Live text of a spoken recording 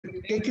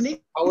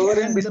technique.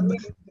 However, in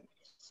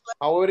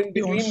And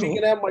between, also, we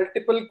can have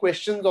multiple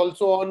questions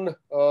also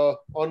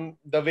on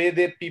the way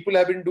that people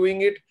have been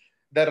doing it,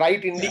 the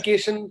right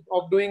indication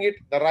of doing it,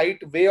 the right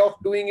way of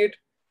doing it,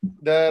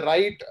 the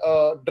right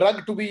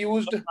drug to be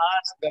used, the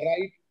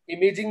right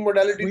imaging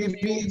modality to be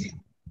used,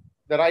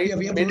 the right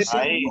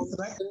meditation.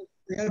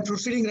 we are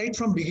proceeding right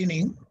from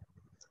beginning.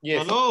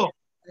 Yes. Hello.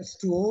 As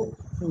to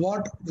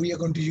what we are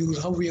going to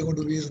use, how we are going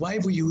to use, why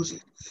we use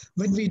it,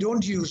 when we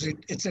don't use it,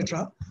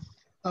 etc.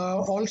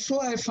 Also,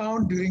 I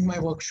found during my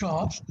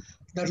workshops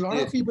that a lot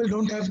of people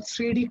don't have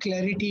 3D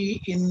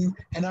clarity in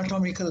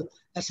anatomical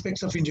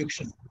aspects of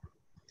injection.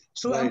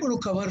 So I'm going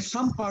to cover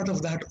some part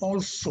of that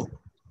also.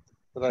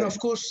 And of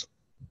course,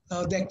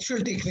 the actual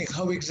technique,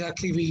 how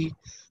exactly we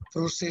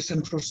process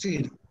and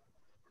proceed.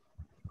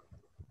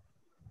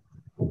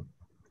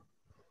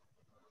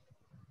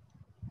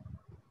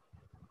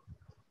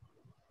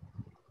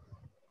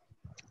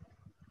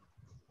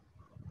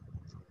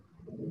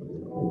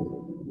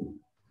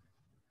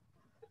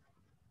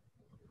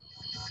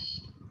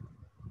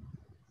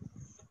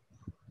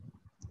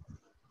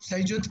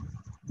 Saijut,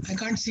 I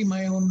can't see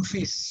my own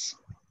face.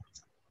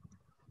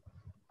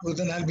 Well,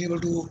 then I'll be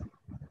able to.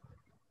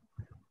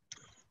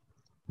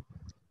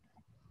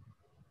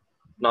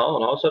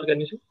 Now, sir, can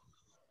you see?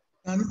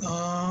 And,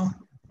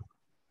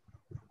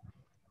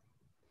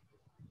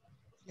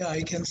 yeah,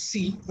 I can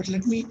see, but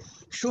let me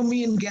show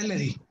me in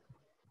gallery.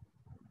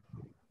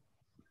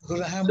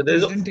 Because I have so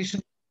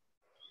presentation.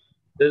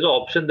 There's an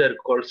option there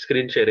called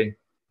screen sharing.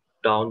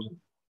 Down,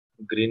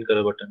 green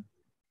color button.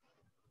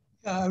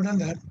 Yeah, I've done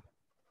that.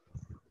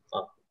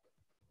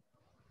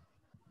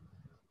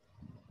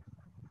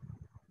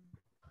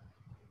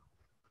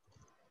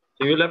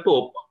 So you will have to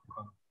open.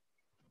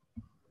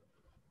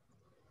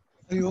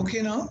 Are you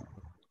okay now?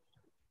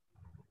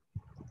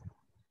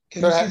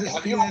 Can So you see the have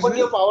screen you as opened well?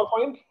 your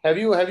PowerPoint?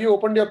 Have you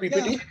opened your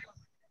PPT?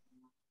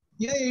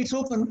 Yeah, it's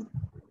open.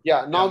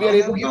 Yeah, now we are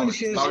able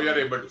to. Now we are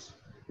able to.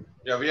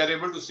 Yeah, we are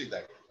able to see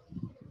that.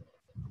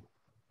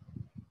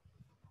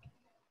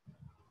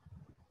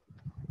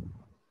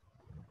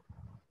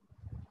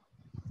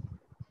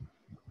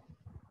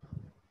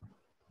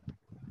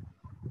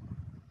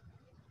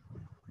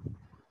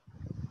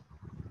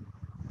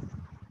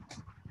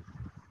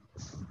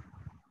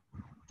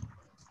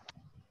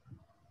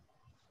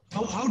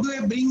 How do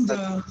I bring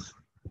the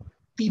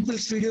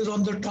people's videos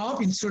on the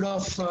top instead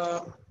of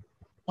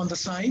on the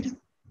side?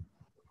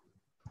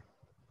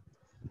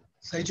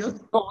 Saijot?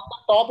 So on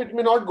the top it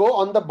may not go,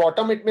 on the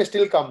bottom it may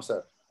still come,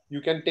 sir.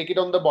 You can take it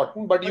on the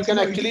bottom, but you can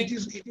actually you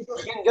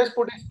can just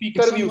put a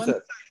speaker view,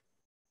 sir.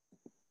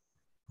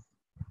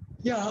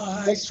 Yeah,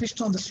 I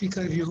switched on the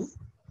speaker view.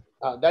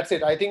 That's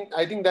it. I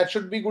think that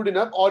should be good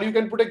enough. Or you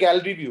can put a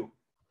gallery view.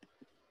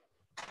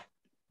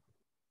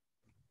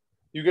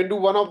 You can do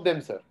one of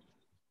them, sir.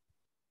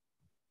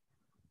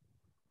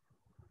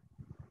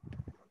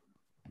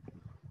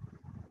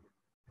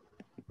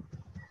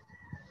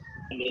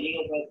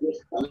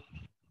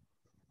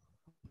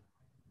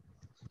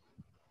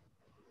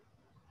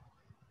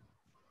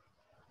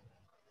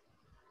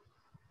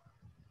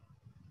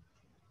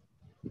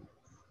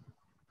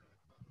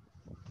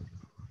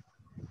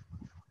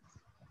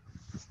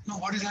 Now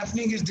what is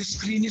happening is this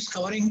screen is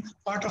covering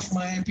part of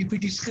my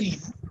PPT screen.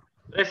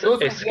 Press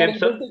escape,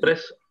 sir.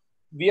 Press.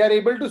 We are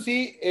able to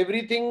see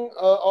everything,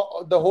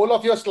 the whole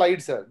of your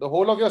slide, sir. The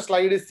whole of your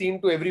slide is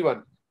seen to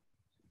everyone.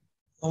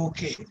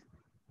 Okay.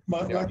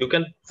 But you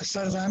can. As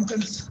far as I'm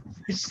concerned,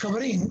 it's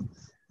covering,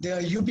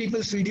 you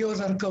people's videos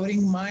are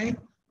covering my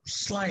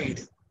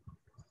slide.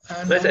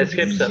 And Press I'm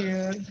escape, sir.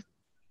 Here.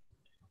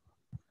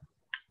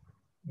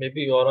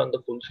 Maybe you are on the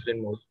full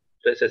screen mode.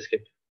 Press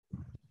escape.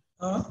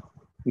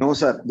 No,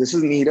 sir. This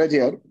is Neeraj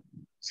here.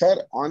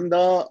 Sir, on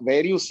the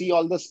where you see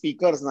all the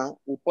speakers ना,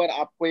 ऊपर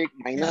आपको एक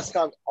minus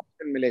का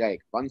option मिलेगा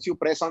एक. Once you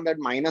press on that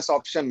minus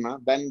option ना,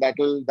 then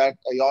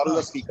all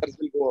the speakers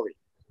will go away.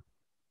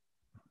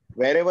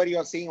 Wherever you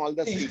are seeing all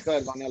the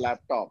speakers on your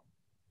laptop,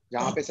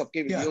 जहाँ पे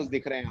सबके videos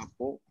दिख रहे हैं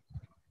आपको,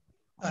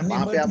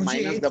 वहाँ पे आप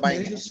minus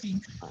दबाएंगे.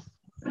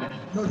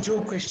 No,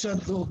 जो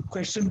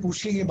question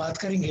पूछेंगे बात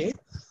करेंगे,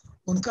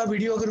 उनका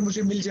वीडियो अगर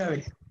मुझे मिल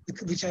जाए,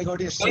 which I got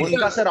yesterday.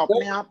 उनका सर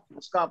अपने आप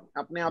उसका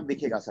अपने आप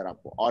दिखेगा सर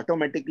आपको.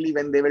 Automatically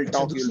when they will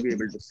talk, you will be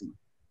able to see.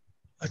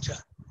 अच्छा.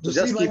 So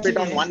just keep it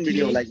on one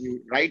video. Like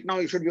right now,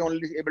 you should be only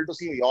able to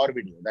see your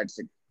video. That's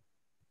it.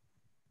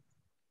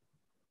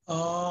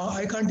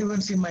 I can't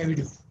even see my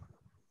video.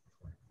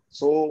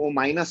 So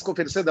minus को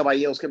फिर से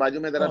दबाइए. उसके बाजू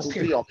में there are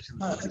 2-3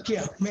 options.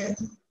 क्या मैं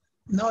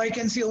now I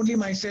can see only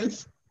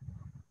myself.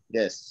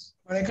 Yes.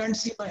 But I can't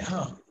see my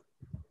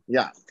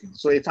Yeah.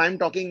 So if I'm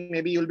talking,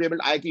 maybe you'll be able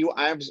to,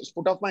 I have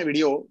put off my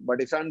video, but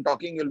if I'm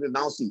talking, you'll be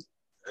now see.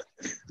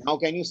 Now,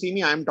 can you see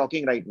me? I'm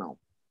talking right now.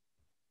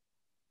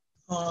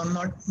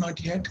 Not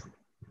yet.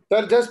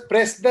 Sir, just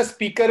press the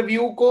speaker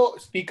view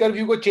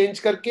को change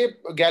करके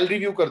gallery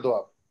view कर दो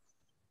आप.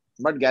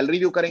 But gallery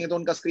view करेंगे तो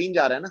उनका screen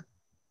जा रहा है ना?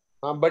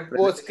 हाँ, but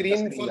वो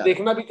screen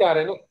देखना भी चाह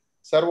रहे हैं ना.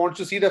 Sir wants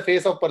to see the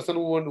face of person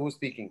who's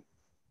speaking.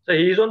 So So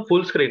he's on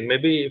full screen.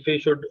 Maybe if he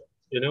should,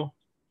 you know,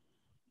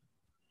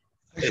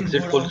 I should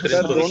exit go full down to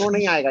screen. Sir So दोनों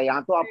नहीं आएगा,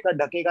 यहाँ तो आपका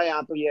ढकेगा,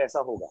 यहाँ तो ये ऐसा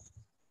होगा.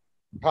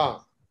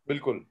 हाँ,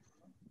 बिल्कुल.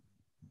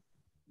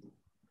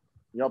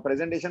 Your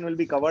presentation will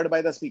be covered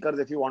by the speakers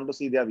if you want to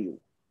see their view.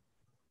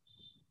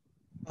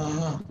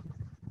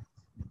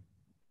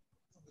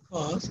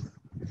 Because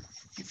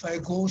if I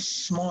go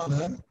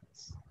smaller,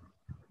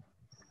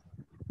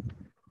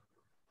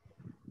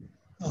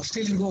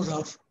 still it goes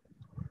off.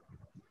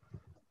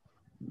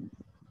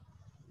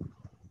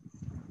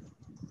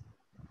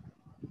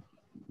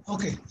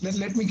 Okay,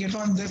 let me get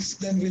on this,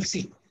 then we'll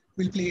see.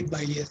 We'll play it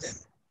by ear then.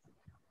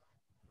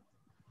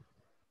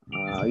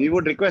 We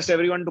would request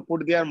everyone to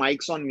put their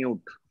mics on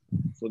mute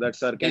so that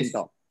sir can Yes.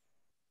 talk.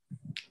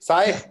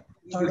 Sai,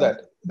 do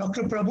that.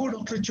 Dr. Prabhu,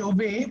 Dr.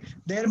 Chaube,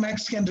 their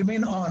mics can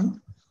remain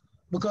on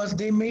because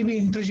they may be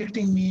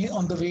interjecting me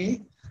on the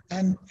way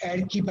and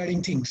keep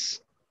adding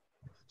things.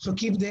 So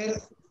keep their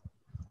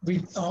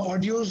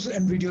audios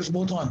and videos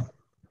both on.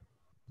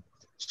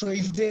 So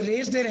if they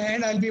raise their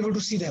hand, I'll be able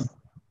to see them.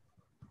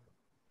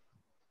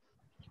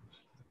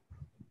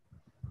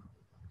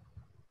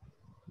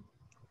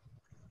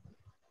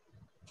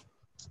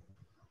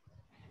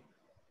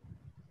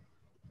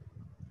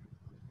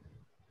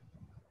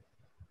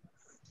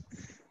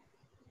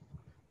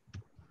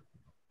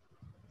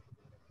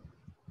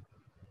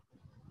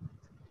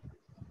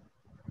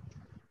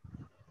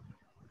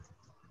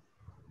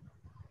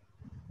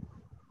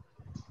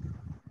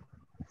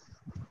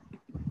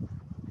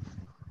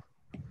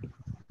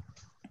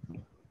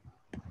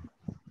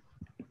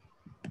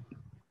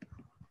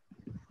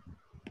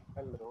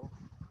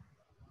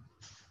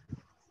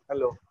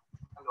 Hello.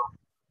 Hello.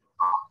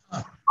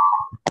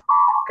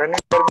 Can you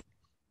hear me?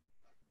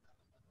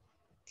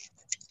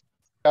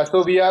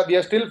 So we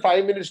are still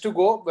 5 minutes to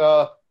go.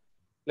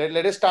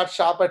 Let us start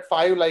sharp at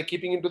 5, like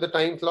keeping into the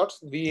time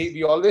slots.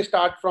 We always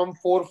start from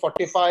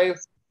 4:45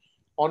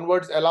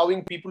 onwards,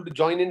 allowing people to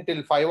join in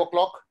till 5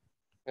 o'clock.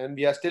 And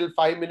we are still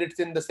 5 minutes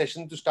in the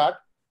session to start,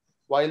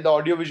 while the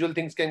audio visual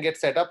things can get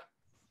set up.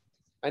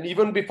 And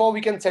even before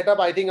we can set up,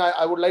 I think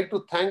I would like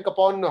to thank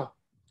upon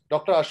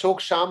Dr. Ashok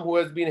Sham, who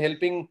has been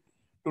helping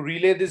to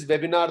relay this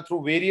webinar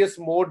through various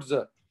modes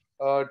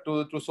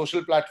to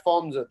social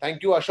platforms.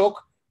 Thank you, Ashok,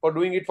 for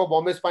doing it for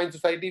Bombay Spine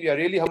Society. We are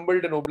really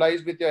humbled and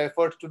obliged with your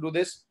efforts to do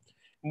this.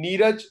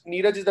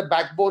 Neeraj is the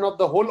backbone of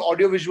the whole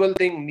audiovisual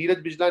thing.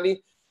 Neeraj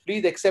Bijlani,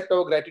 please accept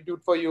our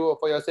gratitude for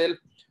yourself.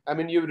 I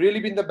mean, you've really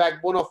been the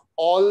backbone of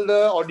all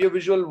the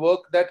audiovisual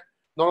work that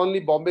not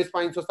only Bombay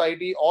Spine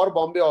Society or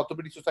Bombay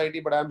Orthopedic Society,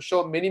 but I'm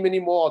sure many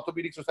more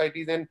orthopedic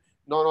societies and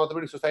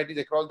non-orthopedic societies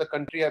across the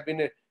country have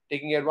been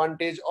taking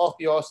advantage of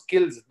your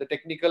skills, the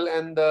technical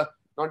and the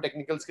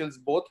non-technical skills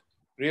both.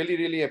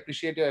 Really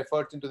appreciate your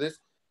efforts into this.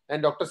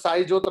 And Dr.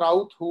 Sai Jot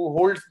Raut, who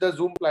holds the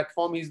Zoom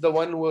platform, he's the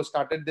one who has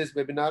started this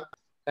webinar.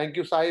 Thank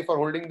you, Sai, for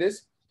holding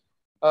this.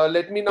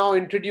 Let me now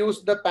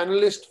introduce the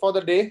panelists for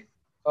the day.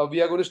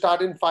 We are going to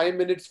start in 5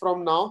 minutes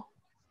from now.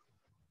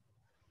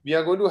 We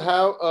are going to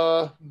have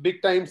a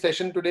big time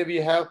session today.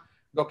 We have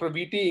Dr.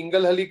 V T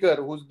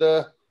Ingalhalikar, who's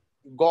the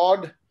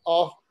god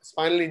of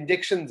spinal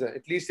injections,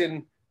 at least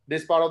in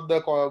this part of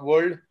the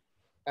world.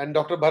 And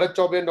Dr. Bharat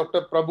Chaube and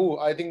Dr. Prabhu,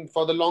 I think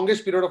for the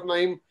longest period of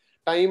time,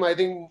 I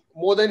think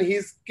more than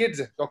his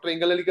kids, Dr.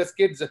 Ingalhalikar's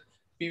kids,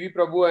 PV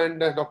Prabhu and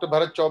Dr.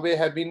 Bharat Chaube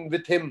have been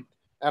with him,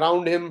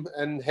 around him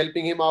and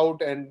helping him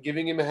out and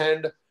giving him a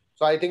hand.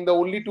 So I think the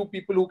only two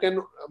people who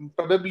can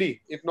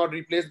probably, if not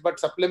replace, but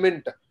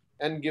supplement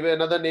and give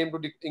another name to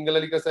the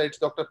Ingalhalikar side,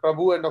 Dr.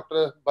 Prabhu and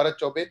Dr. Bharat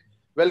Chaube.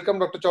 Welcome,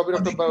 Dr. Chaube,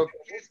 Dr. Prabhu.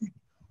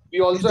 We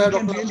also have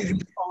Dr.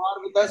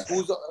 Pawar with us,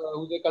 who's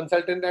a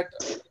consultant at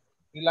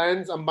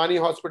Reliance Ambani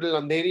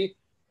Hospital, Andheri.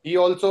 He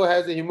also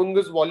has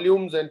humongous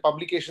volumes and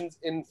publications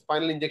in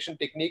spinal injection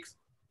techniques.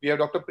 We have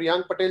Dr.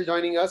 Priyank Patel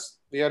joining us.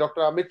 We have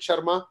Dr. Amit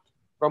Sharma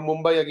from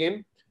Mumbai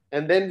again.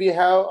 And then we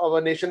have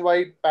our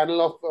nationwide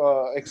panel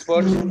of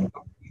experts,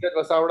 Dr.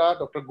 Vasavada,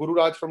 Dr. Guru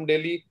Raj from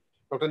Delhi,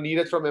 Dr.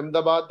 Neeraj from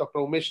Ahmedabad, Dr.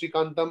 Umesh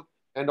Srikantam,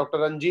 and Dr.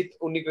 Ranjit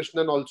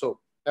Unnikrishnan also.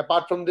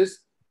 Apart from this,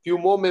 few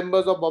more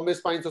members of Bombay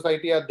Spine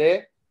Society are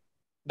there.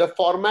 The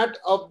format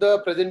of the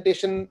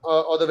presentation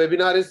or the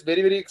webinar is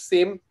very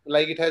same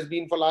like it has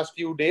been for last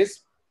few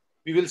days.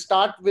 We will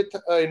start with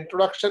an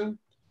introduction,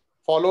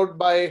 followed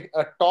by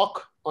a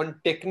talk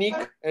on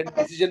technique and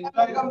decision.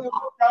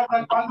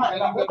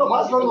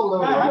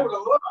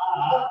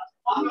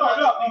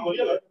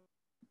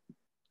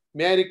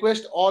 May I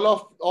request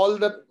all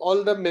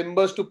the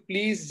members to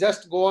please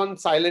just go on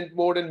silent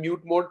mode and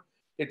mute mode.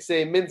 It's an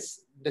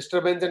immense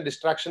disturbance and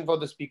distraction for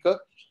the speaker.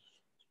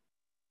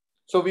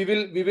 So we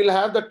will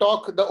have the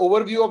talk. The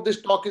overview of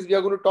this talk is we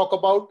are going to talk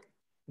about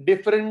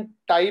different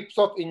types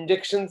of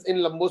injections in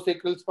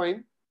lumbosacral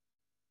spine,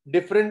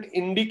 different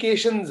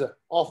indications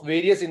of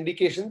various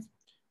indications,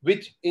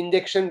 which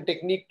injection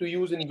technique to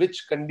use in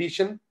which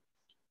condition,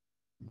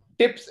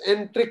 tips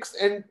and tricks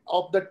and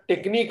of the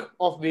technique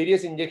of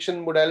various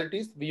injection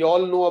modalities. We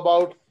all know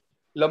about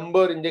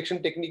lumbar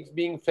injection techniques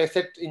being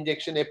facet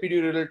injection,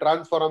 epidural,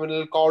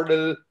 transforaminal,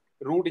 caudal,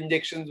 route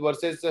injections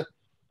versus,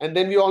 and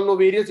then we all know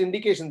various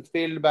indications,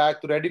 failed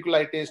back to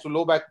radiculitis to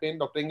low back pain.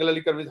 Dr.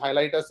 Ingalhalikar will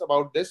highlight us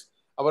about this.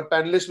 Our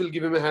panelists will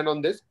give him a hand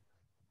on this.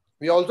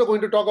 We are also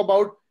going to talk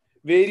about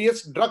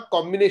various drug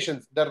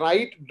combinations, the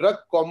right drug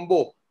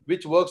combo,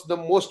 which works the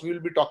most. We will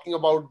be talking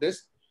about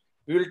this.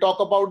 We will talk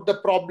about the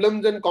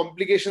problems and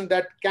complications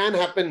that can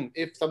happen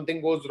if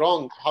something goes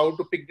wrong, how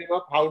to pick them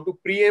up, how to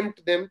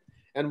preempt them,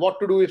 and what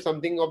to do if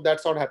something of that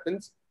sort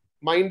happens.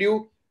 Mind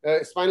you,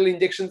 spinal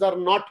injections are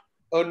not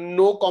a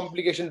no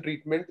complication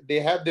treatment. They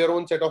have their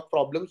own set of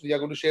problems. We are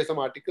going to share some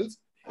articles.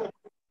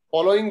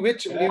 Following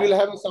which, we will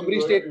have a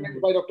summary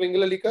statement by Dr.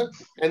 Ingalhalikar,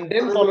 and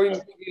then following,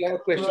 we will have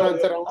a question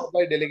answer round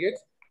by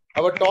delegates.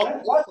 Our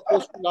talk is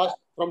supposed to last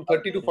from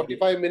 30 to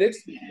 45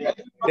 minutes.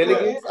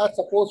 Delegates are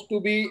supposed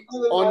to be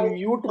on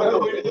mute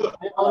mode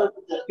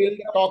till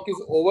the talk is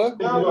over.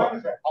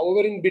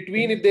 However, in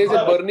between, if there is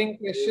a burning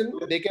question,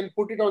 they can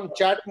put it on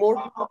chat mode.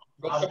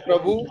 Dr.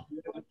 Prabhu,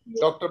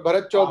 Dr.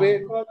 Bharat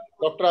Chaube,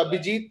 Dr.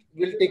 Abhijit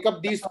will take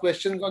up these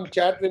questions on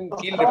chat when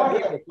he'll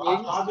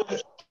replying.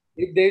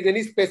 If there is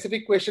any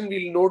specific question,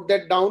 we'll note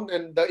that down.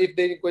 And if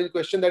there is a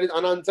question that is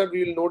unanswered,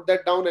 we will note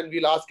that down and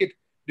we'll ask it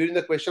during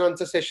the question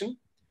answer session.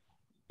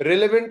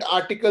 Relevant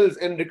articles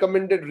and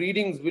recommended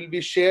readings will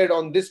be shared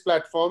on this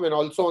platform, and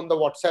also on the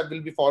WhatsApp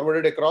will be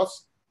forwarded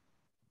across.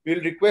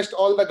 We'll request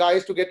all the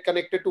guys to get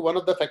connected to one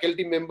of the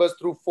faculty members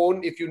through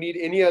phone if you need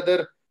any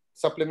other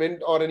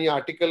supplement or any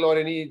article or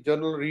any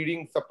journal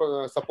reading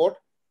support.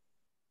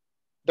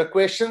 The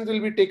questions will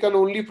be taken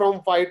only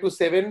from 5 to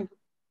 7.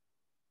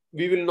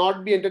 We will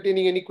not be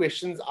entertaining any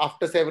questions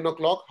after 7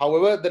 o'clock.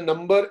 However, the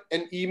number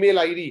and email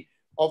ID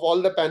of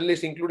all the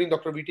panelists, including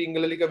Dr. V T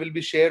Ingalhalika, will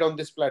be shared on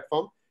this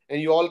platform,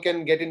 and you all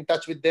can get in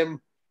touch with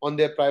them on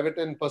their private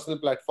and personal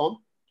platform.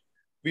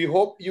 We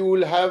hope you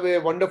will have a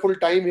wonderful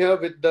time here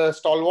with the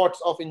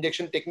stalwarts of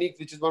injection techniques,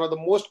 which is one of the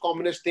most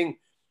commonest thing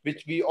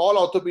which we all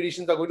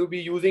orthopedicians are going to be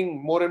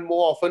using more and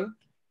more often.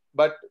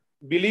 But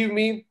believe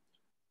me,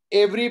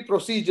 every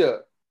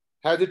procedure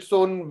has its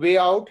own way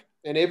out,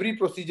 and every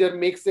procedure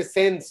makes a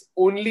sense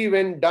only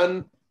when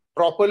done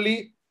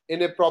properly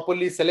in a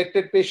properly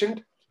selected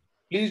patient.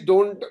 Please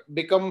don't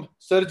become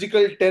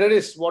surgical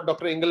terrorists, what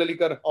Dr.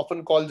 Ingalhalikar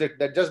often calls it,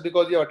 that just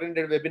because you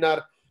attended a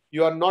webinar,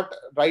 you are not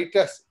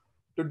righteous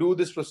to do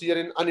this procedure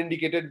in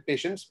unindicated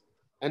patients.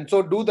 And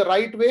so do the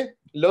right way,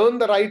 learn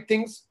the right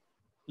things,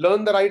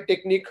 learn the right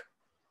technique,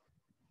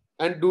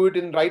 and do it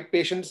in right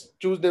patients,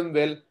 choose them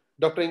well.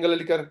 Dr.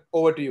 Ingalhalikar,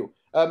 over to you.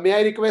 May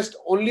I request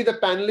only the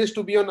panelists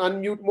to be on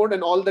unmute mode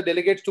and all the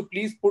delegates to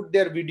please put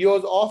their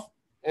videos off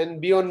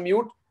and be on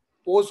mute,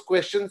 pose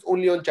questions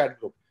only on chat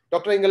group.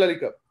 Dr.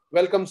 Ingalhalikar,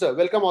 welcome, sir.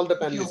 Welcome all the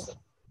panelists.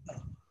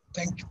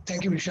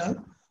 Thank you,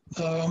 Vishal.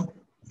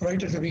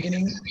 Right at the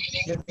beginning,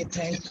 let me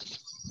thank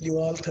you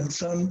all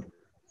concerned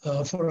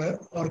for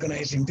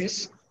organizing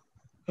this.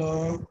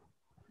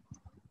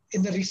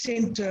 In the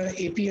recent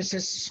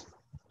APSS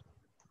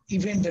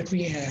event that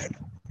we had,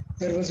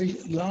 there was a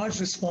large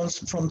response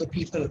from the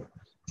people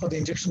for the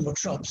injection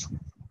workshops.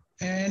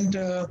 And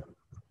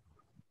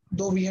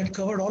though we had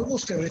covered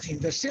almost everything,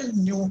 there's still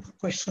new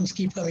questions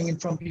keep coming in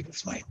from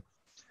people's mind.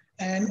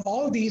 And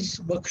all these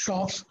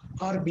workshops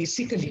are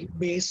basically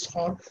based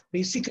on,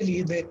 they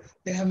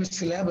have a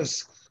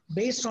syllabus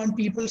based on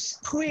people's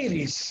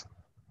queries.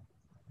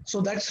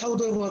 So that's how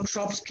the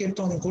workshops kept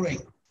on going.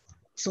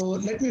 So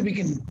let me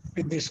begin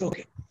with this.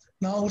 Okay.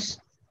 Now,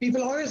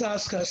 people always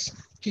ask us,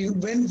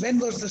 when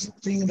was this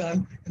thing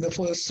done in the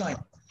first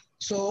time?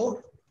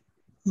 So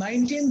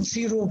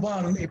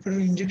 1901,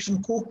 epidural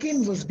injection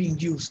cocaine was being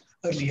used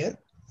earlier,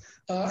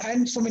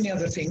 and so many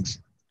other things.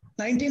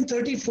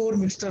 1934,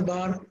 Mr.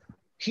 Barr,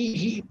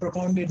 he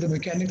propounded the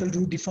mechanical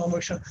root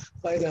deformation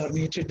by the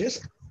herniated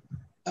disc.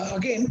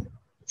 Again,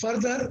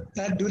 further,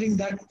 that during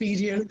that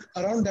period,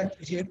 around that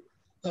period,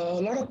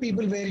 a lot of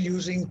people were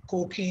using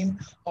cocaine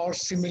or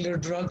similar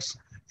drugs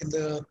in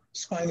the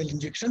spinal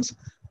injections,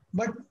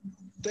 but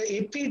the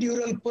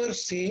epidural per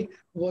se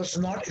was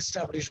not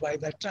established by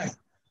that time.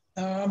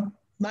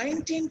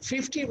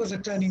 1950 was a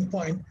turning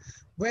point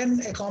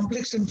when a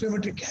complex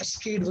inflammatory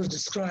cascade was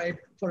described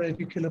for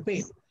apicular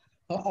pain.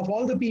 Of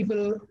all the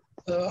people,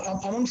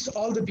 amongst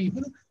all the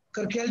people,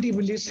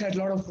 Kirkcaldy-Willis had a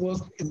lot of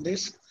work in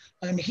this,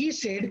 and he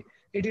said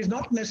it is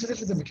not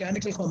necessarily the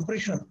mechanical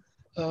compression,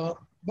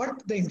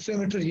 but the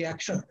inflammatory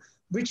reaction,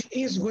 which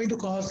is going to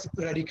cause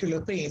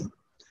radicular pain.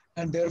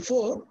 And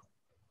therefore,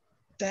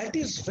 that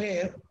is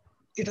where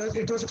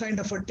it was kind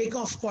of a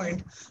takeoff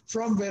point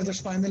from where the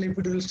spinal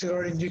epidural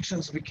steroid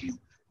injections became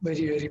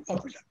very, very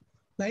popular.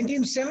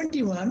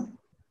 1971,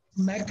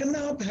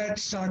 McNabb had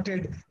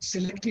started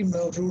selective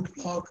nerve root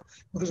block,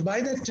 because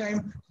by that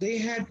time they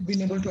had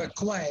been able to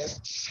acquire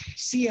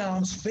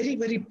C-arms, very,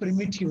 very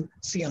primitive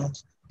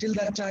C-arms. Till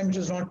that time, it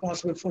was not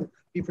possible for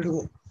people to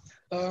go.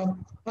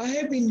 I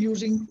have been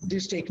using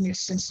these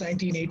techniques since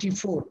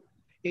 1984.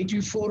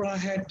 84, I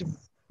had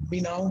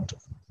been out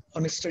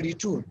on a study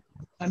tour,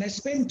 and I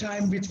spent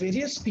time with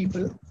various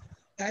people,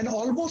 and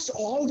almost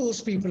all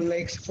those people,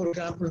 like for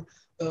example,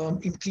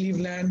 in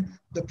Cleveland,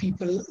 the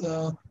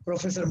people,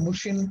 Professor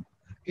Mushin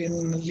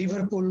in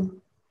Liverpool,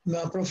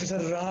 Professor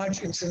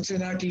Raj in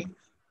Cincinnati,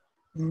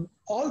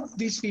 all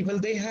these people,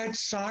 they had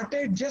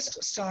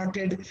just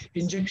started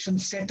injection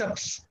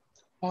setups,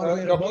 or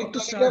were about to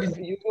start.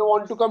 You may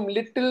want to come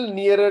little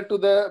nearer to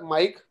the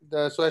mic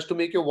so as to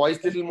make your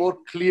voice little more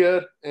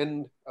clear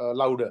and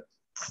louder.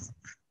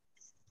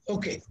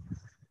 Okay.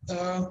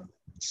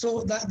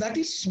 So that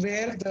is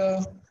where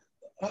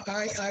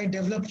I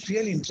developed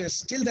real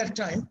interest. Till that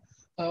time,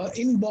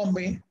 in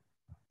Bombay,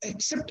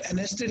 except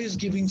anesthetist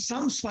giving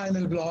some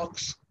spinal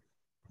blocks,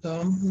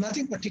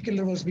 nothing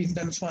particular was being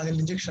done spinal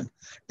injection.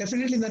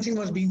 Definitely nothing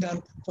was being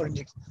done for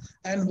injection.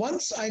 And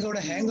once I got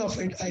a hang of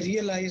it, I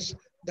realized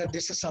that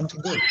this is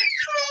something good.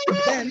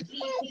 Then,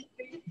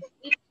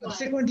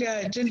 subsequently,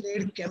 I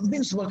attended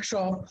Kempin's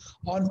workshop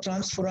on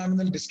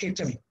transforaminal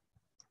discectomy.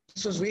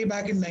 This was way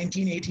back in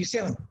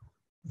 1987.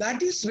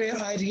 That is where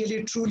I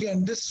really truly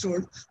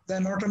understood the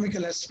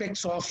anatomical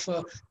aspects of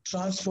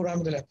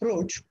transforaminal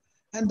approach.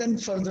 And then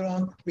further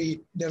on,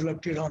 we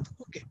developed it on.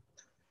 Okay.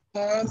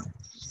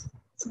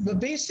 The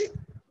basic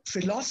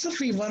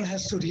philosophy one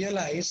has to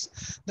realize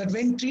that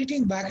when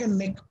treating back and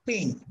neck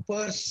pain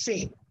per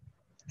se,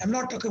 I'm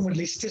not talking about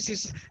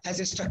listhesis as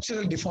a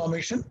structural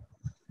deformation.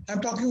 I'm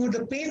talking about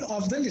the pain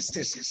of the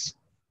listhesis.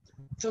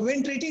 So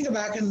when treating a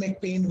back and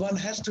neck pain, one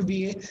has to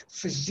be a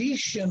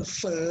physician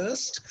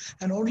first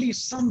and only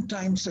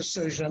sometimes a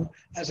surgeon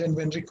as and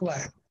when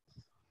required.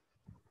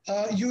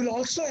 You will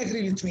also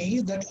agree with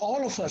me that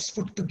all of us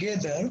put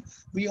together,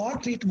 we all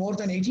treat more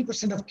than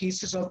 80% of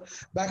cases of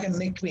back and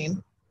neck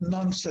pain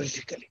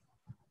non-surgically.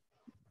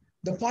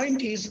 The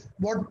point is,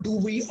 what do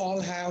we all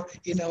have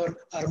in our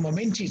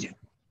armamentarium?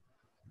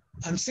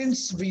 And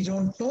since we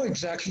don't know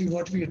exactly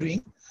what we are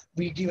doing,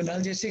 we give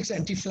analgesics,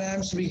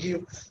 anti-inflammatories, we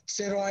give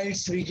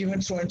steroids, we give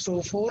and so on and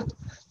so forth.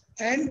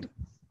 And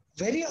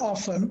very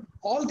often,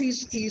 all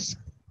these is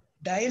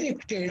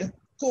directed,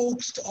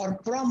 coaxed, or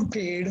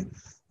prompted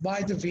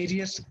by the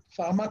various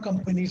pharma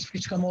companies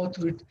which come out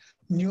with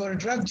newer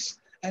drugs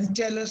and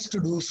tell us to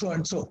do so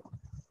and so.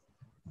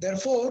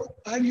 Therefore,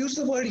 I've used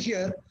the word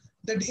here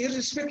that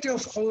irrespective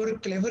of how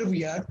clever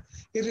we are,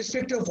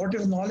 irrespective of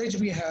whatever knowledge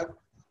we have,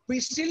 we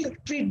still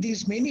treat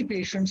these many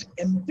patients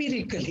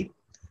empirically.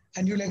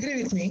 And you'll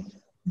agree with me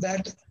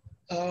that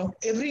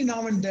every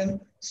now and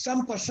then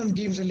some person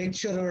gives a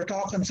lecture or a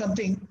talk on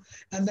something,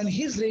 and then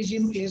his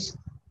regime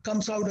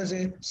comes out as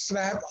a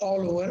swab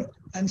all over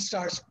and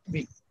starts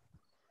being.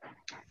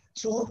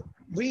 So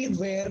we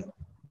were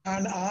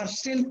and are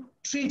still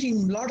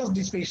treating a lot of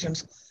these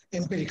patients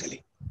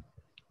empirically.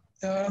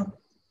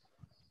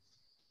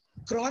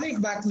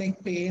 Chronic back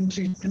neck pain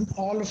treatment,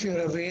 all of you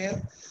are aware,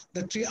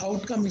 the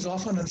outcome is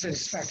often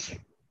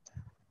unsatisfactory.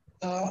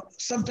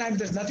 Sometimes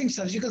there's nothing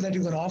surgical that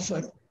you can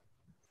offer,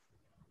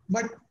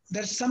 but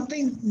there's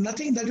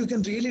nothing that you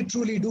can really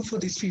truly do for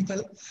these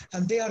people,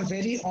 and they are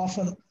very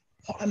often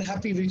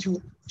unhappy with you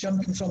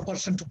jumping from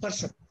person to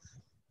person.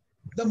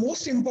 The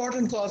most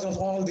important cause of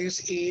all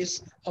this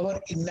is our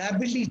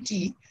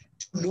inability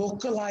to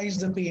localize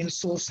the pain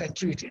source and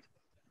treat it.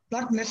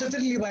 Not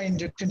necessarily by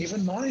injection,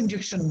 even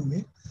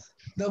non-injection.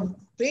 The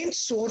pain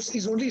source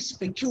is only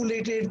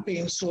speculated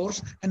pain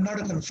source and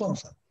not a confirmed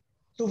one.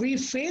 So we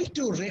fail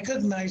to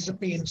recognize the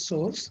pain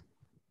source.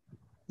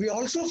 We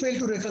also fail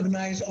to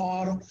recognize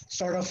or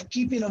sort of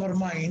keep in our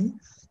mind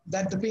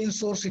that the pain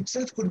source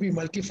itself could be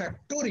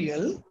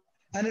multifactorial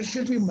and it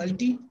should be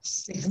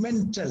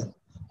multi-segmental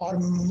or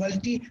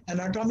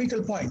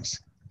multi-anatomical points.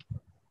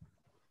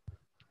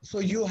 So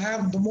you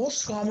have the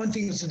most common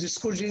thing is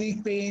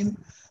discogenic pain,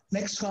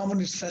 next common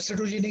is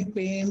facetogenic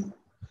pain,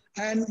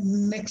 and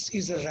next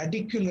is a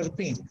radicular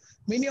pain.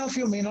 Many of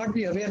you may not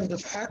be aware of the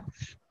fact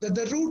that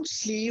the root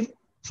sleeve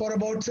for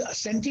about a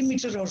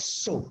centimeter or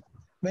so,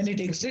 when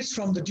it exits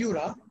from the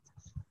dura,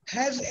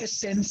 has a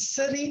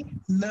sensory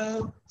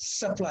nerve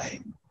supply.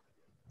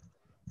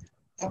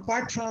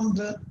 Apart from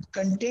the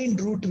contained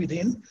root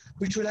within,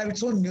 which will have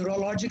its own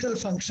neurological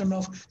function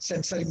of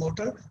sensory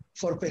motor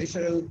for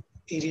peripheral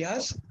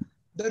areas,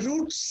 the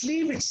root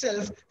sleeve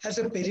itself has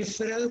a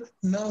peripheral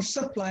nerve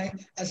supply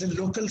as a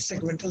local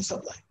segmental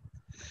supply.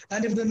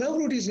 And if the nerve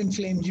root is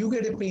inflamed, you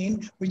get a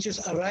pain which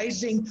is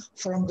arising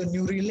from the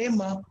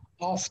neurolemma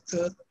of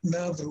the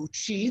nerve root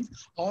sheath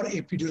or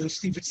epidural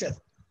sleeve itself.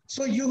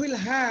 So you will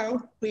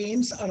have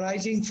pains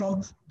arising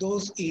from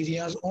those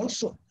areas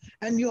also.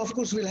 And you, of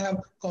course, will have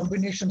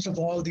combinations of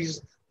all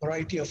these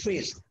variety of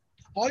ways.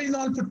 All in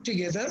all put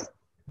together,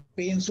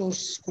 pain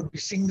source could be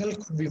single,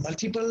 could be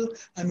multiple,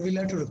 and we'll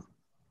have to look.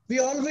 We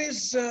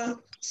always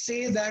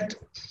say that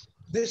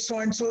this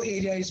so-and-so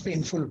area is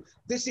painful.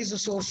 This is a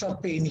source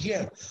of pain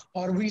here.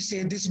 Or we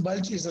say this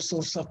bulge is a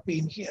source of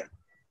pain here.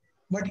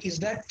 But is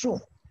that true?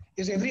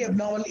 Is every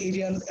abnormal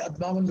area,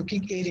 abnormal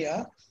looking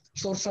area,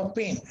 source of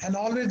pain and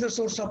always the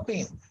source of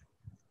pain?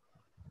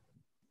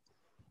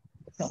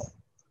 No.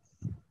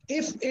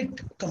 If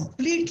it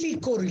completely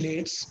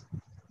correlates,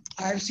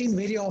 I've seen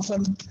very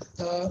often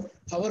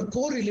our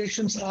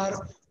correlations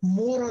are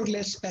more or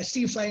less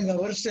pacifying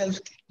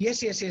ourselves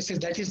Yes,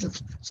 that is the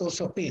source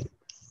of pain.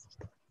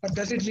 But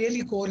does it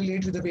really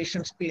correlate with the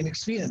patient's pain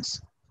experience?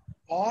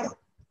 Or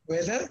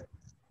whether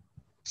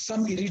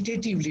some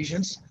irritative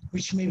lesions,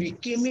 which may be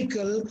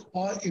chemical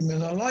or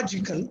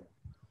immunological,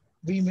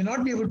 we may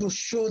not be able to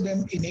show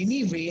them in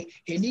any way,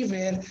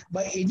 anywhere,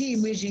 by any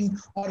imaging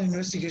or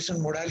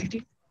investigation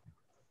modality.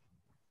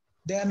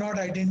 They are not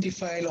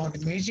identified on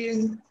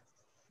imaging.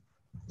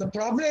 The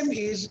problem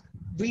is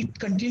we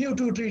continue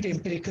to treat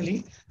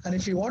empirically, and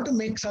if you want to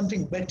make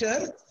something better,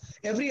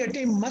 every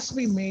attempt must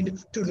be made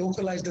to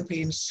localize the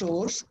pain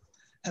source,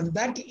 and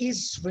that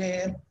is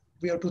where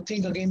we have to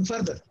think again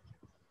further.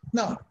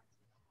 Now,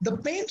 the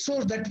pain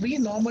source that we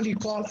normally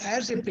call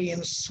as a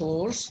pain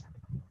source,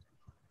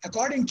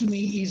 according to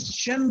me, is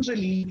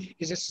generally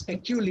a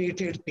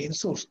speculated pain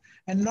source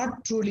and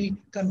not truly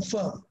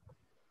confirmed.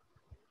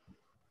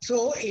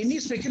 So any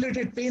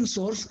speculated pain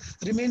source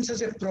remains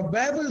as a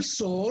probable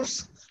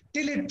source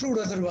till it proved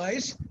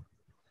otherwise,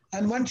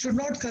 and one should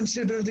not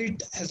consider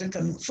it as a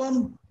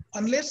confirmed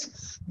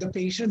unless the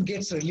patient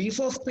gets relief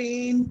of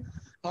pain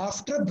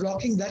after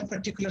blocking that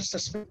particular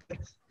suspected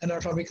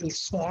anatomical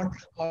spot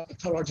or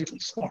pathological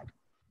spot.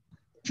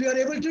 If you are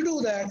able to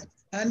do that,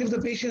 and if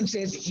the patient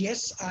says,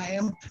 yes, I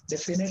am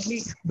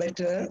definitely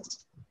better,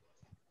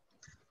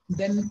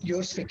 then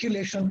your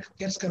speculation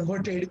gets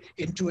converted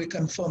into a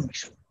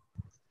confirmation.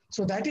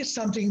 So that is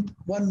something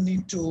one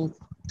need to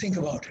think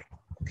about it.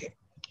 Okay.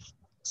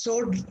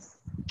 So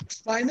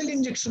spinal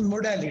injection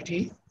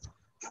modality,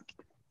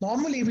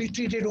 normally we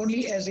treat it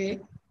only as a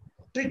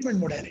treatment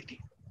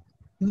modality.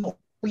 No,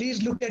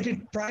 please look at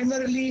it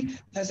primarily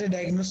as a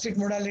diagnostic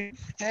modality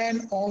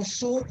and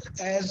also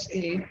as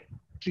a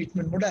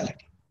treatment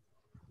modality.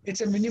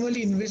 It's a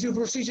minimally invasive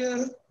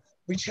procedure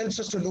which helps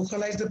us to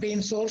localize the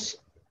pain source.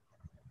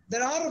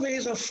 There are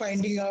ways of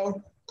finding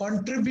out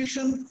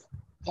contribution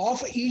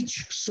of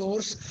each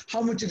source,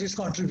 how much it is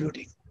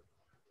contributing.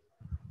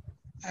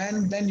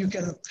 And then you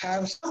can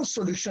have some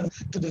solution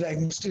to the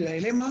diagnostic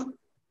dilemma.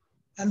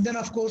 And then,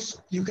 of course,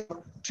 you can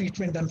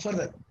treatment done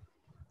further.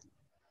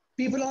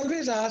 People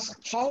always ask,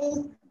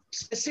 how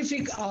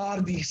specific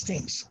are these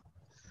things?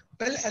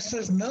 Well, as far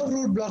as nerve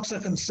root blocks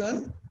are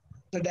concerned,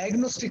 the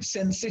diagnostic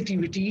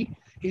sensitivity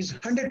is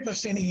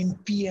 100% in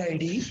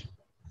PID,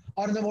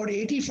 or about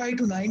 85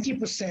 to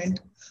 90%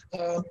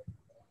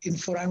 in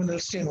foraminal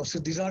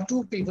stenosis. These are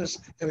two papers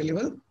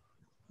available.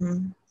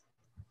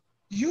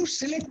 You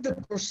select the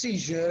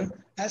procedure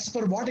as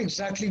per what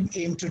exactly you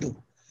aim to do.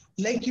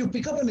 Like you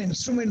pick up an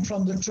instrument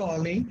from the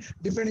trolley,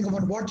 depending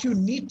on what you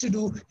need to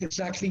do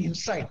exactly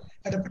inside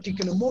at a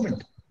particular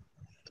moment.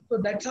 So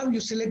that's how you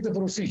select the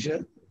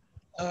procedure,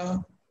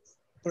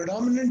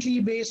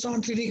 predominantly based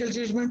on clinical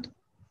judgment,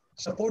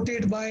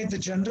 supported by the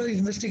general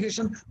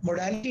investigation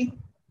modality,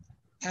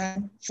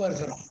 and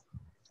further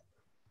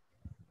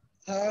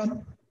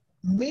on.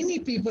 Many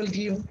people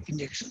give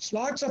injections.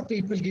 Lots of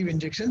people give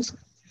injections,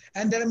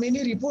 and there are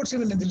many reports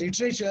even in the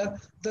literature,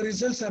 the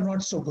results are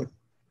not so good.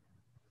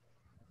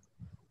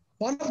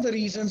 One of the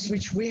reasons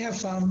which we have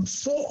found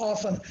so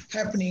often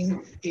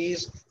happening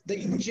is the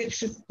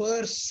injection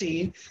per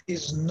se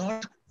is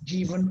not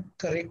given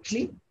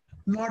correctly,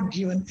 not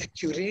given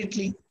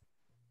accurately,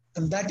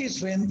 and that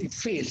is when it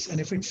fails. And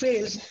if it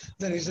fails,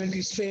 the result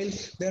is failed.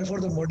 Therefore,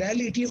 the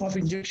modality of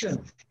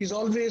injection is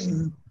always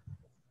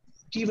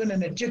given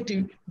an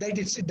adjective that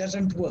it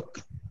doesn't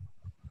work.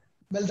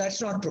 Well,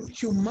 that's not true.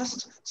 You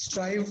must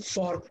strive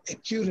for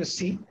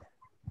accuracy,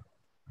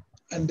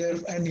 and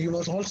you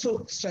must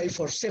also strive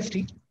for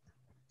safety.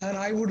 And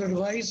I would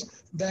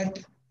advise that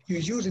you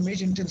use image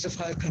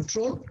intensifier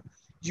control.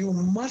 You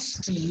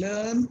must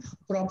learn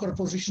proper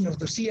position of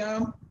the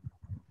C-arm,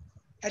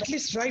 at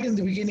least right in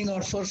the beginning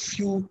or first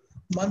few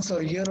months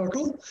or a year or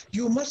two.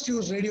 You must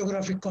use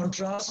radiographic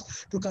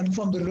contrast to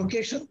confirm the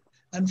location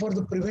and for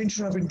the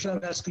prevention of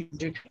intravascular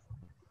injection.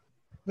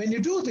 When you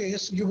do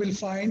this, you will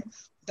find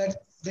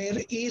that there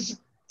is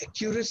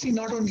accuracy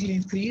not only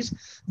increased,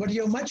 but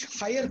you have much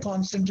higher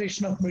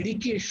concentration of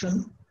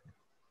medication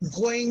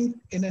going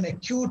in an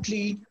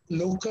acutely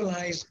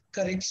localized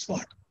correct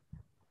spot.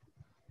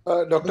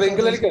 Dr.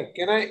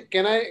 Ingalhalikar,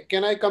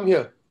 can I come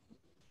here?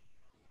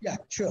 Yeah,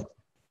 sure.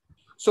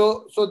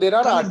 So there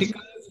are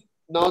articles.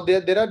 Now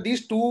there are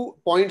these 2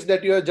 points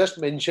that you have just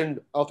mentioned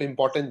of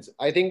importance.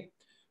 I think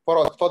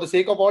for the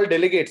sake of all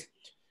delegates,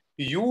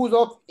 use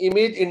of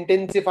image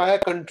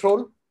intensifier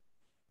control,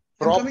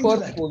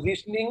 proper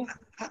positioning,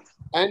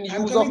 and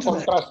use of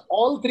contrast.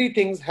 All 3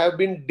 things have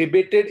been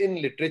debated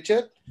in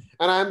literature,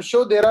 and I am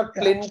sure there are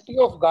plenty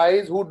of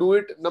guys who do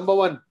it, number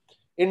one,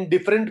 in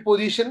different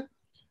position.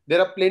 There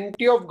are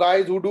plenty of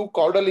guys who do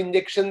caudal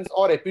injections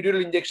or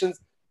epidural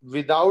injections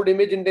without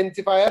image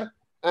intensifier,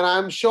 and I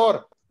am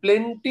sure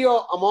plenty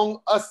of among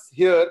us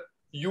here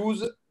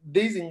use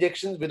these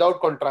injections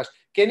without contrast.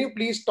 Can you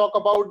please talk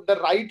about the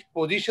right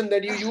position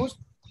that you use?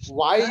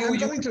 Why you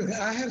use? Coming to it.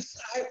 I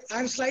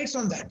have slides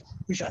on that,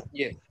 Vishal.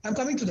 Yes. I'm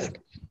coming to that.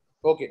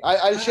 Okay.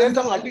 I'll share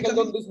some articles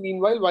on this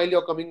meanwhile while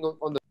you're coming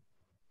on the...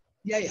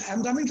 Yeah,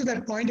 I'm coming to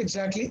that point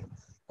exactly.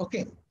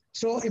 Okay.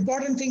 So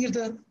important thing is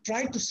to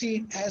try to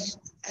see as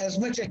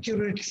much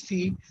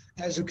accuracy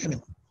as you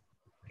can.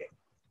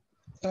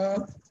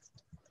 Okay.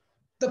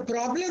 The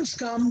problems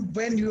come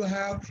when you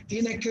have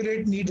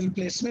inaccurate needle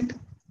placement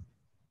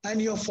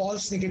and your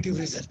false negative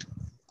result.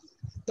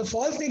 The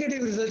false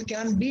negative result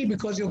can be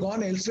because you've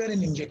gone elsewhere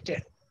and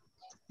injected.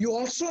 You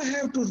also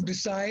have to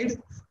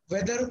decide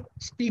whether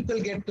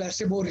people get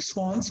placebo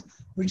response,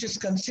 which is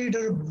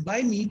considered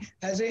by me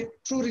as a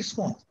true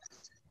response.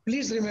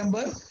 Please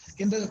remember,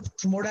 in the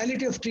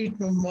modality of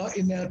treatment,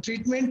 in the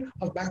treatment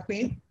of back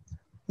pain,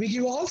 we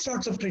give all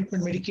sorts of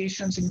treatment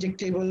medications,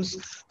 injectables,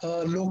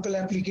 local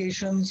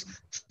applications,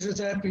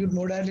 physiotherapy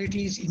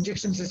modalities,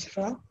 injections,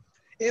 etc.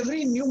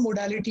 Every new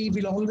modality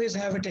will always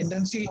have a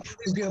tendency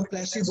to give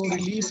placebo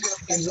relief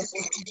in lot of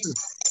people.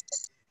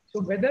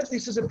 So whether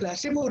this is a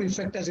placebo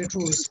effect as a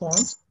true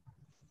response,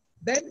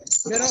 then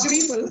there are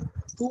people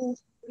who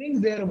during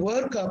their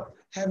workup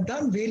have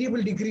done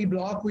variable degree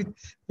block with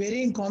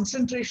varying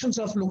concentrations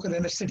of local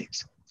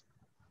anesthetics.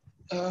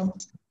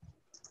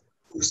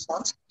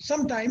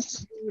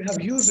 Sometimes we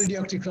have used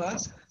radioactive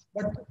class,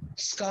 but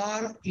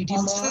scar,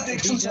 edema,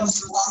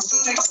 adhesions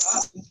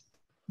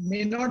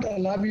may not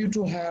allow you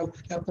to have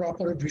a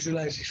proper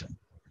visualization.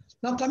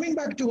 Now coming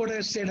back to what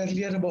I said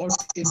earlier about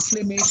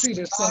inflammatory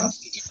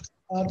response,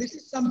 this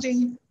is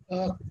something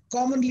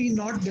commonly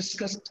not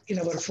discussed in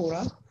our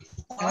fora.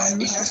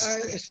 And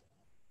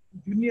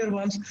junior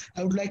ones,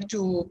 I would like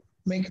to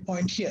make a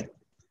point here.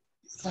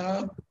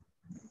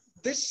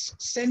 This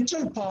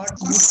central part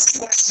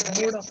is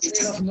made of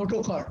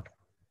notochord.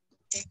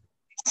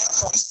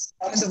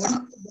 And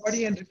the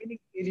body and remaining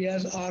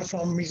areas are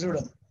from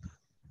mesoderm.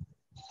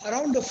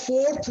 Around the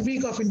 4th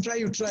week of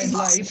intrauterine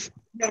life,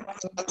 the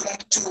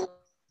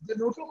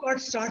notochord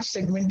starts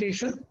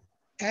segmentation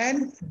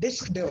and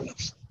disc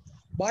develops.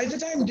 By the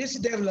time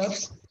disc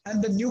develops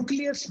and the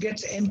nucleus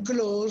gets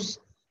enclosed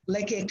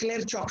like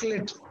eclair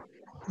chocolate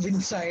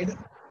inside,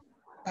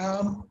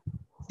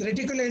 the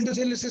reticular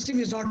endothelial system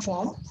is not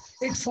formed.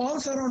 It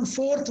forms around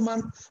 4th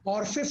month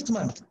or 5th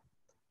month.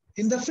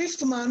 In the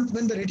 5th month,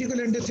 when the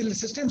reticular endothelial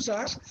system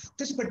starts,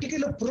 this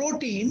particular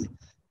protein,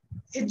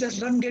 it does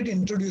not get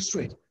introduced to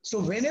it. So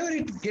whenever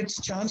it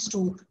gets chance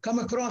to come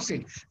across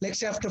it, like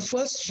say after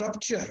first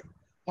rupture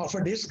of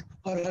a disc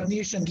or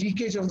herniation,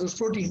 leakage of those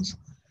proteins,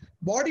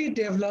 body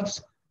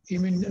develops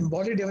immune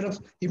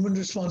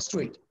response to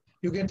it.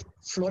 You get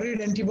florid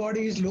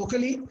antibodies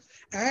locally,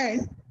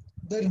 and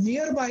the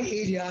nearby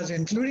areas,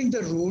 including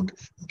the root,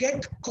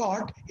 get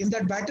caught in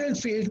that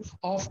battlefield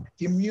of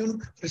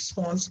immune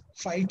response,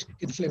 fight,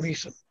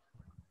 inflammation.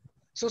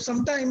 So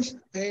sometimes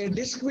a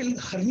disc will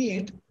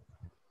herniate,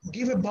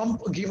 give a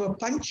bump, give a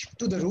punch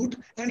to the root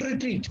and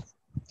retreat,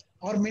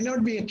 or may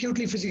not be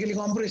acutely physically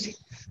compressing,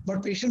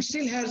 but patient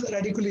still has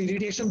radicular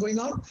irritation going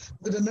on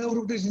because the nerve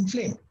root is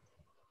inflamed.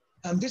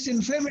 And this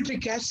inflammatory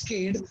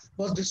cascade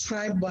was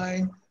described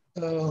by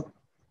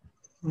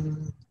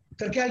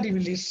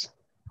Kirkcaldy-Willis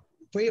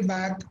way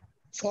back,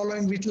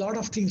 following which a lot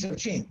of things have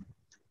changed.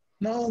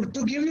 Now,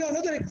 to give you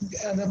another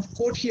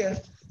quote here,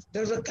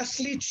 there's a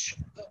Kaslich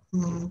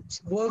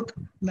work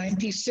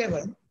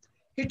 97.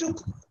 He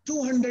took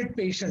 200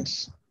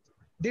 patients,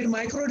 did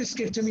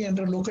microdiscectomy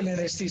under local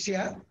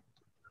anesthesia.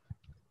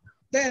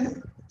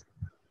 Then,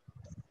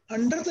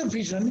 under the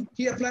vision,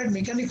 he applied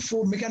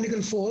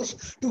mechanical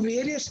force to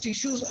various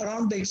tissues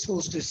around the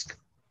exposed disc.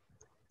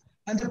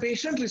 And the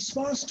patient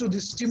response to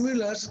this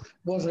stimulus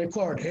was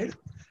recorded.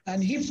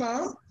 And he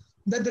found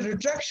that the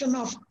retraction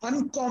of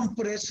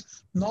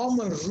uncompressed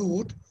normal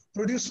root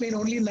produced pain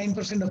only in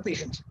 9% of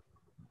patients.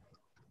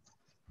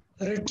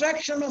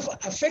 Retraction of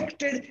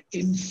affected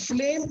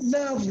inflamed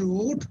nerve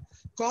root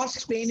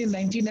caused pain in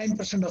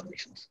 99% of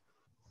patients.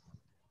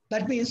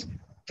 That means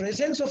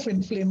presence of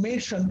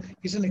inflammation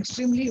is an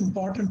extremely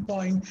important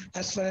point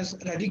as far as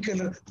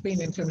radicular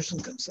pain inflammation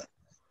is concerned.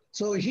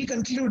 So he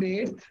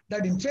concluded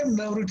that inflamed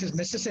nerve root is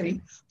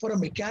necessary for a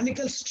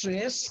mechanical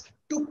stress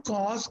to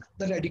cause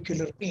the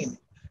radicular pain.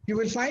 You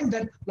will find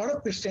that a lot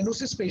of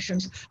stenosis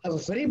patients have a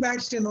very bad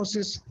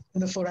stenosis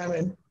in the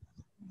foramen.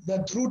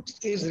 The root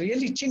is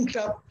really chinked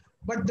up,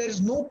 but there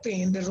is no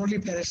pain, there's only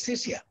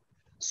paresthesia.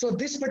 So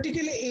this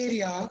particular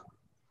area,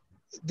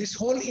 this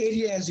whole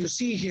area as you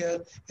see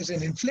here is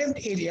an inflamed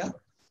area,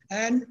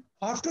 and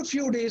after a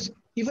few days,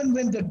 even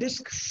when the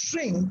disc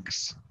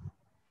shrinks,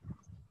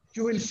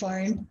 you will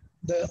find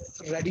the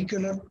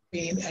radicular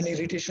pain and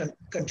irritation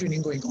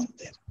continuing going on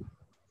there.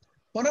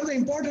 One of the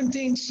important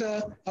things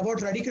about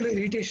radicular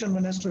irritation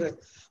when asked,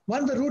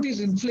 when the root is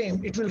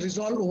inflamed, it will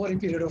resolve over a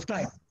period of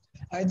time,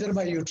 either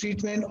by your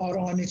treatment or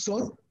on its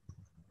own.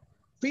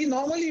 We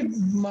normally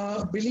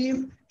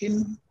believe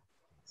in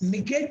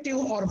negative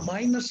or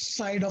minus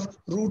side of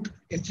root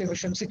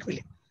inflammation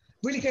sequelae.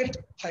 We'll get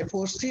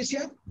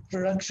hypoesthesia,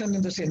 reduction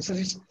in the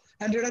sensories,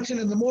 and reduction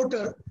in the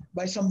motor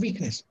by some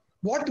weakness.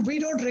 What we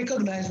don't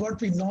recognize, what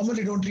we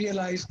normally don't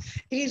realize,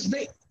 is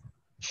the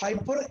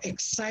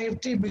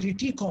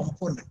hyperexcitability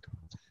component,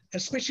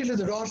 especially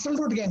the dorsal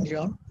root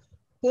ganglion.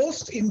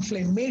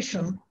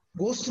 Post-inflammation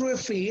goes through a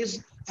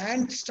phase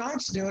and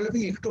starts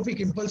developing ectopic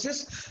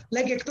impulses,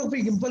 like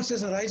ectopic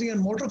impulses arising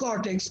in motor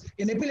cortex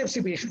in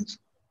epilepsy patients.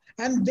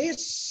 And they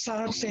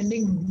start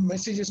sending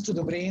messages to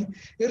the brain,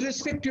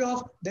 irrespective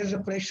of there's a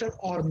pressure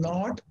or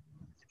not,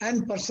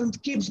 and person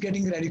keeps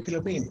getting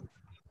radicular pain.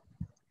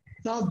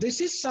 Now, this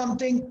is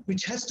something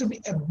which has to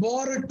be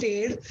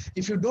aborted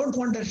if you don't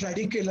want that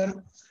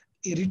radicular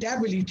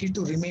irritability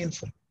to remain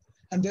full.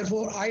 And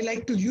therefore, I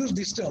like to use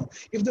this term.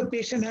 If the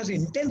patient has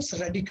intense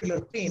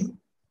radicular pain,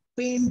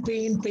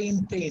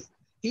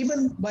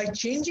 even by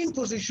changing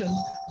position,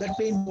 that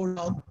pain goes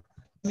down.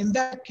 In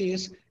that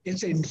case,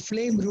 it's an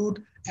inflamed root,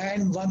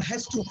 and one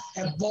has to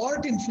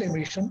abort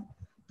inflammation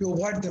to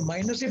avoid the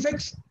minus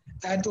effects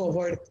and to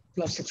avoid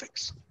plus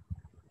effects.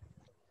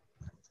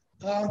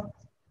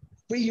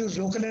 We use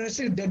local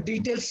anesthetic. The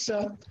details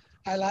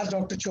I'll ask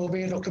Dr.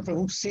 Chaube, Dr.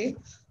 Prabhu to say.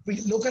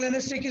 Local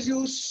anesthetic is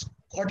used,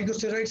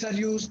 corticosteroids are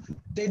used,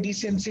 they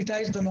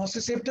desensitize the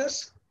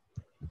nociceptors,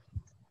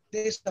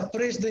 they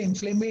suppress the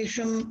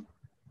inflammation,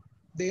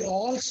 they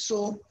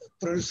also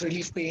produce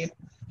relief pain.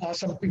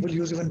 Some people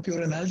use even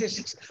pure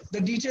analgesics. The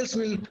details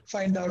we'll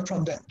find out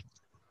from them.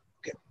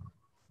 Okay.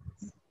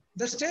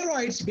 The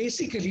steroids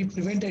basically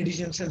prevent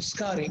adhesions and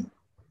scarring.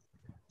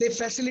 They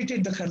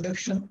facilitate the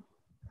conduction.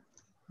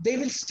 They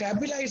will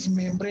stabilize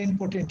membrane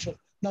potential.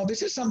 Now,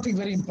 this is something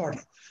very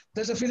important.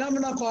 There's a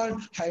phenomenon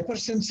called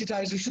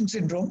hypersensitization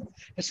syndrome,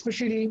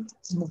 especially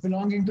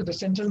belonging to the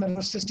central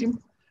nervous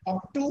system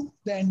up to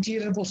the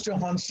anterior posterior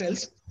horn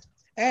cells.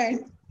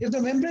 And if the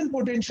membrane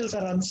potentials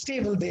are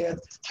unstable, they are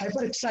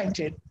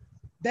hyperexcited,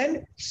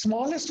 then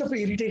smallest of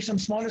irritation,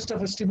 smallest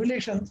of a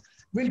stimulation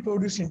will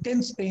produce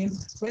intense pain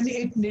when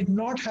it need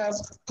not have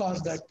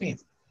caused that pain.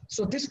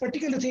 So this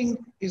particular thing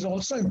is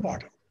also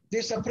important. They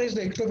suppress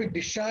the ectopic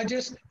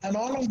discharges, and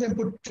all of them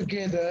put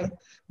together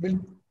will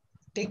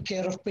take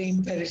care of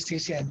pain,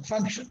 paresthesia, and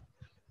function.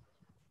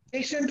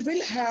 Patient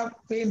will have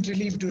pain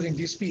relief during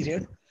this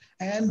period,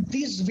 and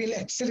these will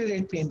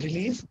accelerate pain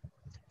relief,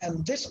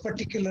 and this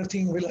particular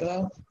thing will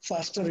allow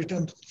faster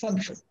return to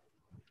function.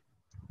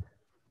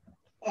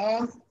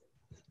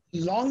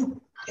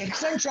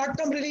 Excellent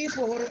short-term relief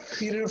over a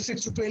period of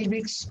 6 to 12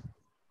 weeks.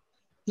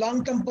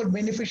 Long-term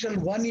beneficial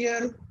 1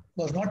 year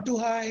was not too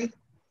high.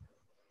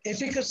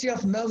 Efficacy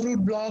of nerve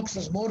root blocks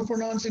was more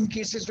pronounced in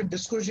cases with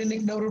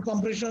discogenic nerve root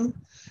compression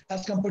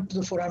as compared to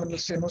the foraminal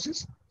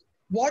stenosis.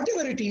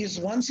 Whatever it is,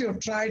 once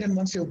you've tried and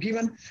once you've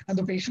given and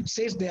the patient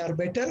says they are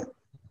better,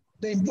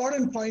 the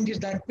important point is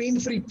that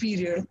pain-free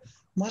period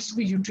must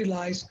be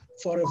utilized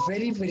for a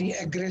very, very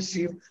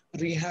aggressive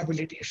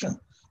rehabilitation.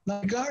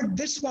 Now, regard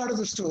this part of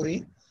the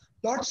story,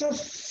 lots of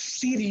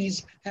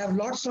series have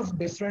lots of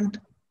different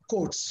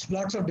quotes,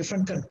 lots of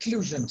different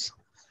conclusions.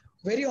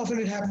 Very often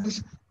it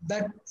happens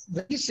that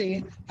when we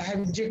say, I have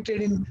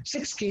injected in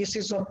 6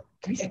 cases of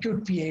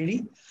acute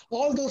PID,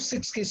 all those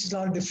 6 cases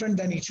are different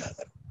than each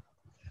other.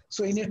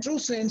 So in a true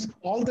sense,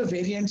 all the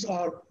variants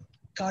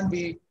can't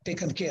be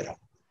taken care of.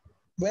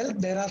 Well,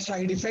 there are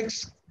side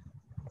effects.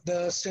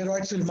 The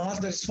steroids will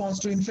mask the response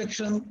to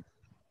infection.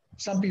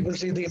 Some people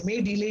say they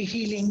may delay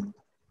healing.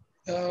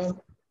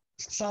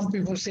 Some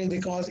people say they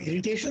cause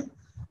irritation.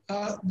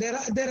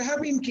 There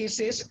have been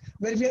cases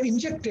where we have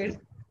injected,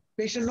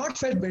 patient not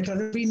felt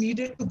better, we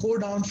needed to go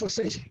down for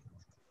surgery.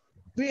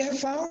 We have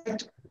found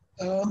that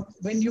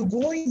when you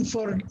go in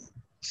for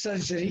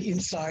surgery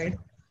inside,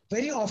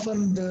 very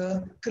often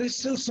the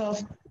crystals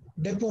of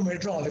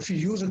depomedrol, if you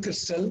use a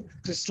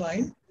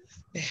crystalline,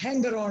 they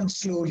hang around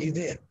slowly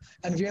there.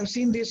 And we have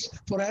seen this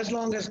for as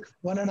long as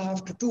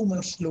 1.5 to 2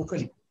 months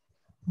locally.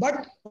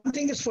 But one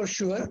thing is for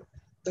sure,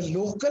 the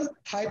local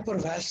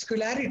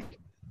hypervascularity,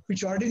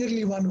 which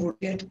ordinarily one would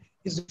get,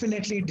 is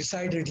definitely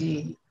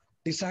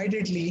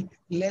decidedly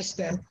less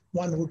than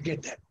one would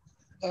get that.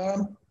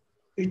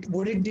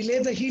 Would it delay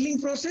the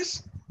healing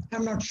process?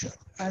 I'm not sure.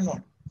 I'm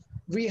not.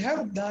 We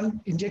have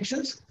done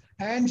injections,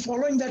 and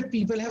following that,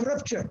 people have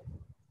ruptured.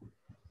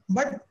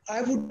 But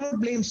I would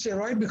not blame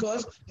steroid,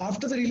 because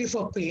after the relief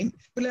of pain,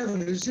 people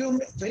have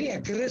resumed very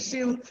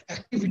aggressive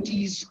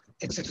activities,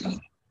 etc.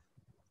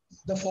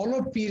 The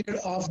follow-up period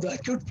of the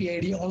acute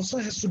PID also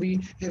has to be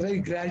a very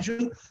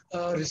gradual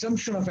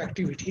resumption of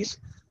activities,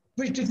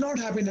 which did not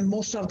happen in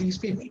most of these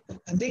people,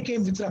 and they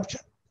came with rupture.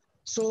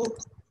 So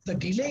the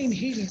delay in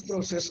healing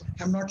process,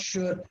 I'm not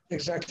sure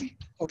exactly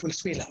how it will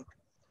spell out.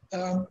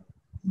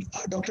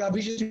 Dr.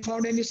 Abhijit, you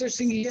found any such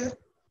thing here?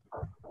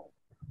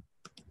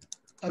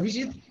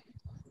 Abhijit?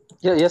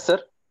 Yeah, yes, sir.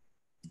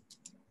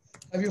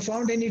 Have you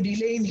found any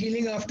delay in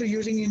healing after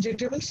using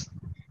injectables?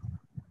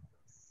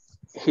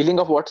 Healing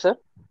of what, sir?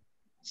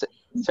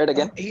 Say it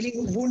again.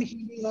 Healing, wound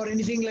healing or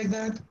anything like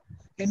that?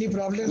 Any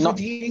problems with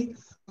healing?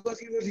 Because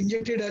he was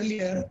injected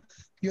earlier,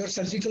 your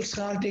surgical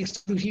scar takes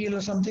to heal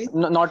or something?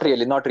 No, not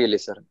really,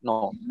 sir.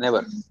 No,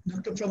 never.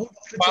 Dr. Prabhu,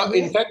 Dr.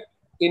 Chaube?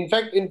 In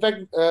fact,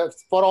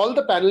 for all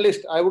the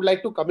panelists, I would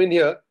like to come in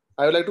here.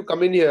 I would like to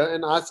come in here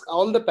and ask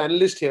all the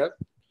panelists here.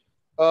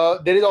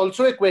 There is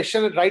also a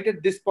question right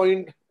at this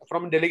point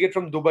from a delegate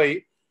from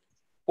Dubai.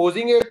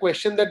 posing a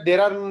question that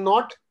there are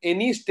not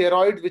any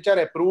steroids which are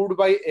approved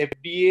by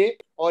FDA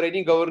or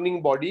any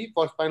governing body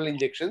for spinal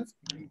injections.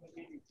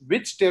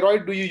 Which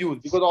steroid do you use?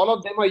 Because all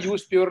of them are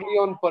used purely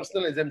on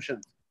personal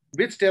assumptions.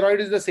 Which steroid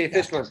is the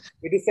safest one?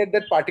 It is said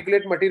that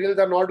particulate materials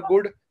are not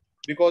good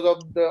because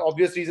of the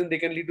obvious reason they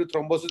can lead to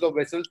thrombosis of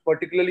vessels,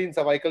 particularly in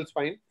cervical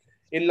spine.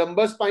 In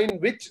lumbar spine,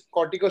 which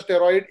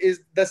corticosteroid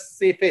is the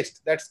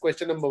safest? That's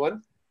question number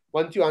one.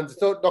 Once you answer.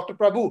 So, Dr.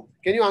 Prabhu,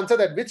 can you answer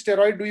that? Which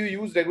steroid do you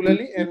use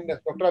regularly? And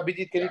Dr.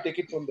 Abhijit, can you take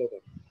it from there?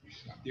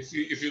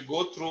 If you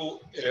go through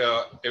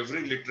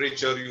every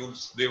literature,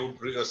 they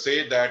would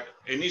say that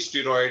any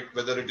steroid,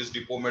 whether it is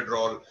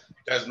dipomedrol,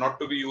 it has not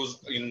to be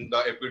used in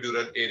the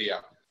epidural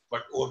area.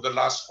 But over the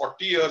last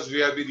 40 years, we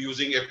have been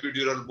using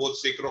epidural,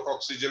 both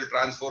sacrococcygeal,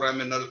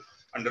 transforaminal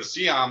under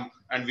C-arm,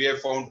 and we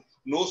have found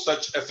no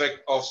such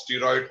effect of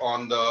steroid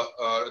on the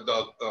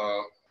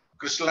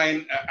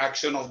crystalline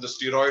action of the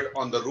steroid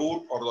on the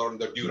root or on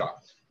the dura.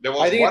 There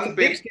was one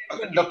paper.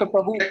 Dr.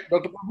 Prabhu,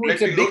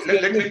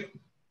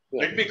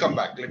 let me come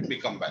back.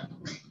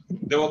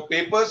 There were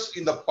papers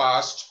in the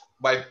past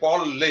by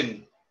Paul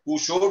Lynn who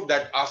showed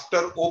that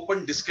after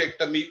open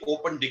discectomy,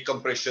 open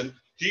decompression,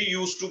 he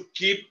used to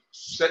keep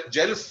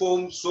gel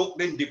foam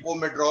soaked in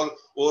dipomedrol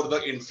over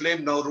the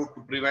inflamed nerve root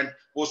to prevent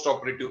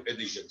postoperative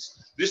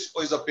adhesions. This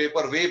is a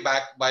paper way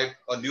back by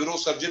a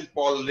neurosurgeon,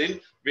 Paul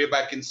Lynn, way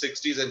back in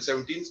 60s and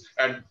 70s.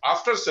 And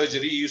after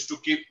surgery, he used to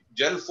keep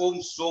gel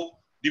foam soaked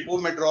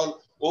dipomedrol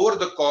over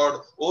the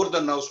cord, over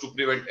the nerves to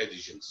prevent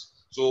adhesions.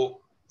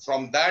 So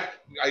from that,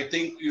 I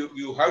think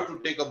you have to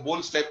take a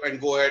bold step and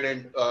go ahead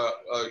and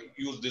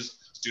use this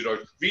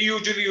steroid. We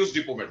usually use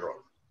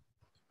dipomedrol.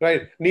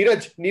 Right.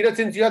 Neeraj,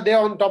 since you are there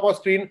on top of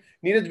screen,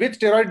 Neeraj, which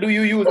steroid do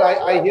you use?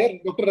 I hear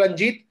Dr.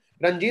 Ranjit.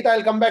 Ranjit,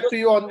 I'll come back to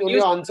you on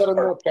your answer on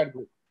the chat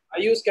group. I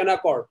use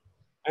Canaccord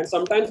and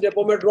sometimes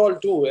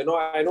dipomedrol too. I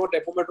know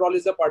dipomedrol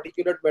is a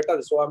particulate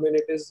metal, so I mean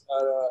it is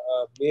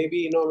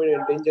maybe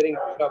endangering,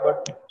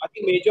 but I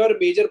think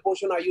major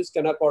portion I use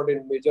Canaccord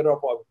in major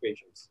of our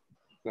patients.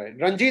 Right.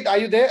 Ranjit, are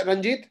you there?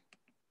 Ranjit?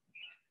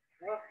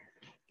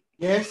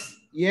 Yes.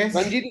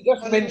 Ranjit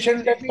just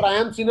mentioned that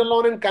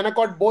triamcinolone and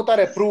Canaccord both are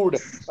approved.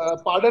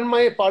 Pardon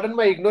my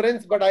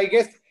ignorance, but I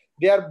guess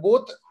they are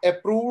both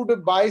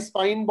approved by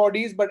spine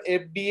bodies, but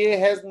FDA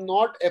has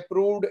not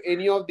approved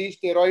any of these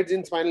steroids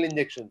in spinal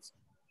injections.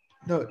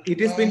 No, it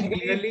has been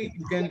clearly,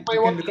 you can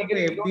look at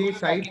the FDA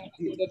site.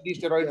 These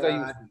steroids are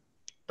used.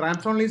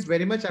 Triamcinolone is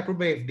very much approved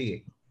by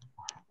FDA.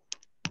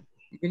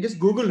 You can just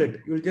Google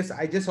it.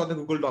 I just saw the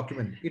Google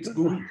document. It's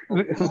Google.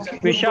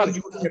 Vishal.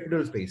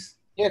 Epidural space.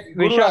 Yes,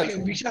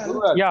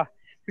 Vishal. Yeah.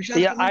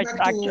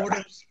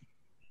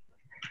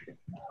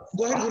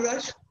 Go ahead,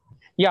 Gururaj.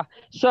 Yeah,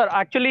 sir.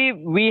 Actually,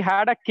 we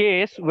had a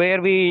case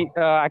where we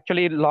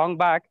actually long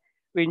back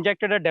we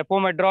injected a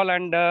dipomedrol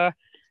and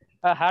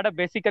had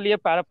basically a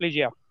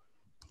paraplegia.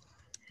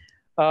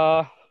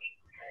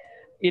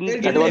 In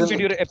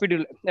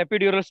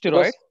epidural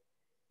steroid,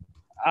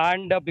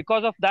 and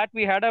because of that,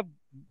 we had a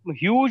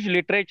huge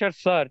literature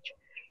search.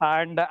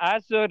 And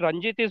as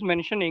Ranjit is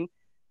mentioning,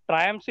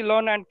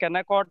 triamcinolone and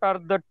Canaccord are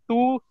the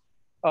two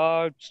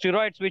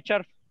steroids which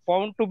are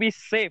found to be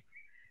safe.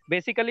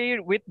 Basically,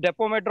 with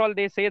dipomedrol,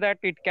 they say that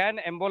it can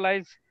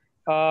embolize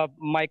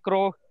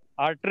micro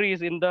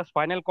arteries in the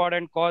spinal cord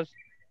and cause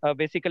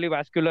basically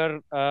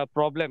vascular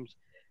problems.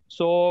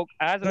 So,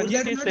 as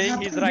Ranjit is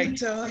saying, he's right.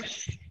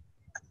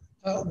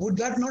 Would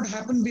that not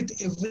happen with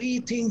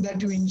everything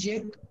that you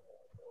inject?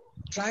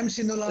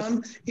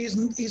 Triamcinolone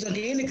is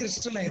again a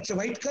crystalline. It's a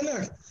white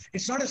color.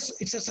 It's not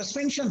it's a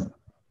suspension.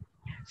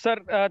 Sir,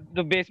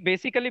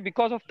 basically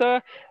because of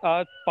the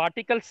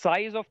particle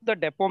size of the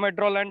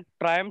dipomedrol and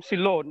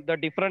triamcinolone, the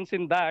difference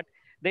in that,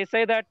 they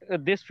say that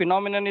this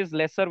phenomenon is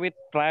lesser with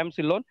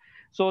triamcinolone.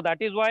 So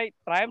that is why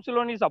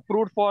triamcinolone is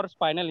approved for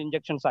spinal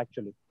injections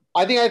actually.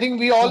 I think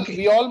we all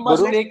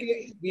must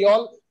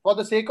for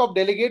the sake of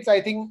delegates,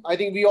 I think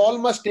we all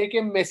must take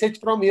a message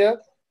from here,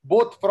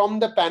 both from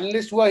the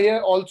panelists who are here,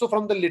 also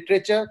from the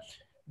literature.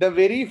 The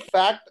very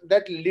fact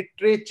that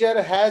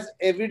literature has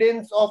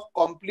evidence of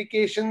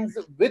complications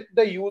with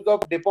the use of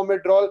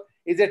dipomedrol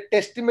is a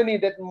testimony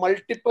that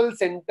multiple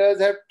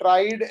centers have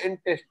tried and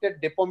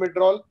tested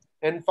dipomedrol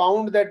and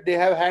found that they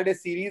have had a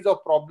series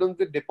of problems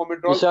with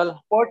dipomedrol,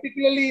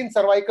 particularly in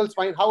cervical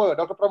spine. However,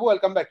 Dr. Prabhu, I'll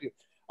come back to you.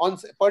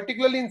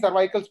 Particularly in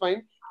cervical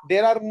spine,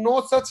 there are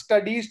no such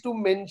studies to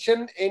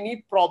mention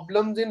any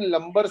problems in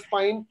lumbar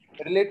spine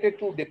related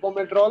to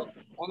dipomedrol.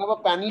 And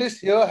our panelists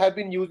here have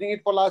been using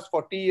it for last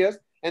 40 years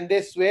and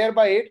they swear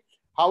by it.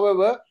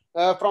 However,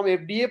 from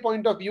FDA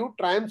point of view,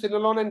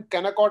 triamcinolone and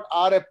Canaccord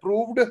are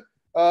approved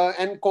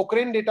and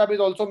Cochrane database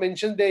also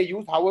mentions their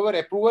use. However,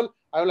 approval,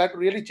 I will have to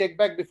really check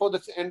back before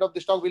the end of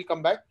this talk. We'll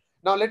come back.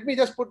 Now, let me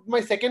just put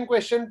my second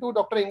question to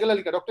Dr.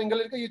 Ingalhalika. Dr.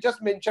 Ingalhalika, you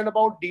just mentioned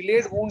about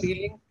delayed wound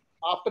healing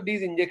after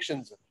these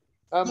injections.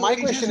 My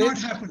question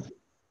is,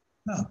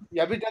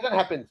 yeah, which doesn't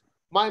happen.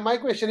 My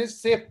question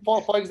is, say,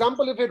 for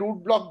example, if a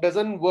root block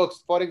doesn't work,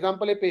 for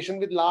example, a patient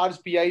with large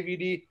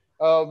PIVD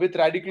with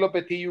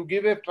radiculopathy, you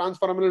give a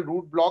transforaminal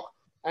root block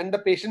and the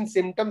patient's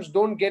symptoms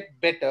don't get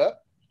better,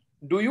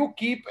 do you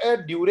keep a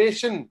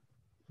duration?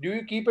 Do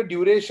you keep a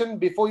duration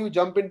before you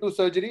jump into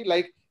surgery,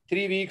 like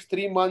 3 weeks,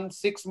 3 months,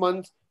 6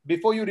 months,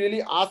 before you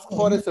really ask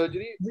for a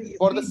surgery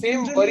for the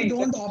same worry?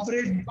 Don't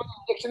operate.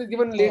 Injection is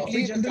given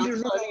lately, the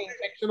chances of having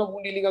infection or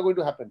wound healing are going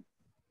to happen.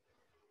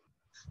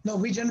 No,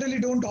 we generally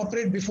don't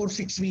operate before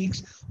 6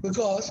 weeks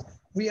because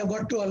we have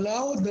got to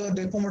allow the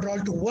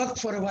depomedrol to work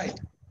for a while.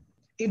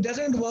 It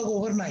doesn't work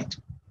overnight.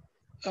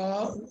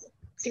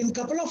 In a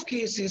couple of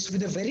cases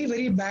with a very,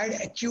 very bad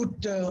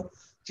acute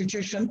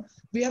situation,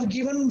 we have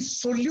given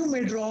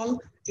solumedrol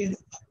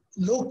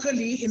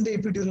locally in the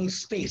epidural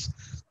space.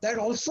 That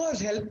also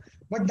has helped,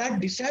 but that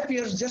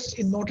disappears just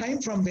in no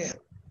time from there.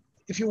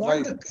 If you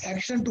want the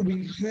action to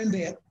be given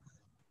there,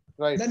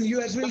 then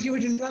you as well give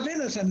it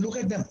intravenous and look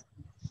at them.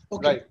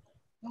 Okay.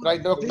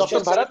 Right. Dr.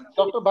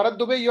 Bharat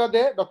Dubey, you are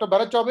there. Dr.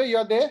 Bharat Chaube, you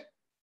are there.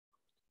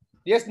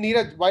 Yes,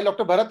 Neeraj. While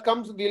Dr. Bharat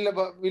comes,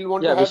 we'll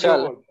want to have Vishal.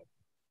 your word.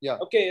 Yeah.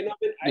 Okay. You know,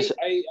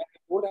 I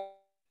would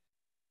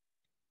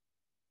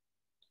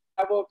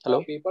have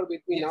a paper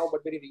with me now,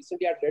 but very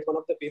recently I read one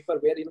of the paper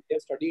where they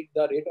have studied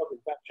the rate of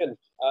infection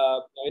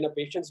in a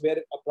patients where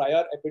a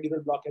prior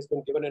epidural block has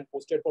been given and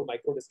posted for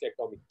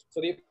microdiscectomy. So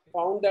they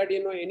found that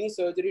any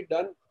surgery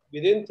done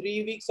within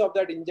 3 weeks of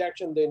that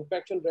injection, the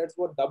infection rates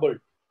were doubled.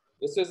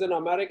 This is an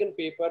American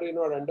paper,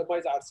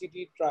 randomized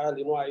RCT trial.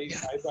 I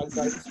tried to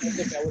search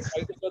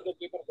the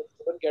paper, but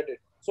couldn't get it.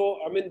 So,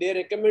 I mean, they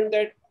recommend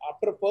that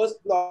after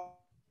first block,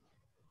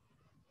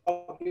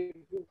 if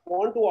you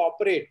want to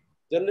operate,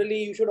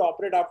 generally you should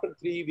operate after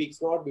 3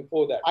 weeks, not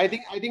before that. I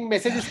think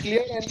message is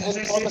clear, and for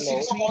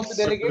the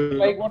delegate,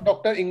 like what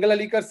Dr.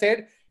 Ingalhalikar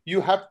said, you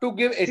have to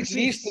give at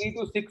least 3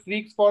 to 6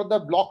 weeks for the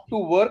block to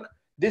work.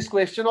 This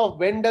question of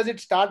when does it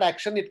start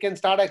action, it can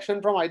start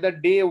action from either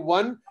day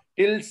 1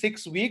 till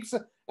 6 weeks,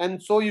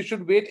 and so you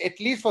should wait at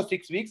least for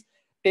 6 weeks.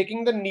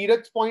 Taking the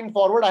Neeraj's point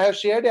forward, I have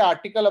shared an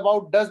article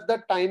about does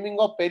the timing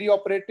of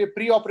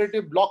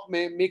preoperative block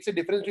makes a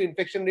difference to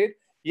infection rate.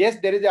 Yes,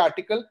 there is an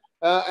article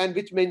and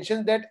which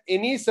mentions that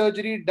any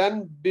surgery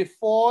done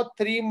before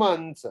 3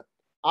 months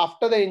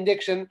after the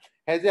injection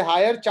has a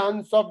higher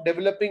chance of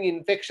developing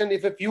infection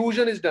if a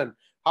fusion is done.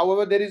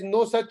 However, there is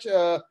no such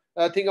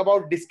thing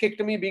about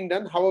discectomy being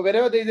done. However,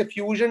 wherever there is a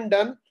fusion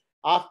done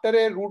after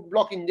a root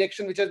block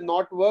injection which has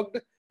not worked,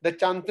 the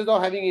chances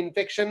of having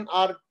infection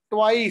are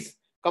twice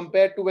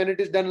compared to when it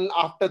is done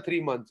after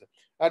 3 months.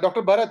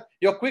 Dr. Bharat,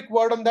 your quick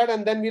word on that,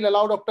 and then we'll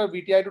allow Dr.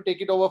 VTI to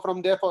take it over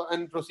from there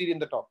and proceed in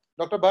the talk.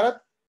 Dr. Bharat,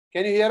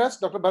 can you hear us?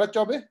 Dr. Bharat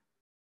Chaube?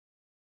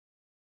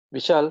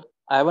 Vishal,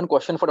 I have one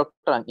question for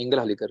Dr.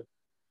 Ingalhalikar.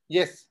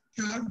 Yes.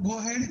 Go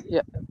ahead.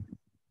 Yeah.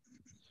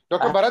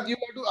 Dr. Bharat, you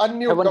have to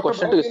unmute. I have one Dr.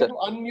 question Bharat, to you, you sir. have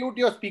to unmute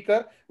your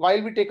speaker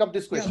while we take up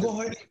this question. Yeah,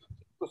 go ahead.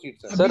 Proceed,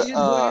 sir.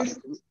 Sir,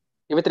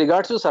 with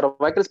regards to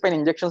cervical spine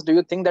injections, do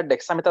you think that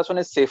dexamethasone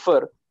is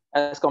safer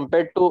as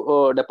compared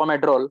to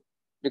depomedrol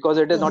because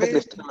it is not a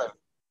crystal?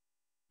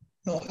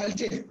 No, I'll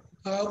tell you.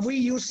 We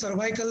use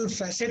cervical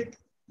facet,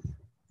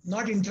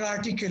 not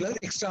intra-articular,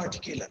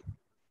 extra-articular.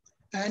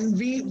 And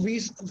we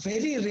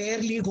very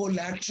rarely go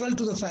lateral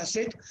to the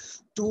facet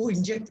to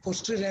inject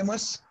posterior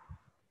ramus.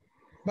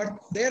 But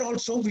there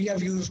also we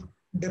have used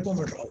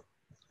depomedrol.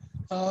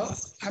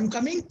 I'm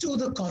coming to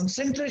the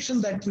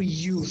concentration that we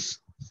use.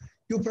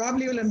 You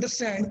probably will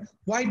understand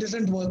why it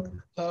doesn't work,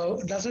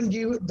 doesn't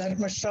give that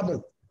much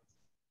trouble.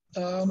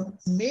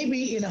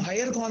 Maybe in a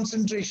higher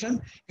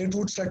concentration, it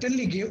would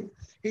certainly give.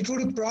 It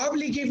would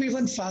probably give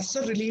even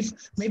faster relief.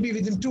 Maybe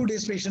within 2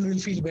 days, patient will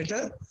feel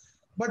better.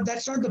 But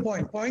that's not the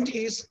point. Point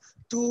is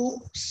to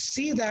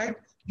see that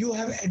you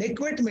have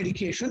adequate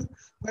medication,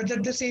 but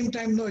at the same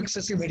time, no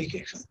excessive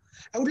medication.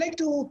 I would like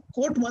to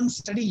quote one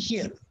study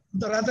here.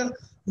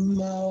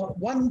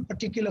 One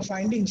particular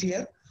findings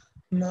here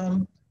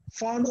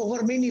found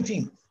over many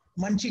things.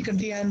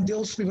 Manchikanti and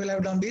those people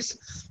have done this.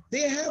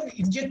 They have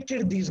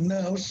injected these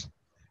nerves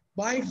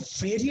by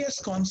various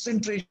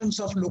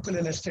concentrations of local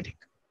anesthetic.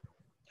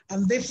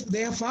 And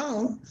they have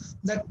found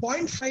that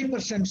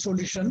 0.5%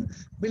 solution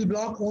will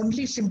block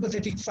only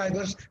sympathetic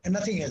fibers and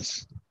nothing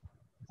else.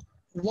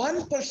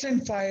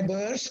 1%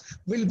 fibers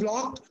will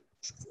block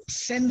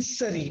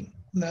sensory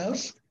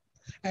nerves,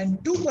 and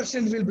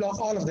 2% will block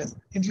all of them,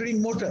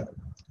 including motor.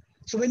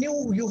 So when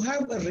you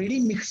have a ready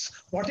mix,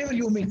 whatever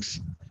you mix,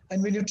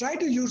 and when you try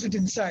to use it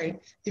inside,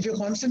 if your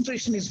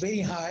concentration is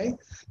very high,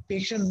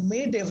 patient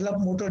may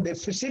develop motor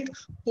deficit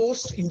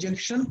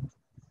post-injection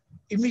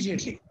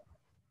immediately.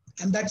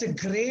 And that's a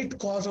great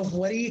cause of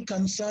worry,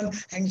 concern,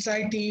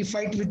 anxiety,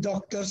 fight with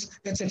doctors,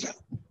 etc.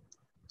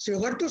 So you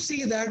got to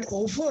see that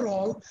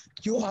overall,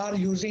 you are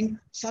using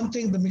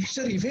something, the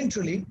mixture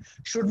eventually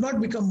should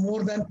not become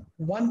more than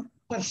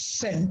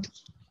 1%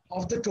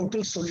 of the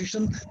total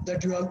solution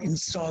that you have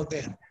installed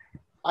there.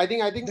 I'll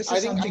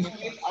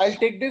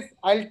take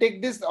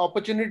this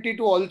opportunity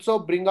to also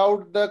bring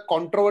out the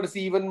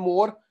controversy even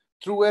more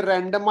through a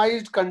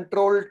randomized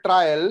controlled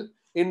trial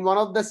in one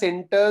of the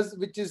centers,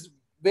 which is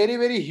very,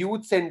 very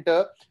huge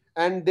center,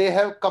 and they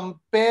have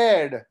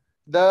compared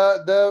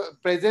the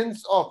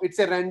presence of, it's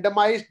a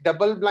randomized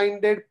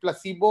double-blinded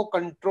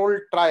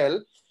placebo-controlled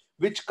trial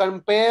which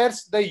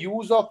compares the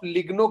use of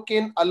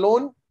lignocaine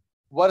alone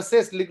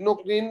versus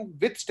lignocaine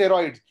with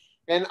steroids.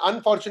 And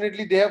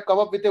unfortunately, they have come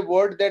up with a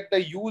word that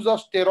the use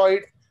of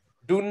steroids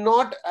do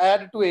not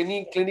add to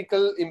any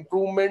clinical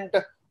improvement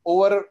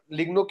over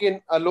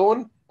lignocaine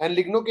alone. And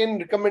lignocaine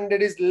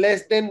recommended is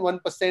less than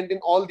 1% in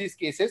all these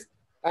cases.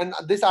 And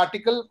this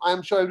article, I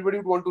am sure everybody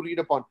would want to read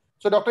upon.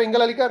 So, Dr.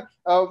 Ingalhalikar,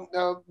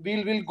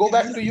 we'll go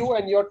back to you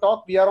and your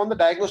talk. We are on the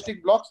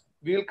diagnostic blocks.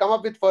 We will come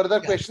up with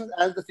further questions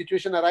as the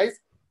situation arises.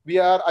 We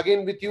are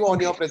again with you on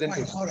your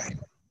presentation. Fine. All right.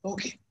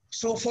 Okay.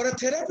 So, for a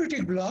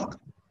therapeutic block,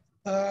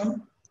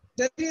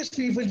 various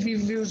people we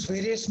use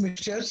various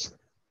mixtures.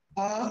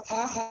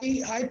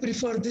 I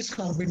prefer this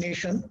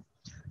combination.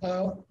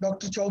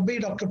 Dr.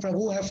 Chaube, Dr.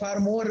 Prabhu have far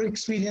more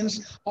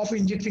experience of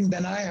injecting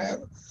than I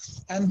have,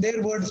 and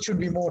their words should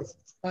be more.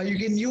 You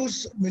can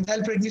use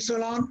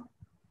methylprednisolone,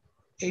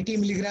 80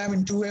 milligram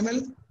in 2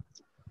 ml.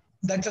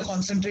 That's the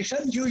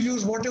concentration. You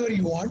use whatever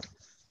you want.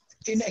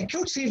 In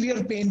acute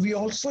severe pain, we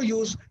also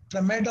use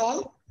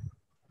tramadol.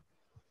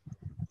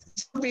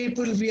 Some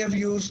people we have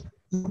used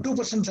 2%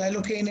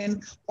 xylocaine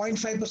and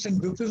 0.5%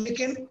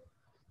 bupivacaine,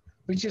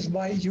 which is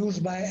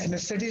used by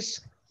anesthetists.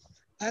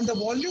 And the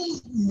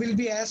volume will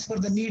be as per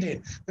the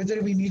needed,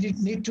 whether we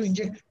need to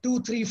inject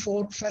 2, 3,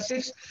 4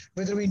 facets,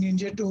 whether we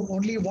inject to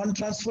only one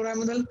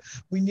transforaminal,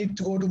 we need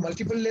to go to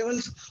multiple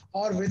levels,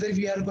 or whether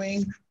we are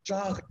going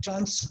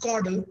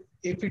transcaudal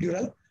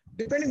epidural.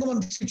 Depending on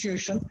the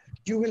situation,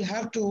 you will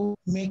have to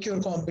make your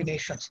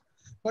combinations.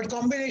 But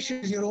combination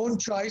is your own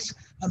choice,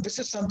 and this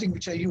is something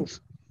which I use.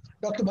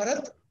 Dr.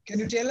 Bharat, can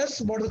you tell us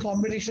what the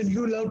combination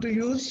you love to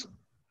use?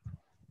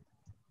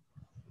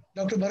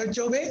 Dr. Bharat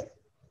Chaube?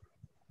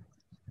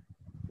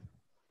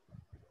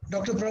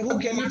 Dr. Prabhu,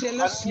 can you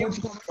tell us?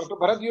 Dr.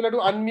 Bharat, you'll have to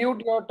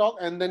unmute your talk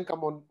and then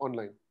come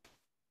online.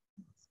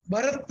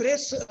 Bharat,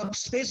 press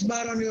space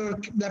bar on your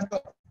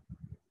laptop.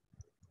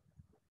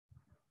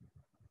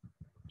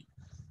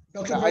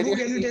 Dr. Prabhu,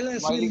 can you tell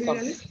us?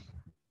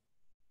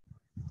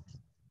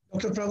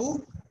 Dr.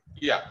 Prabhu?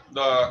 Yeah,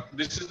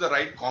 this is the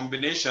right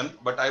combination,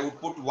 but I would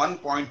put one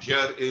point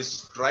here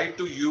is try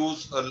to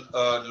use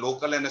a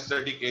local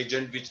anesthetic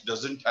agent which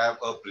doesn't have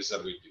a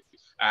preservative.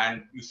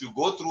 And if you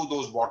go through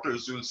those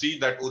bottles, you will see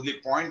that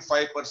only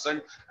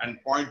 0.5% and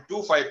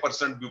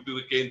 0.25%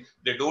 bupivacaine,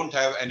 they don't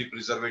have any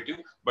preservative,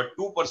 but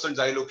 2%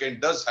 xylocaine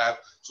does have.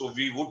 So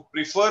we would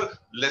prefer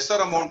lesser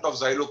amount of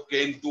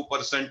xylocaine,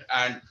 2%,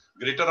 and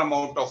greater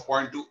amount of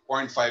 0.2,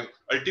 0.5.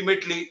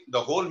 Ultimately, the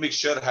whole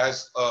mixture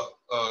has a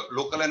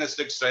local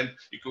anesthetic strength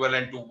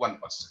equivalent to 1%.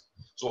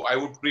 So I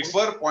would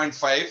prefer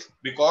 0.5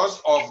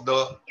 because of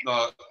the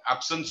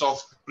absence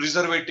of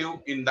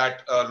preservative in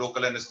that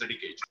local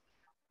anesthetic agent.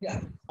 Yeah.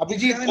 In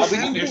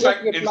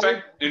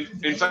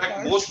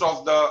fact, most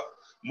of the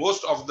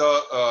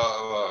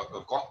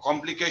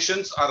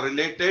complications are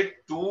related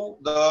to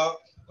the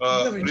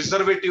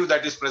preservative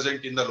that is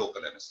present in the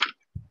local anesthetic.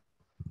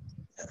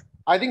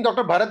 I think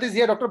Dr. Bharat is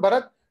here. Dr.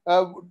 Bharat,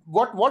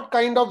 what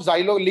kind of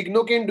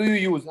lignocaine do you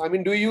use? I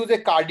mean, do you use a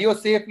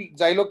cardio-safe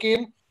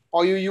xylocaine,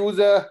 or you use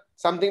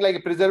something like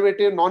a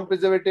preservative,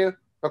 non-preservative?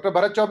 Dr.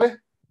 Bharat Chaube?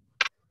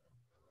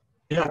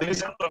 Yeah, there is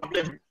some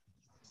problem.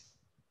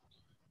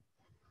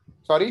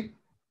 Sorry?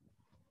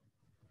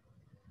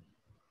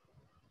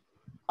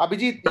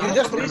 Abhijit, you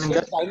just mentioned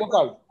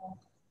Xylocard.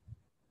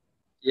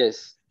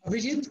 Yes.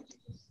 Abhijit?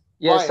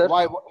 Yes, sir.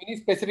 Why? Any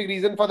specific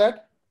reason for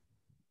that?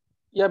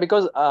 Yeah,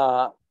 because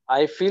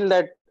I feel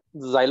that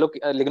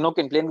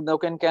lignocaine, plain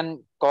lignocaine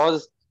can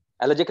cause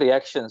allergic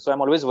reactions. So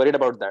I'm always worried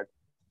about that.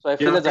 So I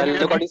feel that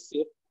Xylocard is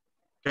safe.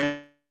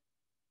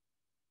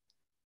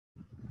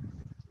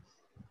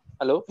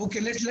 Hello?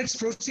 Okay, let's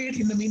proceed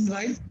in the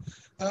meanwhile.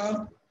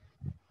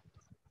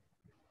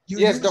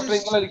 Yes, Dr.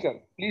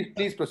 Ingalhalikar,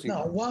 please proceed.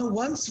 Now,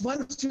 once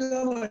you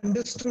have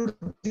understood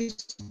this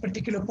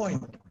particular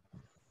point,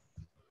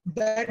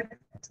 that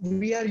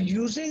we are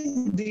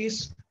using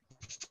this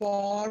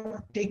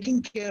for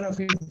taking care of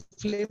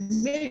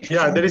inflammation.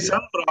 Yeah, there is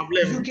some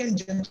problem. You can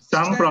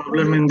some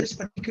problem in this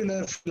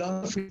particular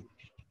philosophy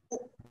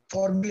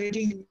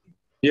formulating.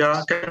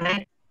 Yeah, can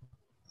I?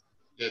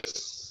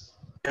 Yes.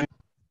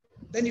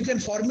 Then you can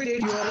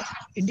formulate your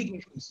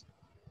indications.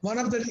 One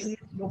of the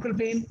local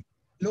pain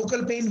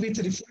with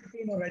referred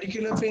pain or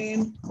radicular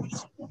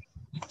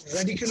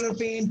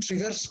pain,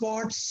 trigger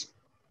spots,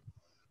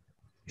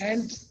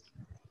 and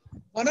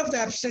one of the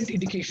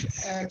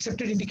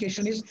accepted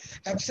indication is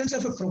absence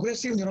of a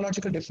progressive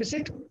neurological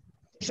deficit.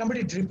 If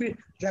somebody is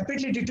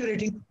rapidly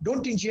deteriorating,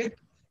 don't inject.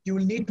 You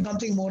will need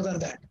something more than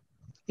that.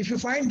 If you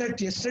find that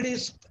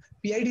yesterday's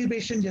PID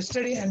patient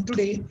yesterday and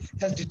today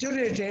has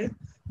deteriorated,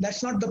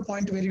 that's not the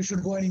point where you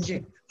should go and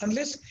inject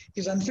unless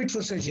he's unfit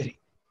for surgery.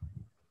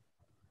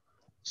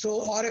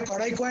 So, or a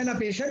caudacoina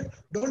patient,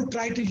 don't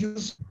try to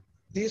use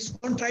this,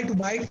 don't try to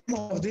buy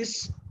more of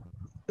this,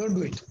 don't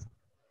do it.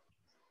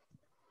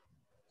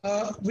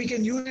 We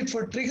can use it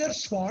for trigger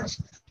spots,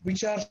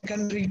 which are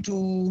secondary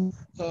to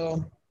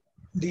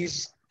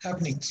these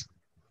happenings.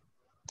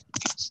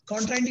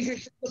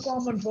 Contraindications are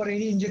common for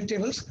any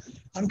injectables: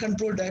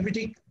 uncontrolled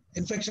diabetic,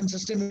 infection,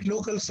 systemic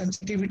local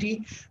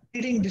sensitivity,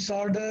 bleeding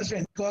disorders,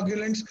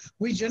 anticoagulants.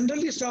 We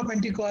generally stop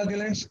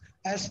anticoagulants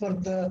as per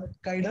the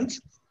guidance.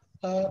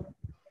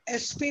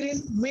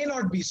 Aspirin may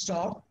not be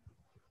stopped,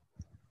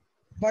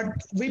 but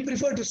we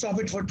prefer to stop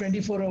it for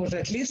 24 hours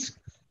at least.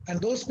 And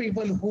those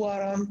people who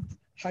are on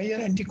higher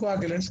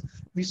anticoagulants,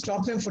 we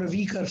stop them for a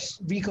week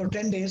or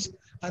 10 days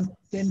and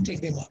then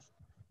take them off.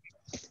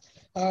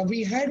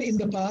 We had in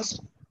the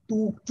past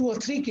two or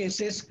three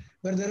cases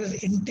where there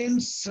is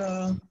intense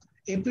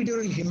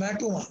epidural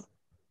hematoma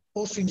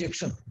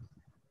post-injection.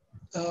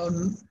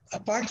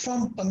 Apart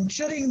from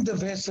puncturing the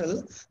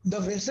vessel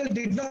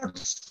did not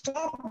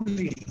stop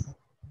bleeding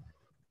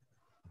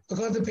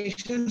because the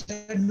patients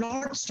had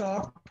not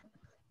stopped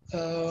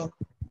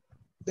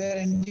their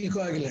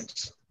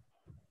anticoagulants.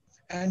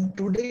 And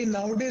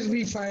nowadays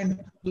we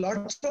find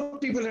lots of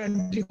people are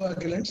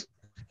anticoagulants,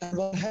 and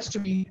one has to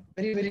be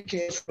very, very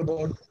careful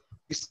about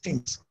these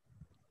things.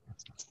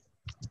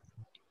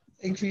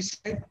 Like we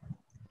said,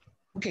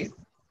 okay.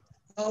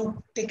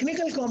 Now,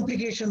 technical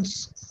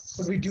complications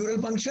could be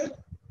dural puncture,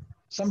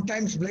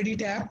 sometimes bloody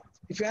tap.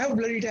 If you have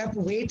bloody tap,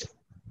 wait,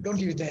 don't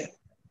leave it there.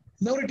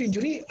 Nerve root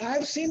injury, I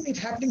have seen it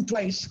happening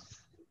twice.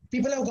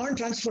 People have gone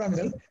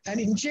transforaminal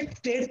and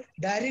injected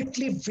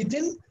directly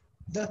within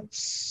the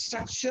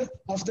structure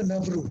of the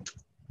nerve root,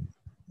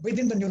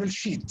 within the neural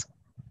sheath.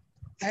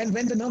 And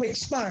when the nerve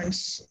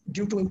expands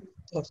due to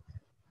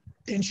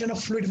tension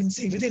of fluid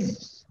within,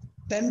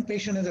 then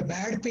patient has a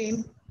bad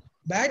pain,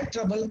 bad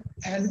trouble,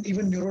 and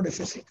even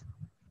neurodeficit.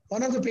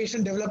 One of the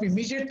patients developed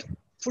immediate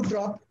foot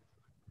drop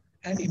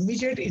and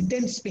immediate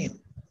intense pain.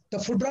 The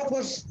foot drop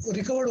was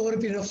recovered over a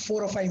period of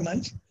 4 or 5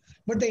 months,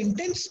 but the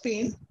intense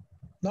pain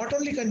not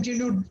only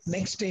continued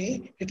next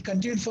day, it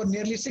continued for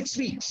nearly 6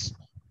 weeks.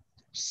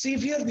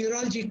 Severe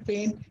neuralgic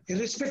pain,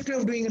 irrespective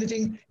of doing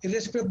anything,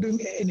 irrespective of doing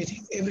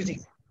anything,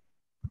 everything.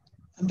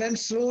 And then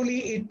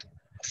slowly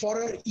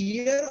for a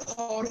year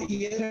or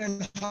year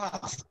and a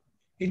half,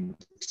 it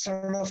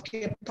sort of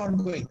kept on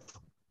going.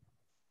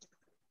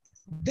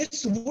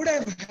 This would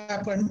have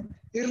happened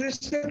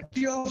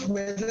irrespective of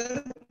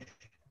whether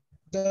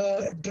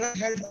the drug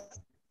had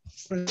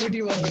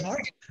fertility or not.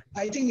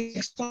 I think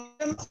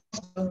expansion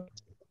of the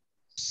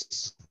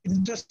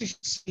interstitial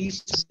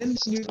space within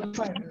neural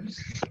fibers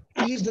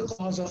is the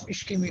cause of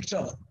ischemic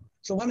trouble.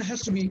 So one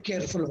has to be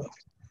careful about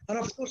it. And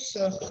of course,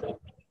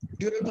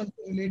 dural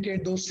puncture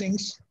related, those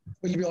things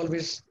will be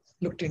always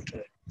looked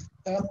into.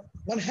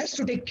 One has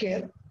to take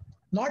care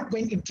not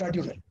going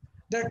intradural.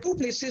 There are two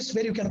places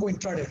where you can go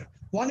intradural.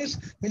 One is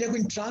when you're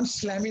going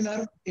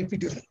translaminar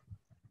epidural.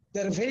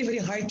 There are very, very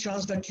high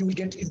chance that you will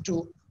get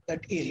into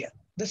that area.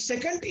 The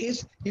second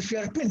is if you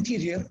are too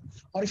anterior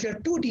or if you are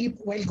too deep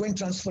while going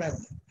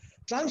transforaminal.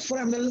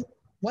 Transforaminal,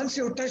 once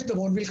you touch the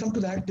bone, we'll come to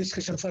that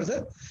discussion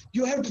further.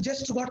 You have to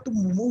just got to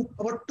move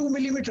about 2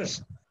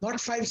 millimeters,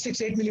 not 5,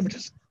 6, 8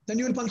 millimeters. Then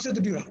you will puncture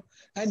the dura.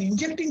 And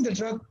injecting the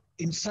drug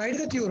inside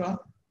the dura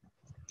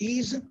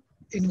is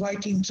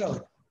inviting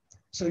trouble.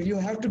 So you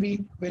have to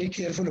be very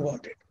careful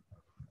about it.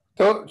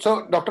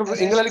 So Dr.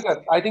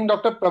 Ingalhalikar, I think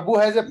Dr.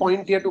 Prabhu has a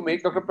point here to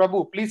make. Dr.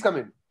 Prabhu, please come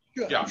in.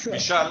 Sure, yeah, sure.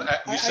 Vishal,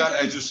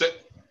 as you said,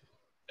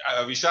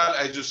 Vishal,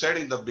 as you said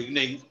in the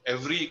beginning,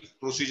 every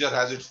procedure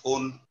has its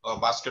own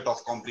basket of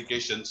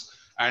complications.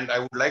 And I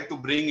would like to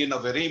bring in a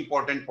very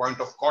important point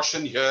of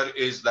caution here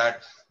is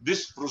that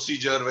this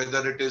procedure,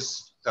 whether it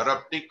is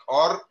therapeutic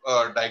or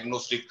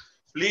diagnostic,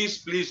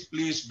 please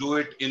do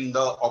it in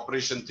the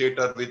operation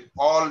theater with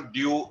all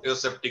due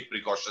aseptic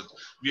precautions.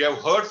 We have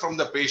heard from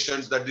the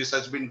patients that this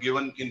has been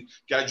given in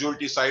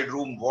casualty side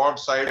room, ward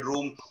side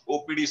room,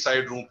 OPD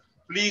side room.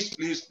 Please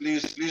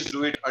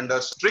do it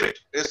under strict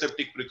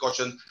aseptic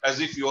precaution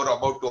as if you are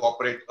about to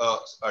operate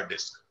a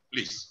disc.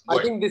 Please.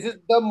 I think this is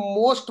the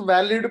most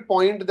valid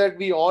point that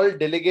we all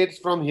delegates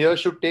from here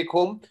should take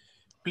home.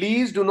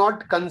 Please do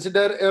not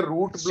consider a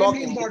root block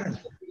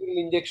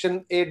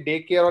injection a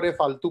daycare or a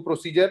faltu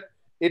procedure.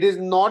 It is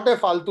not a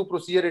faltu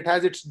procedure. It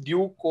has its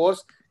due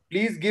course.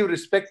 Please give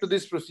respect to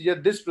this procedure.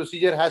 This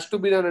procedure has to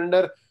be done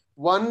under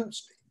 1,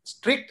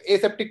 strict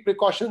aseptic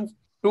precautions,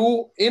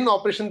 2, in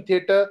operation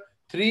theater,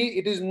 3,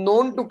 it is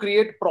known to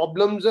create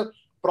problems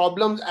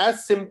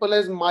as simple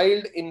as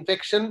mild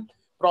infection,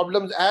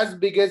 problems as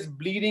big as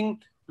bleeding,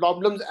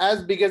 problems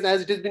as big as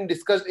it has been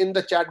discussed in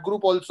the chat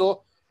group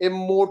also. A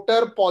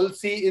motor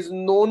palsy is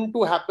known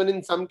to happen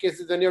in some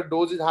cases when your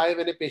dose is high,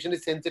 when a patient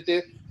is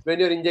sensitive, when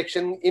your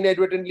injection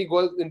inadvertently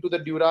goes into the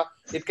dura.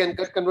 It can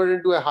get converted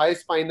into a high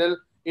spinal.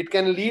 It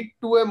can lead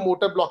to a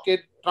motor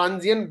blockade.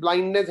 Transient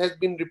blindness has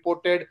been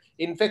reported.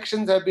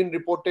 Infections have been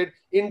reported.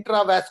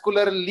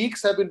 Intravascular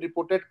leaks have been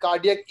reported.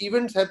 Cardiac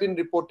events have been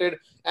reported.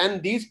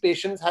 And these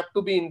patients have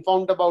to be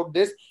informed about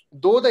this.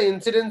 Though the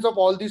incidence of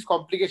all these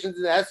complications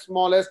is as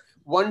small as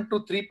 1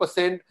 to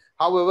 3%,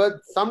 however,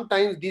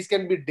 sometimes these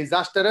can be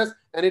disastrous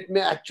and it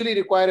may actually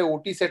require a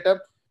OT setup.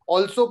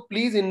 Also,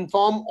 please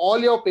inform all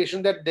your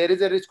patients that there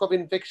is a risk of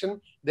infection.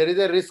 There is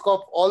a risk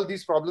of all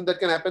these problems that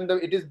can happen.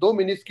 It is though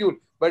minuscule,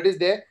 but it is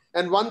there.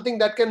 And one thing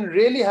that can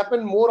really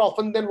happen more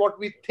often than what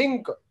we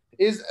think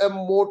is a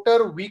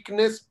motor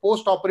weakness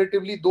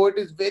post-operatively, though it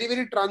is very,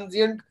 very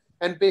transient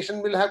and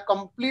patient will have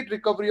complete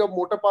recovery of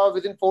motor power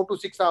within 4 to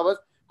 6 hours.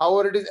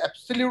 However, it is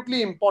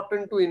absolutely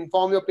important to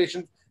inform your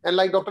patients. And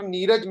like Dr.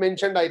 Neeraj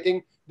mentioned, I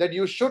think that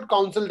you should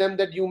counsel them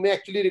that you may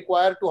actually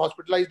require to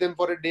hospitalize them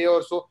for a day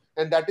or so.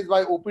 And that is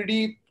why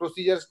OPD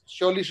procedures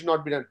surely should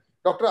not be done.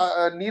 Dr.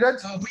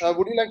 Neeraj,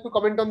 would you like to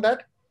comment on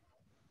that?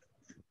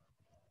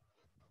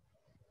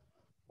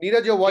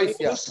 Neeraj, your voice,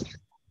 yeah.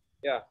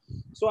 Yeah.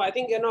 So I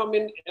think, we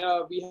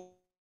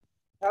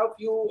have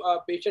few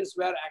patients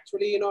where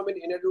actually,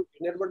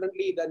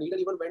 inadvertently the needle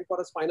even went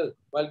for a spinal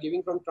while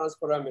giving from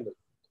transforaminal.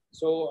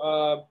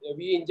 So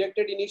we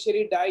injected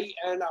initially dye,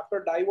 and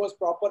after dye was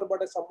proper,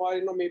 but somehow,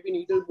 maybe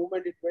needle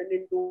movement, it went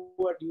into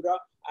a dura,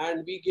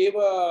 and we gave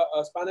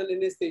a spinal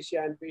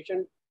anesthesia, and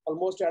patient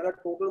almost had a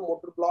total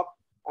motor block,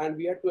 and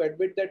we had to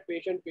admit that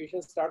patient.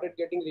 Patient started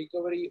getting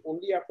recovery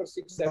only after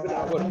 6-7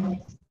 hours.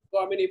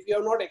 So, if you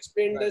have not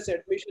explained this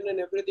admission and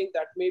everything,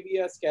 that may be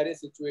a scary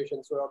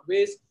situation. So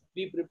always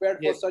be prepared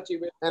for such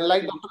events. And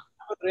like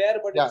rare,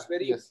 but it's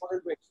very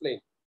important to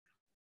explain.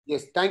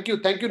 Yes, thank you.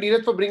 Thank you,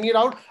 Neeraj, for bringing it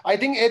out. I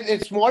think a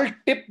small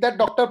tip that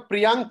Dr.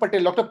 Priyank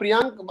Patel, Dr.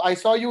 Priyank, I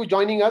saw you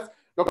joining us.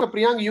 Dr.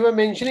 Priyank, you were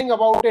mentioning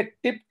about a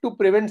tip to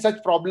prevent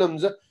such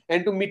problems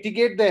and to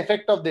mitigate the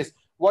effect of this.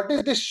 What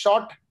is this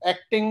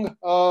short-acting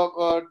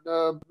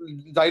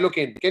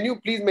xylocaine? Can you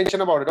please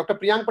mention about it? Dr.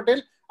 Priyank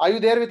Patel, are you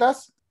there with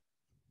us?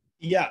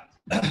 Yeah.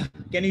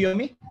 Can you hear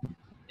me?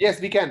 Yes,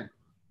 we can.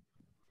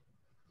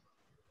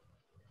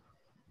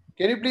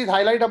 Can you please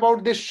highlight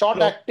about this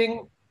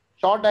short-acting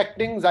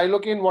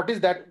xylocaine? What is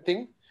that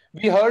thing?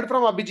 We heard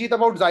from Abhijit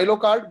about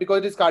Xylocard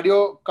because it is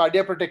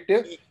cardiac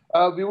protective.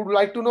 We would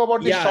like to know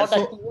about this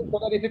short-acting so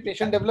that if a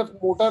patient develops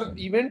motor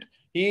event,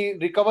 he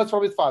recovers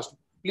from it fast.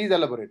 Please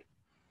elaborate.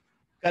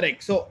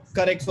 Correct. So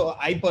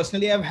I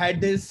personally have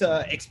had this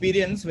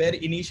experience where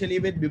initially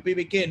with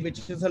bupivacaine,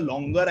 which is a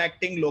longer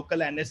acting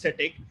local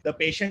anesthetic, the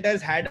patient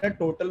has had a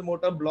total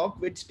motor block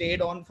which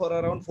stayed on for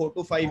around 4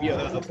 to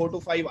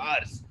 5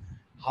 hours.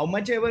 How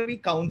much ever we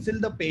counsel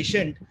the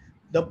patient,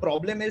 the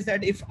problem is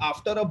that if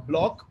after a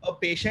block, a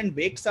patient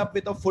wakes up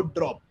with a foot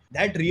drop,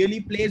 that really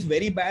plays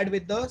very bad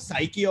with the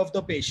psyche of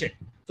the patient.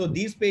 So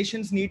these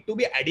patients need to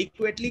be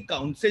adequately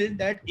counseled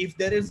that if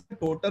there is a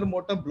total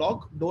motor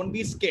block, don't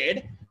be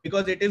scared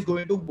because it is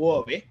going to go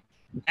away.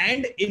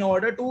 And in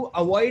order to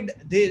avoid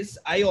this,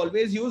 I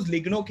always use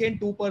lignocaine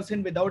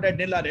 2% without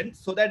adrenaline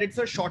so that it's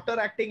a shorter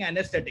acting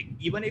anesthetic.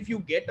 Even if you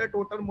get a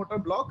total motor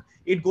block,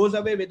 it goes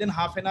away within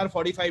half an hour,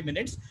 45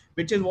 minutes,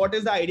 which is what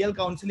is the ideal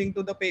counseling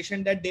to the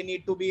patient that they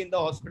need to be in the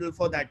hospital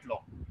for that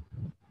long.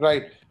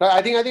 Right.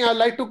 I think I'd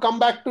like to come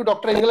back to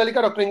Dr.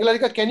 Ingalhalika. Dr.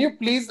 Ingalhalika, can you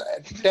please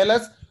tell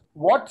us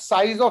what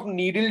size of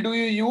needle do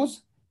you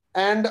use?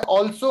 And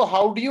also,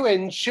 how do you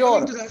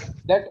ensure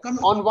that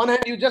on one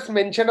hand, you just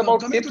mentioned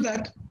about tips.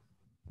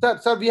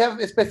 Sir, we have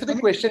a specific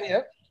question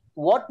here.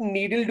 What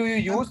needle do you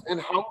use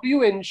and how do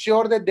you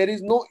ensure that there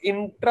is no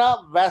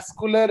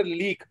intravascular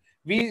leak?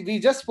 We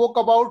just spoke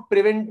about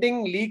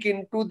preventing leak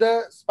into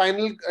the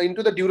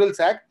dural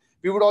sac.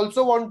 We would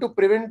also want to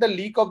prevent the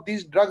leak of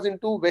these drugs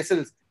into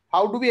vessels.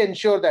 How do we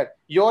ensure that?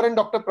 Your and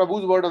Dr.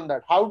 Prabhu's word on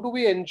that. How do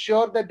we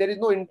ensure that there is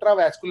no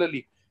intravascular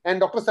leak? And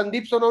Dr.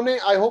 Sandeep Sonone,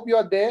 I hope you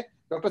are there.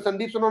 Dr.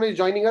 Sandeep Sonone is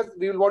joining us.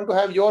 We will want to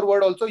have your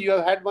word also. You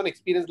have had one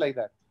experience like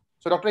that.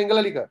 So Dr.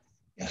 Ingalhalika.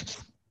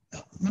 Yes.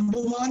 Number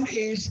one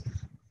is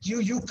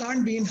you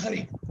can't be in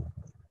hurry.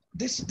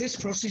 This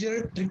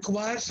procedure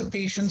requires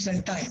patience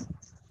and time.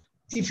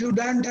 If you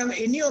don't have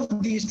any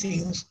of these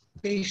things,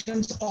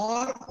 patience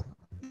or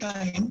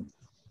time,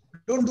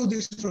 don't do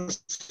this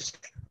procedure.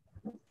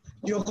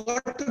 You've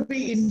got to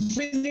be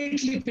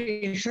infinitely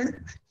patient.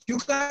 You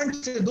can't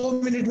say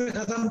 2 minutes mein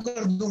khatam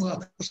kar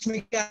dunga.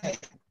 Usme kya hai?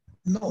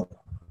 No.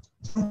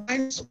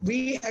 Sometimes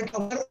we at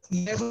our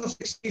level of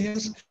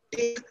experience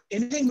take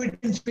anything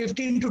between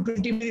 15 to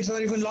 20 minutes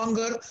or even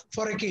longer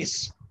for a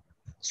case.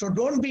 So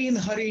don't be in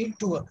hurry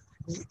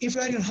if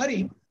you are in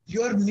hurry,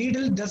 your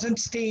needle doesn't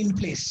stay in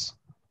place.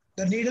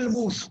 The needle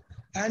moves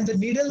and the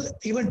needle,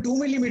 even 2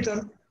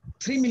 millimeter,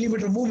 3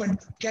 millimeter movement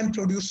can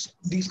produce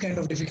these kind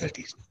of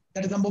difficulties.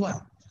 That is number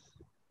one.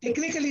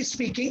 Technically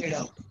speaking, it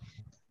out.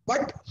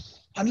 But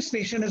unless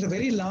patient has a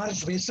very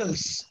large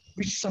vessels,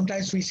 which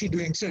sometimes we see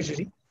during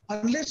surgery,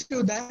 unless you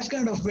have that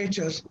kind of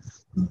vessels,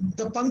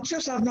 the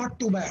punctures are not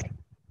too bad.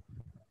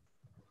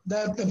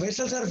 The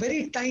vessels are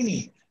very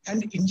tiny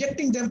and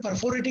injecting them,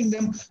 perforating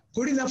them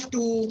good enough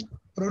to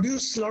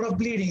produce a lot of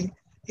bleeding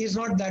is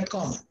not that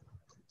common.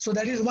 So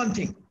that is one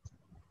thing.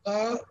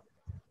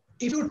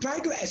 If you try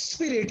to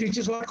aspirate, which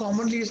is what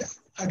commonly is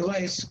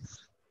advised,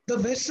 the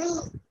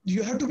vessel,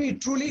 you have to be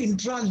truly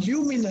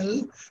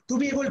intraluminal to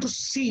be able to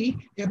see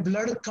a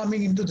blood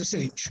coming into the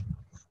syringe,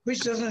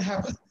 which doesn't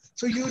happen.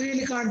 So you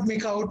really can't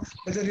make out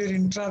whether you're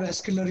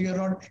intravascular or you're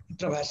not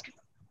intravascular.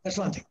 That's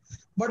one thing.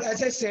 But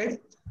as I said,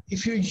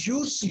 if you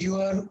use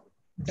your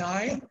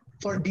dye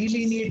for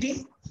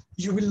delineating,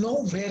 you will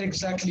know where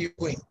exactly you're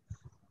going.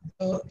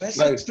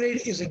 Vessel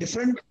spread is a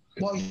different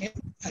ball game.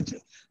 And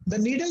the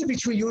needle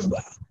which we use,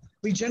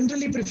 we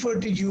generally prefer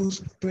to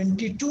use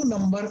 22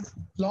 number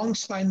long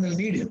spinal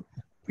needle,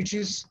 which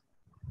is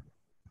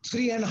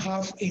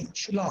 3.5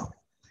 inch long.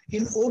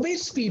 In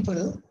obese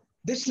people,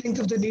 this length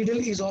of the needle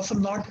is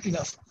often not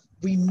enough.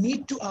 We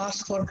need to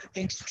ask for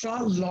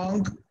extra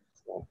long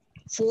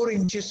 4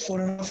 inches,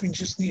 4.5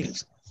 inches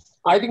needles.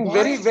 I think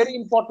very, very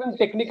important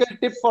technical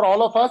tip for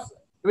all of us.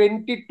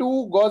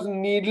 22 gauge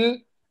needle.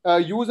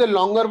 Use a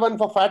longer one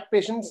for fat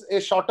patients,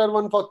 a shorter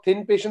one for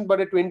thin patients, but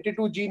a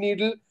 22G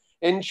needle.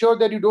 Ensure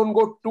that you don't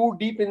go too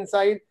deep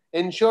inside.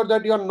 Ensure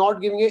that you are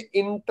not giving an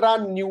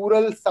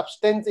intraneural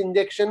substance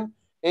injection.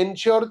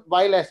 Ensure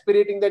while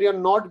aspirating that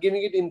you're not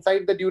giving it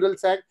inside the dural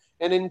sac,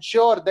 and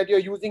ensure that you're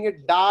using a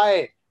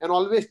dye, and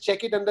always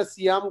check it under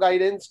Siam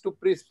guidance to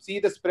see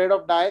the spread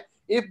of dye.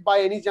 If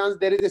by any chance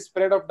there is a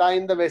spread of dye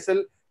in the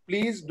vessel,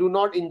 please do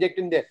not inject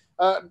in there.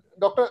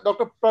 Dr.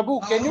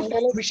 Prabhu, can you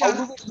tell us Vishal,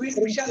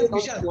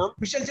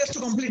 just to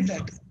complete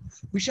that.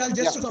 Vishal,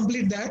 just to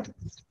complete that,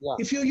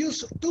 if you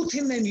use too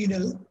thin a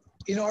needle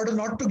in order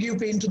not to give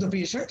pain to the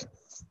patient,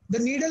 the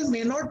needle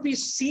may not be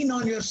seen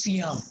on your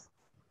Siam.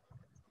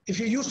 If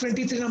you use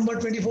 23 number,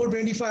 24,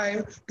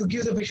 25 to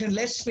give the patient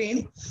less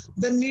pain,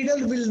 the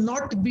needle will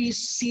not be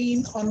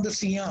seen on the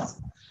Siam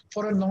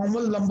for a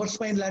normal lumbar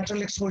spine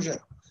lateral exposure.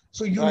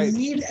 So you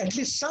need at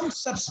least some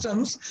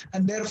substance,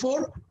 and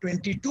therefore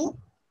 22.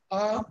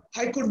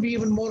 I could be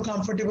even more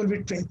comfortable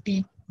with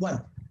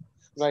 21.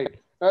 Right.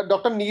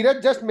 Dr.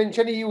 Neeraj just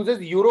mentioned he uses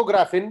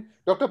urographin.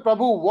 Dr.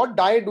 Prabhu, what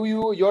dye do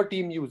your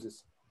team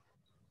uses?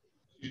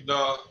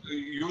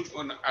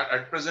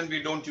 At present,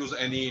 we don't use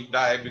any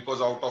dye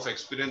because out of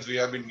experience, we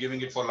have been giving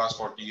it for last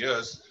 40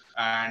 years.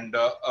 And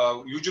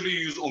usually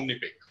use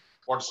Omnipec,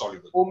 water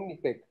soluble.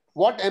 Omnipec.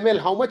 What ml?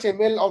 How much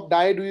ml of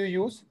dye do you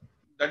use?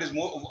 That is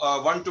more,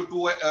 1 to 2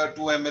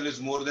 ml is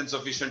more than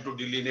sufficient to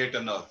delineate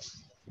a nerve.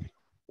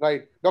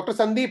 Right. Dr.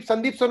 Sandeep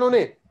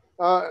Sonone,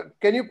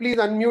 can you please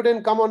unmute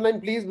and come online,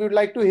 please? We would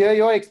like to hear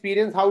your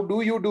experience. How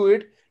do you do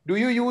it? Do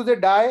you use a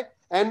dye?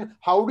 And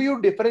how do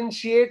you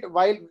differentiate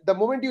while the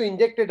moment you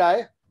inject a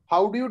dye,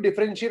 how do you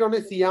differentiate on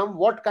a Siam?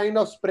 What kind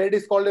of spread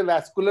is called a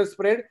vascular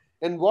spread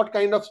and what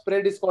kind of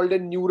spread is called a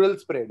neural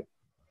spread?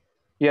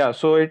 Yeah,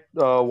 so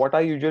what I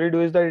usually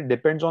do is that it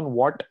depends on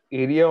what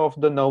area of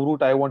the nerve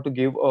root I want to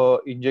give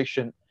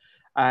injection.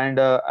 And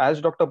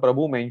as Dr.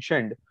 Prabhu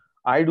mentioned,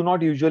 I do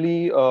not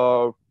usually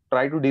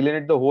try to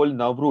delineate the whole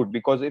nerve root,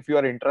 because if you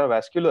are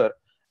intravascular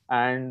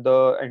and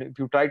if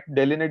you try to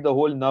delineate the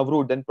whole nerve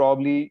root, then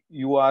probably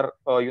you are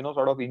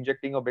sort of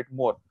injecting a bit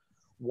more.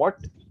 What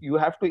you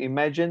have to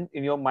imagine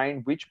in your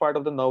mind which part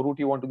of the nerve root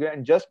you want to get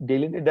and just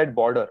delineate that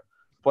border.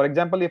 For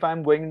example, if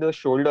I'm going in the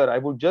shoulder, I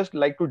would just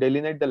like to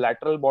delineate the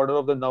lateral border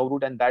of the nerve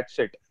root and that's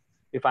it.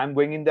 If I'm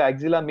going in the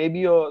axilla,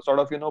 maybe a sort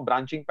of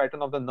branching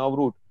pattern of the nerve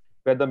root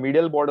where the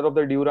medial border of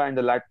the dura and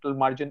the lateral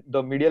margin,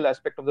 the medial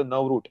aspect of the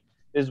nerve root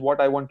is what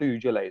I want to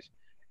visualize.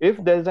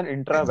 If there's an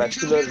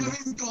intravascular...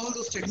 into all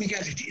those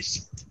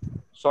technicalities.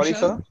 Sorry,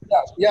 sir?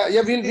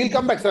 Yeah, we'll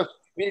come back, sir.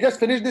 We'll just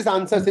finish this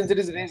answer since it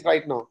is raised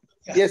right now.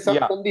 Yes, sir.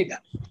 Sandeep.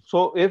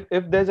 So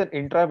if there's an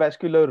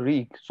intravascular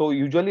reek, so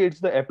usually it's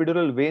the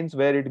epidural veins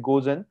where it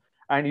goes in,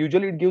 and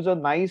usually it gives a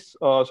nice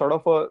sort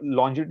of a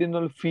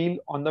longitudinal feel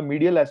on the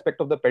medial aspect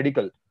of the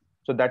pedicle.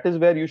 So that is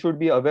where you should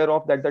be aware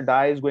of that the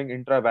dye is going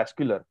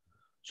intravascular.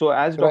 So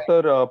as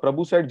Dr.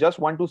 Prabhu said, just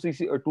 1 to 2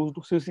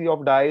 cc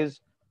of dye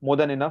is more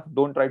than enough.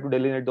 Don't try to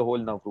delineate the whole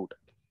nerve root.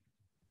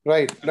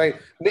 Right. At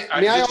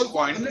this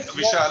point,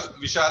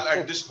 Vishal,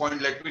 at this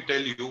point, let me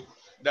tell you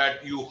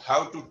that you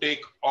have to take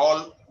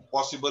all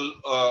possible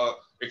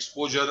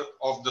exposure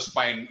of the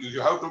spine.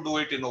 You have to do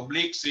it in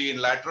oblique, see in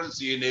lateral,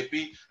 see in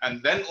AP,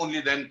 and then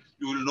only then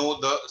you will know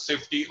the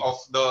safety of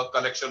the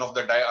collection of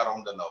the dye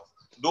around the nerve.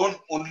 Don't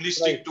only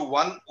stick to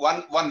one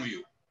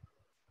view.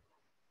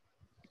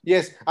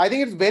 Yes, I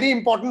think it's very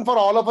important for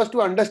all of us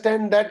to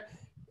understand that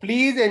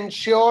please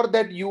ensure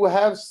that you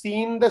have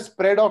seen the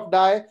spread of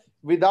dye.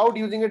 Without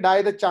using a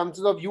dye, the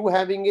chances of you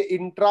having an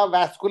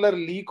intravascular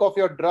leak of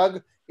your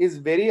drug is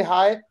very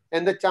high,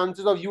 and the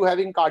chances of you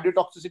having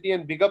cardiotoxicity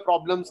and bigger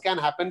problems can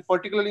happen,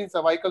 particularly in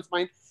cervical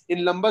spine.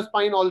 In lumbar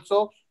spine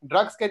also,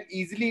 drugs can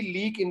easily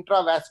leak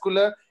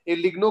intravascular. A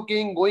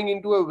lignocaine going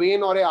into a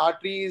vein or an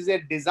artery is a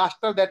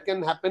disaster that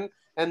can happen,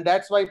 and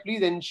that's why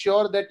please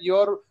ensure that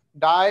your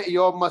dye,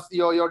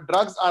 your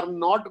drugs are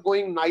not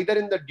going neither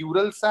in the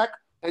dural sac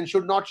and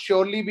should not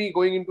surely be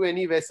going into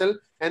any vessel,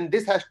 and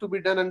this has to be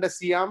done under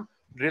Siam.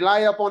 Rely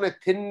upon a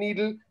thin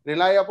needle,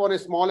 rely upon a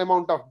small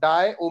amount of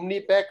dye.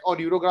 Omnipec or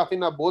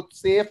urographin are both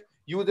safe.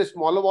 Use a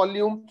smaller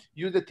volume,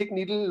 use a thick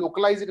needle,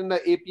 localize it in the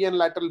AP and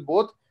lateral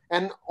both,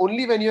 and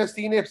only when you have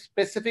seen a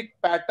specific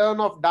pattern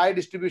of dye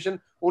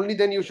distribution, only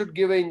then you should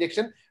give an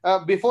injection.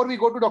 Before we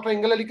go to Dr.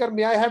 Ingalhalikar,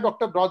 may I have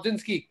Dr.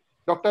 Brodzinski?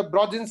 Dr.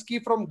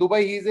 Brodzinski from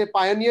Dubai, he is a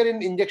pioneer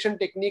in injection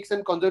techniques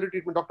and conservative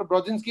treatment. Dr.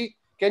 Brodzinski,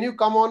 can you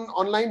come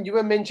online? You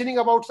were mentioning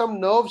about some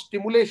nerve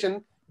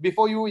stimulation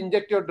before you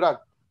inject your drug.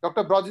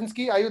 Dr.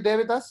 Brodzinski, are you there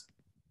with us?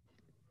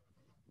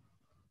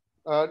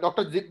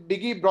 Dr.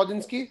 Biggie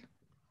Brodzinski?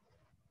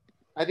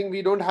 I think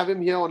we don't have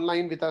him here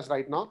online with us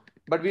right now,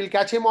 but we'll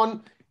catch him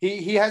on.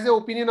 He has an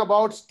opinion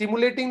about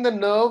stimulating the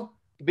nerve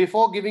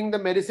before giving the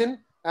medicine,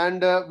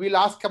 and we'll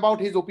ask about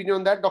his opinion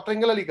on that. Dr.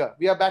 Ingalhalika,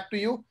 we are back to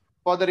you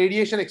for the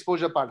radiation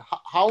exposure part.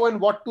 How and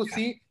what to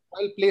see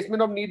while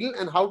placement of needle,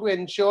 and how to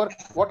ensure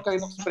what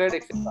kind of spread,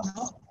 etc.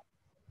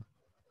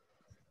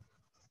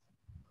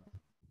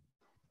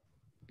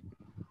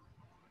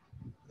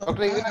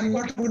 I'm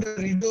not going to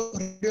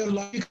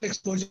radiological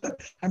exposure.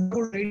 I'm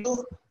going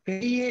to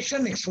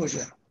radiation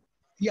exposure.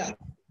 Yeah.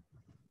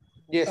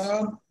 Yes.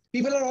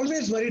 People are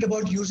always worried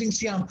about using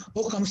Siam.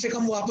 Oh, kam se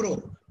kam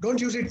wapro.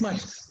 Don't use it much.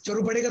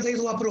 Charu padega tha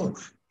to wapro.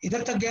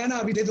 Idhar tak gaya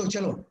na, abhi de do,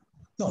 chalo.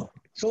 No.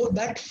 So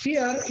that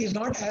fear is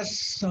not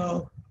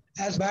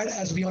as bad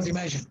as we all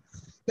imagine.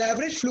 The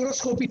average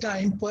fluoroscopy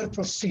time per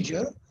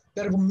procedure,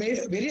 there are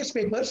various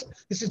papers.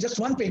 This is just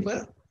one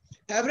paper.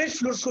 Average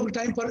fluoroscopy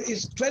time per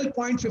is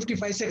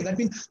 12.55 seconds. That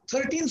means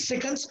 13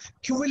 seconds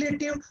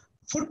cumulative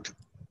foot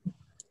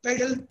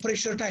pedal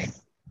pressure time.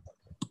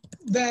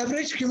 The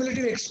average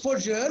cumulative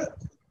exposure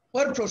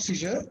per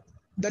procedure,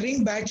 the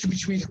ring badge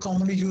which we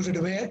commonly use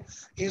to wear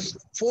is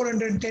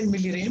 410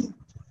 millirem.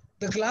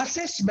 The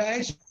glasses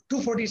badge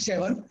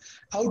 247,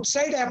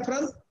 outside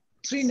apron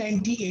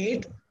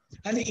 398,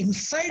 and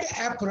inside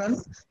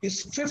apron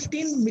is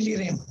 15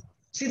 millirem.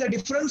 See the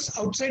difference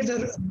outside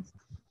the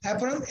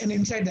apron and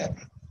inside the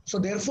apron. So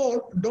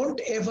therefore, don't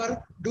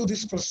ever do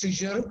this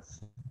procedure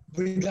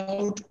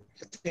without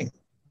a thing.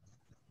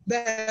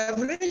 The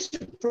average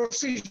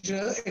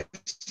procedure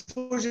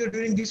exposure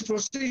during these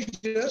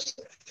procedures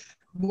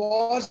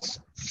was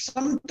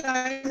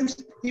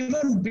sometimes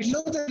even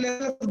below the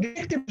level of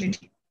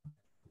detectability.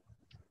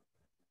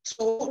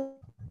 So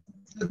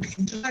the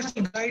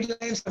international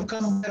guidelines have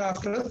come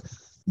thereafter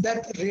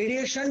that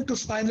radiation to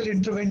spinal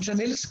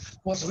interventionals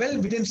was well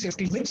within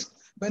safety limits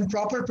when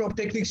proper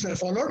techniques were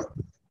followed,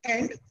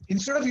 and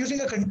instead of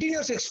using a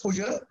continuous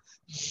exposure,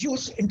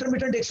 use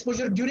intermittent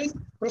exposure during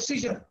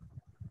procedure.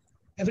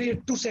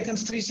 Every 2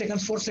 seconds, 3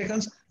 seconds, 4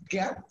 seconds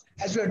gap.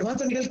 As you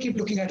advance the needle, keep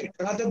looking at it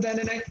rather than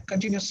in a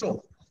continuous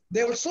flow.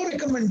 They also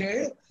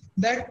recommended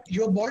that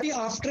your body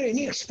after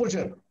any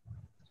exposure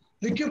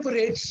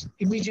recuperates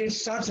immediately,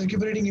 starts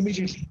recuperating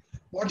immediately,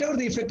 whatever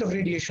the effect of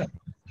radiation.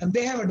 And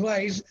they have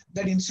advised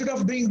that instead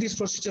of doing these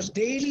procedures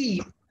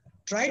daily,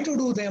 try to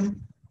do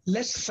them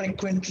less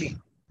frequently.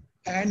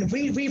 And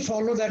we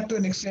follow that to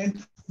an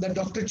extent that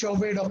Dr.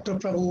 Chaube, Dr.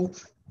 Prabhu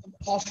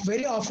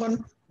very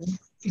often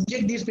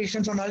inject these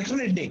patients on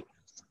alternate day.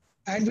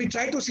 And we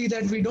try to see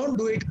that we don't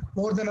do it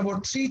more than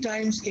about 3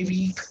 times a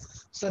week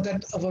so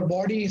that our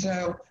bodies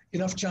have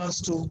enough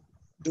chance to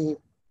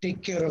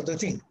take care of the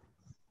thing.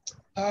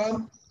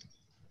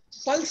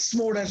 Pulse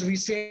mode, as we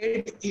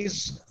said,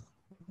 is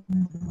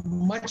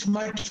much,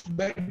 much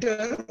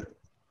better.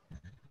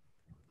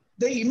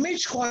 The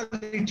image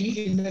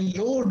quality in a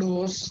low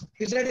dose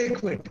is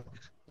adequate.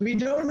 We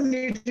don't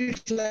need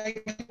it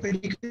like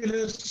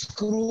pedicular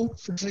screw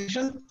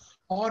fixation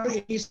or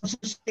any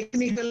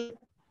technical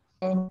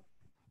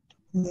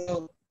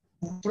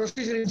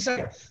procedure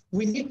inside.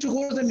 We need to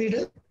go to the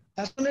needle.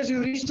 As soon as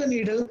you reach the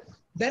needle,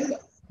 then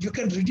you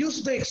can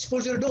reduce the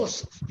exposure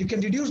dose. You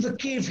can reduce the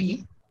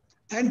KV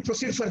and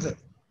proceed further.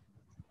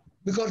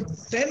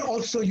 Because then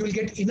also you will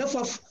get enough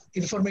of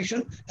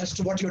information as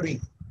to what you're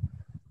doing.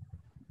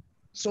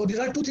 So these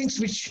are 2 things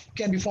which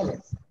can be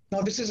followed.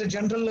 Now this is a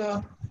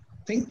general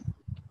thing.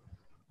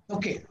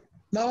 Okay.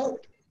 Now,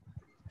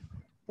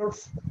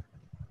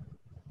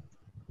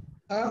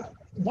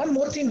 one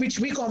more thing which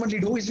we commonly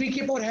do is we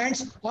keep our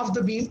hands off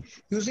the beam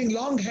using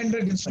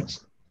long-handled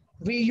instruments.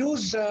 We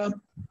use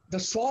the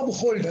swab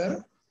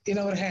holder in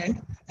our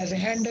hand as a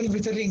handle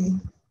with a ring.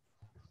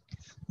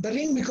 The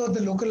ring, because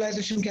the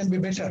localization can be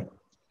better,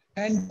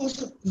 and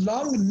use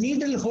long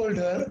needle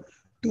holder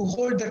to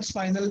hold that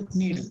spinal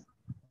needle.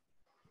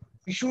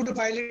 We shoot a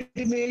pilot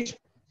image,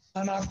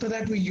 and after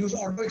that we use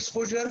auto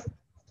exposure.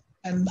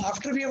 And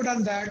after we have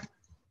done that,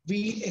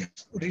 we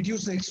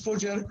reduce the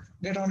exposure,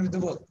 get on with the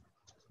work.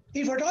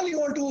 If at all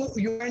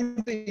you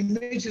find the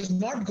image is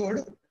not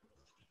good,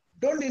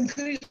 don't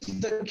increase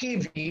the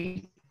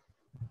KV.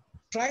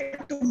 Try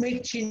to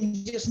make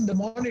changes in the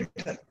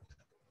monitor.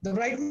 The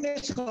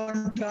brightness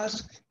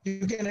contrast,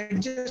 you can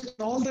adjust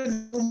all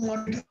the new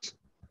monitors.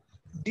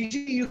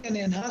 DG, you can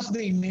enhance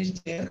the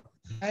image there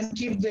and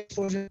keep the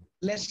exposure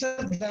lesser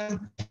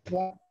than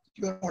what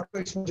your auto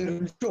exposure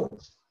will show.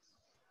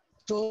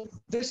 So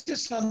this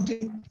is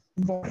something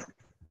important.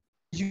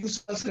 Use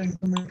pulse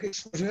intermittent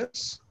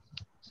exposures.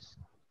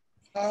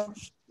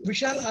 We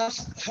shall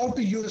ask how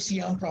to use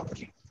CM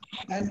properly.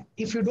 And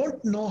if you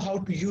don't know how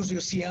to use your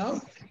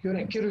CM, your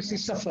accuracy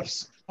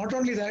suffers. Not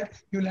only that,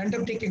 you'll end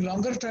up taking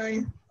longer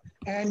time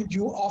and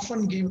you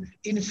often give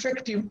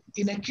ineffective,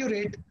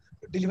 inaccurate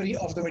delivery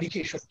of the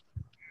medication.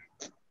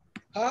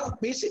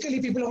 Basically,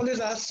 people always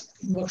ask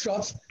in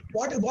workshops,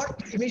 what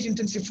image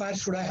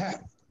intensifier should I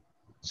have?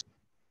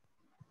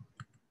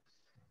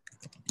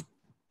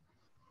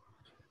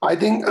 I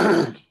think,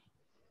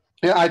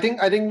 yeah, I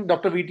think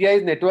Dr.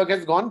 VTI's network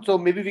has gone. So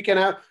maybe we can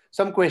have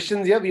some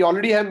questions here. We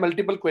already have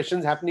multiple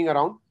questions happening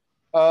around.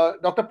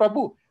 Dr.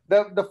 Prabhu,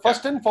 the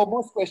first and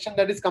foremost question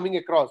that is coming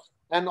across,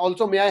 and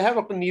also may I have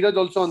Dr. Neeraj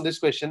also on this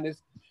question,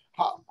 is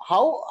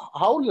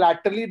how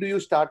laterally do you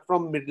start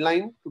from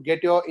midline to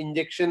get your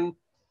injection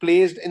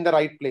placed in the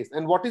right place?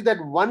 And what is that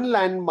one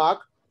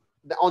landmark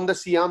on the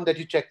C-arm that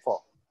you check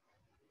for?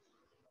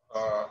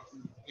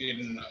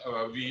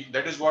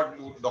 That is what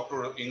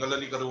Dr.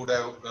 Ingalhalikar would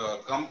have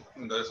come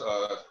in the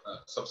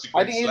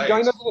subsequent I think he'll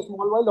join us in a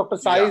small while. Dr.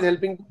 Sai is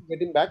helping to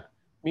get him back.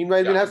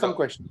 Meanwhile, we'll have some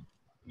questions.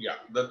 Yeah,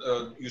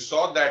 you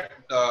saw that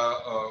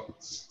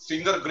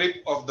finger grip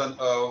of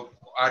the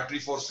artery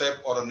forceps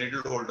or a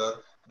needle holder,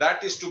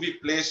 that is to be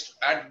placed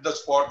at the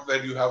spot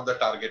where you have the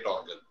target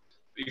organ.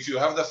 If you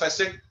have the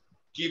facet,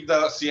 keep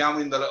the C-arm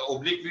in the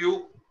oblique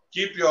view,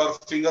 keep your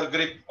finger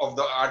grip of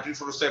the artery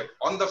forceps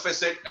on the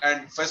facet,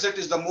 and facet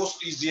is the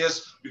most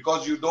easiest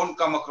because you don't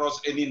come across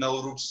any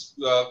nerve roots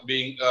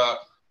being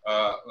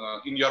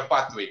in your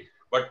pathway.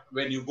 But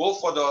when you go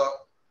for the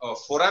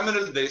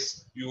foraminal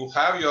disc, you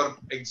have your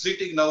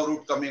exiting nerve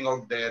root coming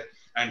out there,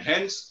 and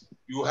hence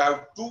you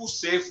have two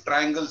safe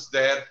triangles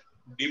there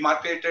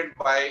demarcated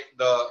by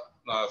the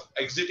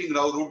exiting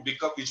nerve root,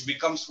 which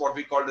becomes what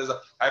we call as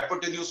a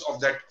hypotenuse of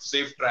that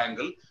safe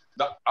triangle.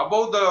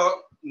 Above the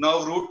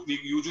nerve root, we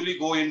usually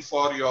go in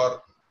for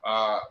your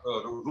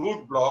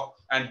root block,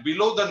 and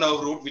below the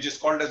nerve root, which is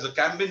called as the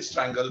Cambin's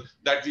triangle,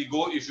 that we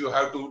go if you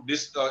have to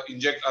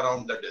inject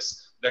around the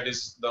disc. That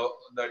is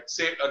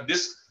a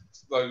disc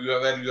where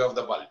you have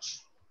the bulge.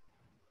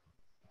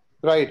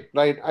 Right.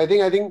 I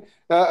think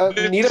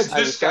Neeraj,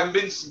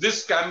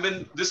 this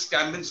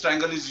Cambin's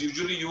triangle is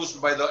usually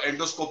used by the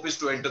endoscopist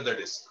to enter the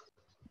disc.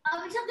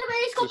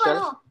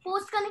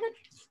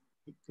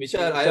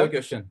 Vishal, I have a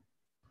question.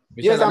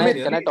 Vishal, yes,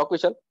 Amit, can I talk,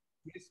 Vishal?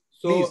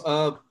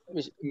 So,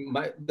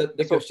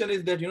 the question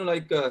is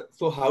that,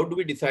 so how do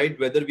we decide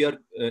whether we are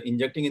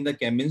injecting in the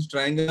Cambin's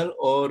triangle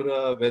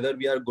or whether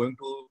we are going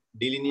to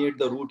delineate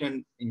the root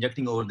and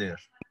injecting over there?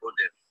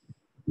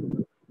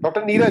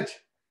 Dr. Neeraj.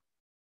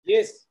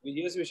 Yes,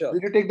 Vishal.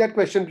 Will you take that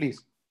question,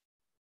 please?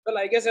 Well,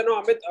 I guess,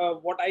 Amit,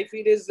 what I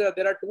feel is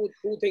there are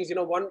two things.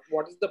 One,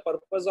 what is the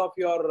purpose of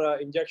your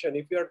injection?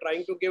 If you are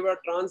trying to give a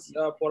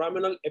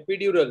foraminal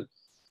epidural,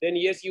 then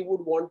yes, you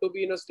would want to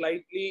be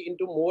slightly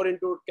more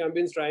into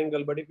Cambin's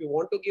triangle. But if you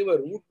want to give a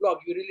root block,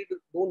 you really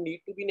don't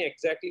need to be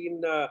exactly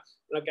in a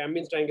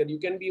Cambin's triangle. You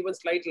can be even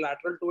slightly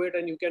lateral to it,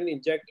 and you can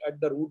inject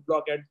at the root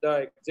block at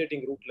the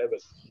exiting root level.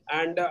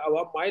 And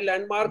my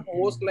landmark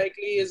most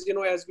likely is,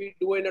 as we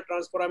do in a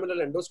transforaminal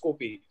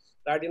endoscopy,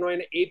 that, in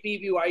AP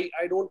view, I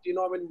don't,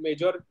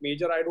 major,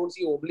 I don't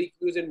see oblique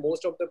views in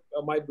most of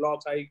my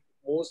blocks. I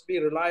mostly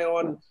rely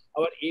on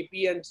our AP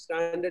and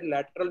standard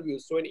lateral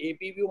views. So in AP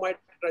view, my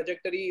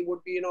trajectory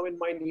would be, when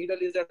my needle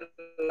is at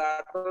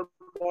lateral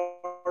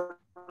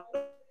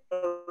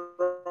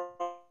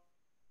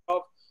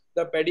of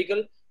the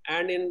pedicle,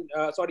 and in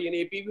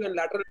AP view and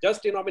lateral,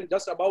 just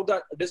just above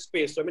the disc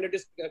space. So it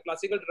is a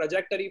classical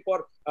trajectory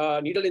for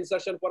needle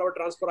insertion for our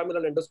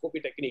transforaminal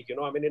endoscopy technique.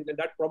 And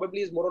that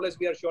probably is more or less,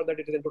 we are sure that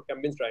it is into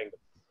Cambin's triangle.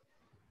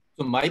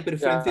 So my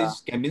preference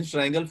is Cambin's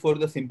triangle for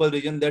the simple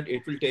reason that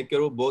it will take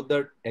care of both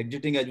the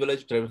exiting as well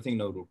as traversing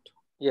nerve root.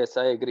 Yes,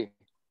 I agree.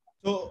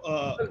 So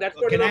that's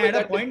what, can I add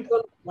a point?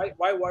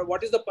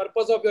 What is the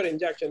purpose of your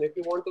injection? If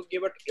you want to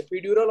give it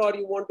epidural or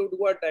you want to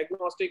do a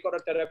diagnostic or a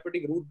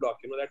therapeutic root block,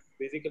 that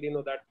basically,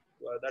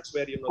 that's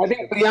where, I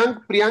think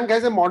Priyank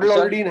has a model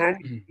already in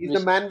hand. He's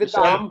the man with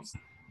the arms.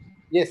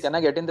 Yes. Can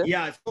I get in there?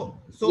 Yeah. So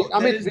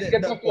Amit,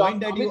 the point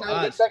that you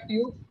asked.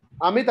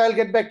 Amit, I'll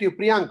get back to you.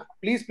 Priyank,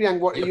 please, you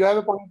have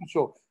a point to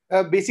show.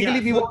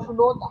 Basically, we want to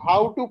know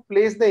how to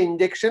place the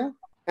injection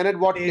and at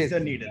what place.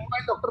 The needle.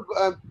 Dr.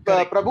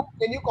 Prabhu,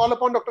 can you call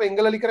upon Dr.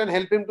 Ingalhalikar and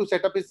help him to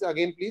set up his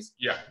again, please?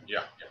 Yeah.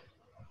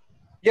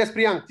 Yes,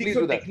 Priyank, please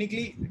do that.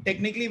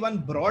 Technically, one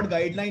broad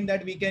guideline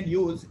that we can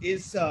use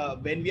is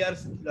when we are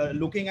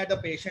looking at the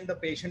patient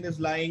is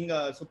lying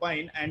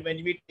supine, and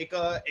when we take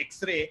a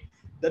X-ray,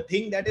 the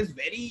thing that is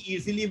very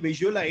easily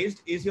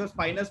visualized is your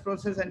spinous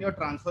process and your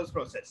transverse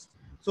process.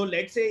 So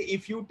let's say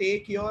if your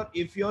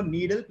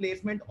needle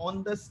placement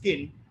on the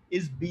skin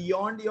is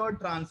beyond your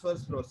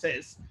transverse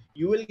process,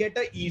 you will get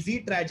an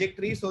easy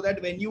trajectory so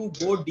that when you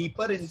go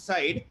deeper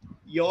inside,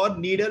 your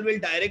needle will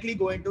directly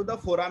go into the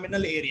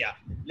foraminal area.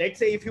 Let's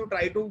say if you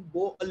try to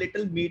go a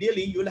little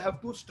medially, you'll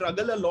have to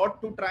struggle a lot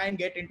to try and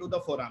get into the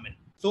foramen.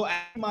 So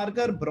as a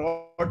marker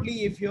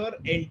broadly, if your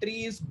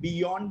entry is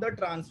beyond the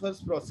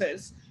transverse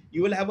process,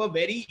 you will have a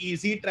very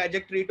easy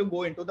trajectory to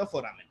go into the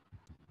foramen.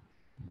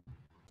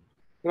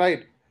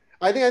 Right.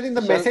 I think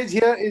the message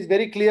here is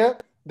very clear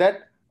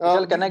that.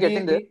 Can I get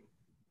in there?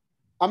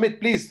 Amit,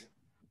 please.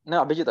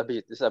 No, Abhijit.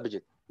 This is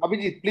Abhijit.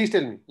 Abhijit, please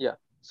tell me. Yeah.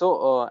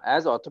 So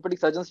as orthopedic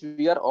surgeons,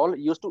 we are all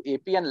used to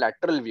AP and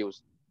lateral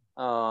views.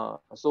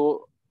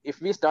 So if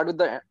we start with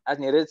as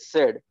Neeraj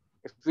said,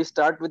 if we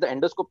start with the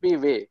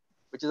endoscopy way,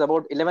 which is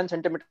about 11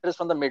 centimeters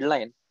from the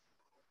midline,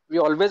 we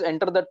always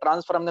enter the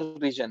transforaminal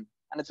region,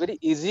 and it's very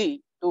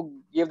easy to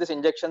give these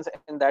injections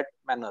in that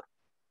manner.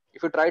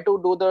 If you try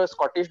to do the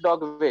Scottish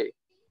dog way,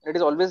 it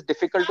is always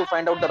difficult to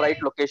find out the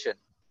right location.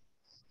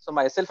 So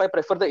myself, I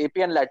prefer the AP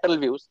and lateral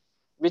views,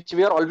 which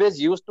we are always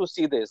used to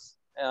see this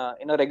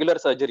in a regular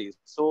surgeries.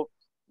 So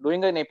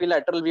doing an AP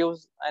lateral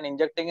views and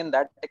injecting in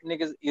that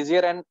technique is easier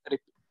and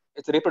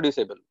it's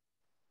reproducible.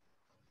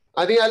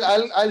 I think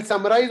I'll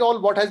summarize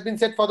all what has been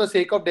said for the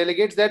sake of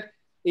delegates, that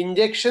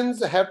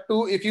injections have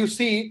to, if you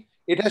see,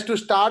 it has to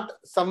start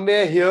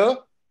somewhere here,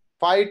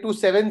 5 to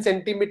 7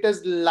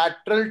 centimeters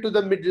lateral to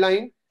the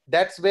midline.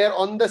 That's where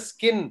on the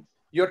skin,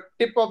 your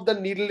tip of the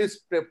needle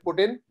is put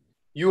in.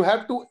 You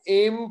have to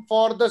aim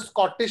for the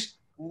Scottish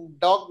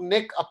dog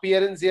neck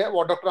appearance here,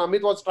 what Dr.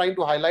 Amit was trying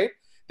to highlight,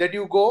 that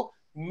you go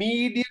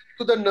medial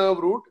to the nerve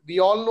root. We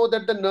all know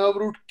that the nerve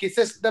root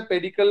kisses the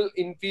pedicle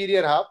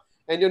inferior half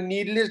and your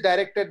needle is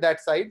directed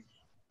that side.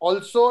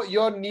 Also,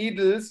 your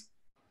needles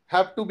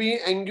have to be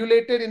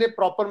angulated in a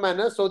proper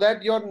manner so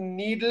that your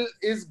needle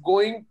is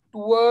going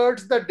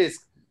towards the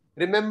disc.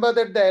 Remember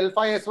that the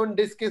L5 S1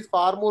 disc is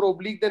far more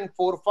oblique than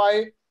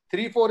 4-5.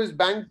 3-4 is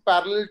banked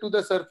parallel to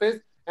the surface,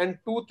 and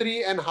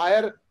 2-3 and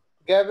higher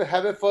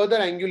have a further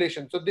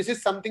angulation. So this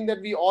is something that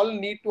we all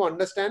need to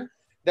understand,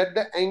 that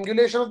the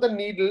angulation of the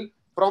needle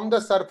from the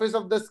surface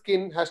of the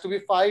skin has to be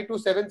 5 to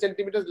 7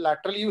 centimeters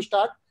laterally. You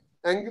start,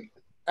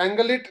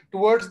 angle it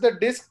towards the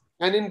disc,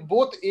 and in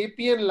both AP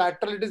and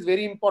lateral, it is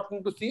very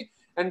important to see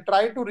and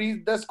try to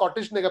reach the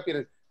Scottish neck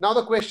appearance. Now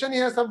the question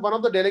here, one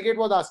of the delegate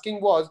was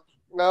asking was,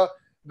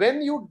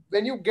 when you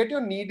get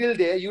your needle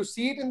there, you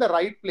see it in the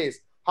right place.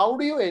 How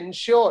do you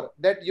ensure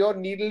that your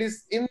needle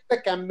is in the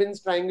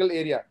Cambin's triangle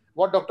area?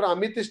 What Dr.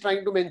 Amit is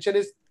trying to mention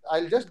is,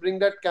 I'll just bring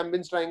that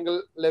Cambin's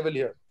triangle level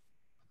here.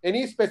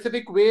 Any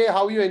specific way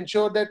how you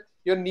ensure that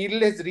your needle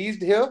has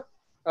reached here?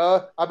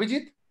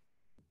 Abhijit?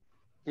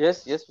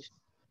 Yes.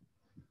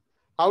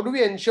 How do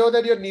we ensure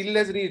that your needle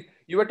has reached?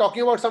 You were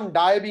talking about some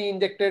dye being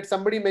injected.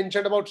 Somebody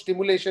mentioned about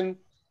stimulation.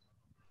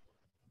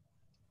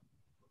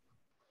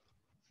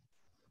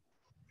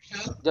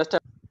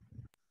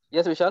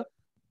 Yes, Vishal.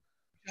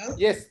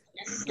 Yes.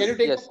 Can you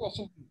take the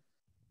question?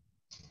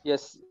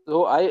 Yes.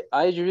 So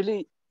I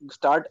usually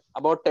start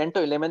about 10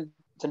 to 11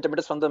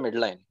 centimeters from the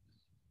midline.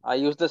 I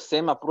use the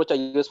same approach I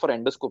use for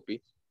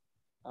endoscopy.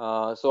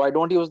 So I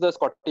don't use the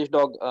Scottish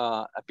dog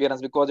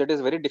appearance because it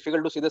is very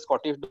difficult to see the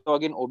Scottish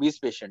dog in obese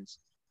patients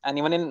and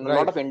even in a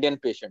lot of Indian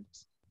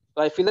patients.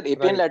 So I feel that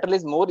AP and lateral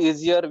is more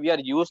easier. We are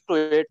used to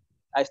it.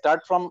 I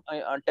start from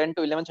 10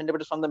 to 11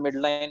 centimeters from the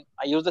midline.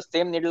 I use the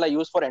same needle I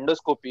use for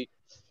endoscopy.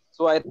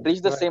 So I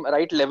reach the same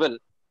right level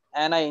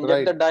and I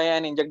inject the dye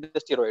and inject the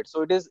steroid.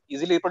 So it is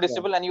easily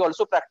reproducible and you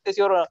also practice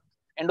your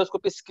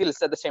endoscopy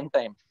skills at the same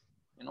time.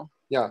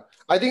 Yeah,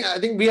 I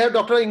think we have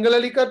Dr.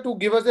 Ingalhalikar to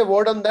give us a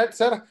word on that,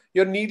 sir.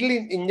 Your needle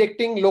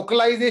injecting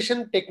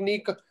localization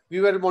technique, we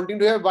were wanting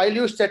to have. While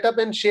you set up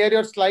and share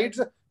your slides,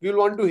 we will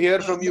want to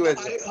hear from you as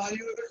well. Are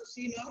you able to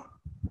see now?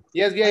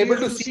 Yes, we are able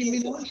to see me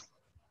now.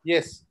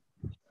 Yes,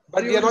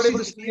 but we are not able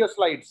to see your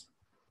slides.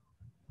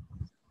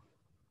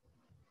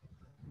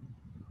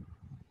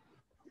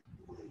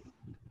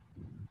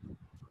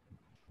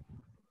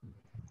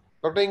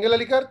 Dr.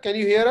 Ingalhalikar, can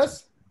you hear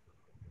us?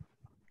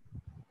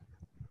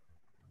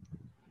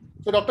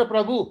 So, Dr.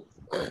 Prabhu,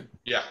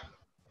 yeah,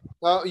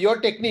 your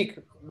technique,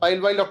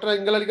 while Dr.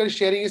 Ingalhalikar is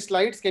sharing his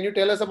slides, can you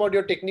tell us about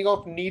your technique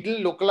of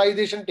needle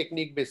localization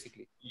technique,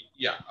 basically?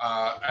 Yeah,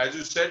 as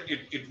you said,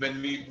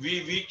 when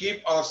we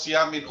keep our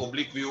Siam in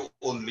oblique view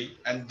only,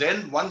 and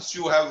then once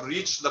you have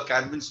reached the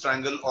Cambin's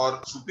triangle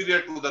or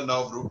superior to the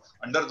nerve root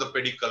under the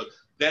pedicle,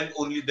 then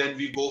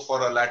we go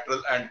for a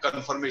lateral and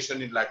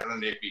confirmation in lateral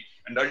and AP,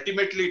 and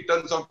ultimately it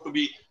turns out to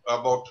be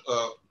about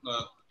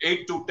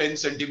 8 to 10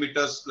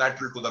 centimeters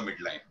lateral to the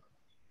midline.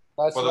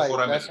 That's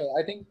right. That's right.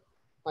 I think,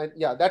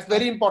 yeah, that's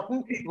very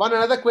important. One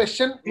another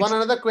question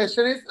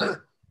is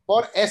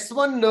for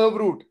S1 nerve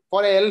root,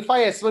 for L5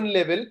 S1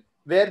 level,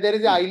 where there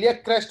is a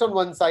iliac crest on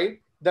one side,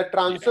 the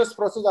transverse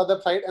process other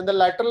side, and the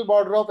lateral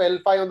border of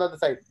L5 on the other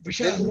side.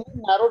 Then in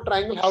narrow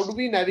triangle, how do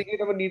we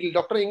navigate our needle?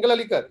 Dr.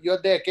 Ingalhalikar, you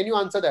are there. Can you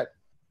answer that?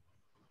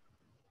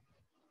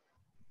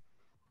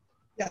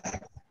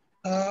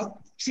 Yeah.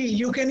 See,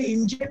 you can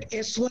inject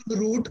S1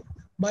 root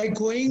by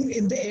going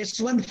in the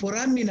S1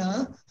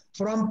 foramina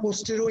from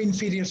posterior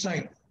inferior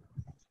side.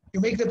 You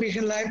make the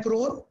patient lie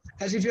prone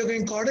as if you're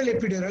going caudal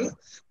epidural,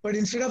 but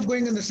instead of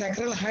going in the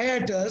sacral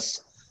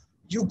hiatus,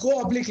 you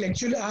go obliquely.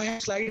 Actually, I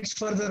have slides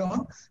further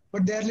on,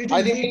 but they are little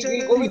I think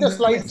we'll go with the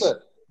slides,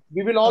 sir.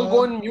 We will all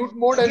go in mute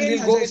mode and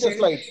we'll go with the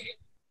slides.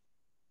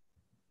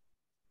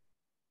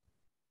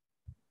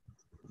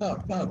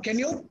 Can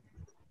you?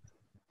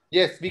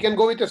 Yes, we can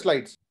go with the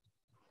slides.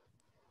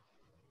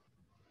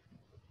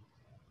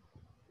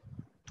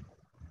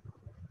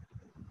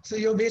 So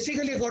you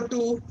basically got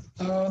to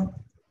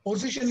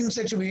position in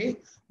such a way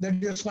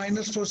that your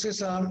spinal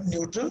forces are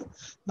neutral.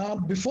 Now,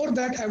 before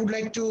that, I would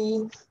like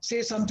to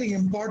say something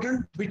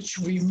important which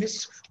we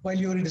missed while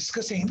you were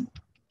discussing.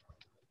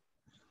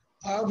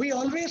 We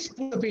always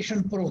put the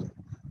patient prone.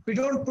 We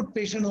don't put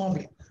patient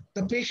oblique.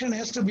 The patient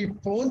has to be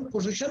prone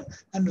position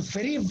and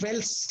very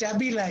well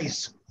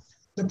stabilized.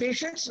 The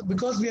patients,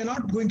 because we are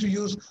not going to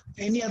use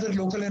any other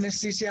local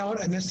anesthesia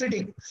or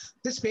anesthetic,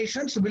 these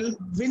patients will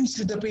wince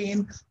with the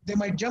pain. They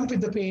might jump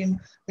with the pain.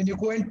 When you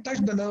go and touch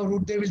the nerve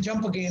root, they will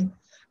jump again.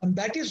 And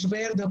that is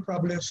where the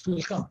problems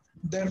will come.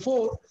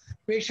 Therefore,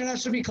 patient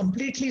has to be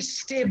completely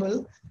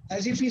stable,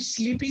 as if he's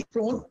sleeping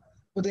prone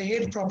with the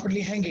head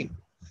properly hanging.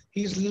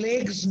 His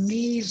legs,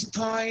 knees,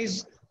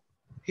 thighs,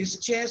 his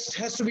chest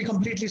has to be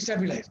completely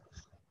stabilized.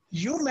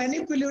 You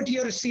manipulate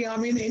your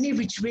C-arm in any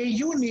which way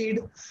you need.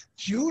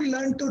 You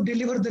learn to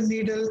deliver the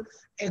needle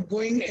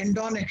going end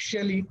on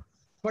axially,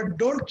 but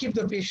don't keep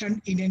the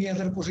patient in any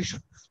other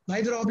position.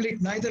 Neither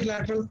oblique, neither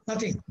lateral,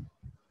 nothing.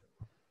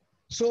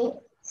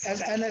 So,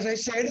 as I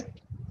said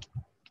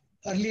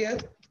earlier,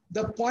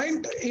 the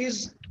point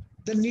is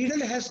the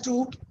needle has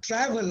to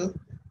travel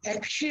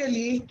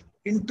axially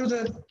into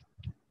the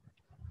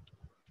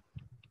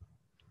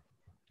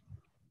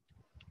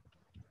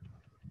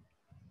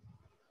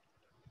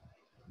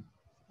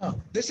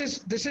this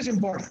is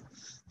important,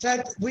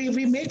 that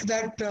we make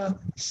that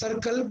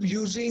circle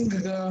using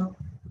the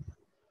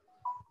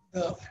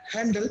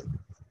handle,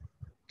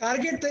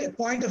 target the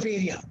point of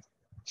area.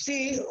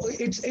 See,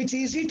 it's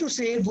easy to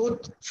say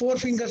both 4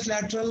 fingers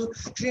lateral,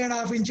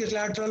 3.5 inches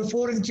lateral,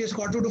 4 inches,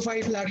 4 to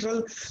 5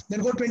 lateral,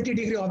 then go 20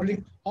 degree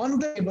oblique. On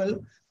the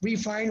table, we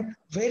find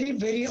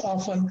very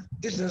often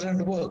this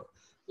doesn't work.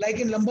 Like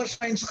in lumbar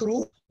spine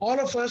screw, all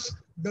of us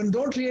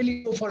don't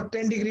really go for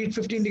 10 degree,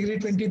 15 degree,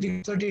 20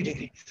 degree, 30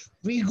 degree.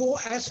 We go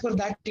as per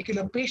that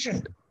particular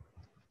patient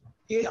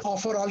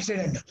for all said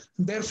and done.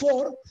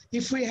 Therefore,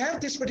 if we have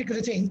this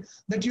particular thing,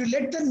 that you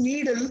let the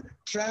needle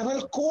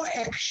travel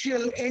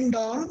coaxial end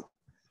on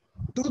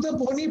to the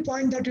bony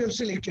point that you have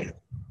selected,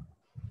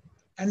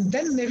 and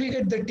then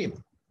navigate the tip,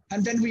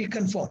 and then we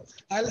confirm.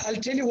 I'll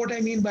tell you what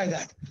I mean by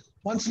that.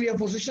 Once we have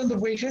positioned the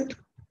patient,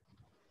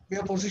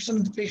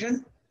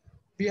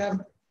 we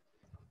have,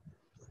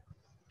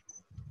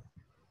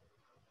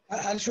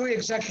 I'll show you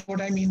exactly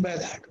what I mean by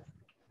that.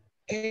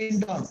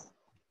 End on.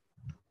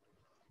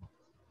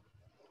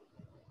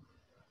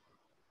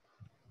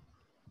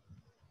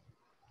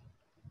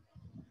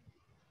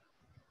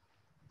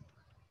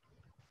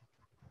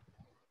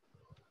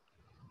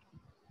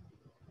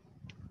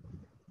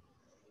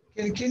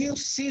 Can you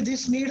see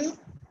this needle?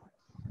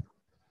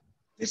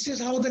 This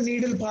is how the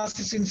needle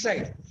passes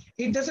inside.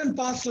 It doesn't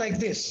pass like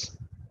this.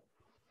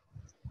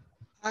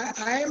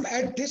 I am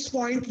at this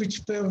point,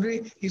 which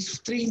probably is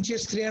 3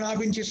 inches,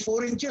 3.5 inches,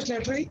 4 inches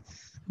laterally,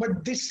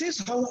 but this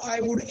is how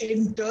I would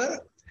enter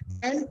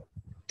and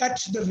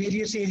touch the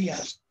various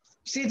areas.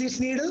 See this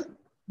needle?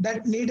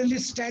 That needle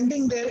is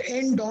standing there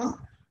end on,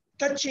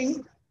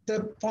 touching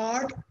the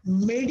part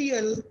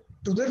medial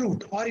to the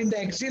root or in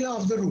the axilla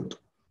of the root.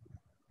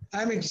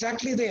 I am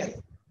exactly there.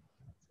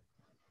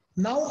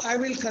 Now I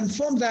will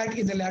confirm that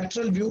in the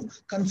lateral view,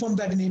 confirm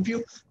that in AP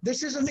view.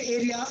 This is an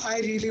area I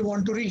really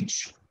want to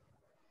reach.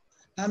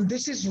 And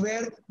this is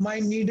where my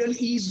needle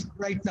is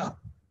right now,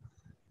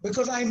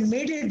 because I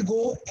made it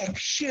go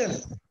axial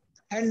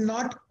and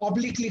not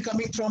obliquely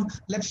coming from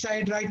left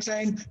side, right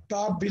side,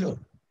 top, below.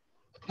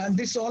 And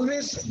this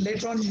always,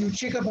 later on, you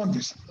check up on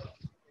this.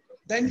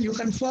 Then you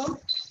confirm,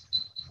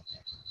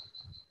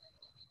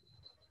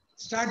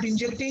 start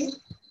injecting.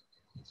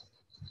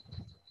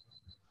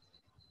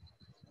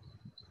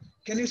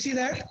 Can you see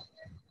that?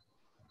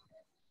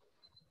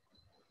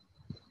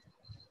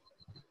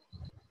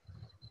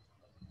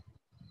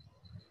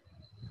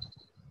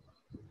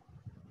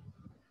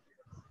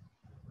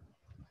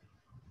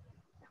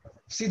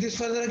 See this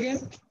further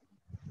again.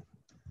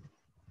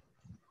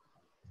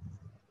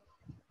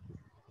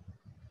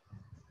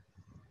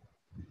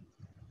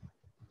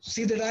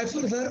 See the dye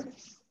further.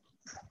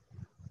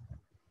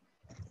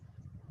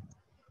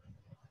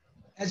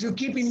 As you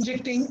keep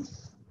injecting,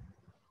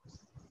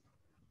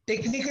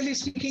 technically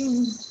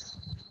speaking,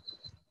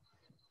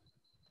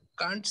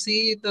 can't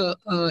see the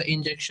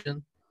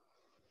injection.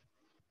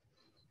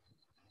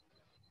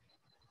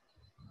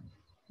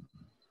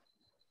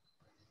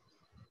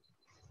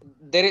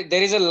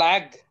 There is a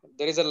lag.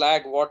 There is a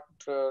lag. What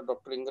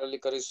Dr.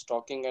 Ingalhalikar is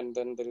talking, and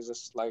then there is a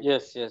slide.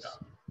 Yes. There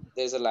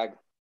is a lag.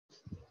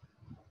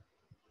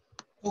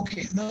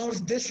 Okay, now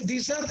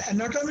these are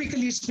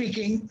anatomically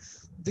speaking,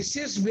 this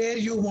is where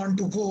you want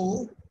to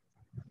go.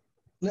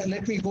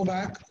 Let me go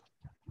back.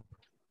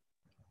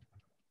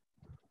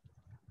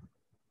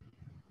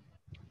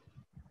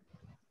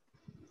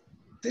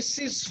 This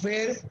is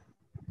where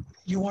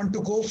you want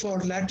to go for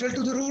lateral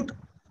to the root.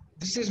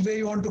 This is where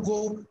you want to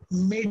go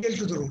medial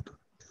to the root.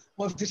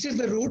 Or if this is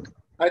the root,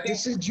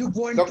 this is you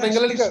go and Dr. touch this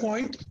Ingalhalikar.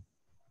 point.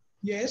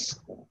 Yes.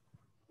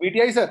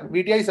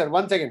 VTI sir,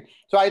 1 second.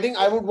 So I think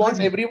I would want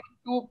everyone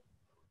to,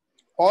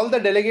 all the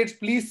delegates,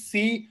 please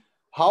see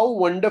how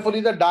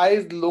wonderfully the dye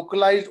is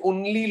localized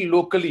only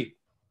locally.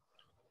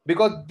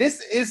 Because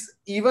this is,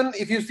 even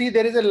if you see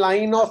there is a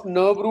line of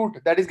nerve root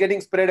that is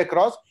getting spread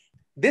across,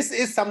 this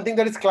is something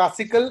that is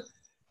classical.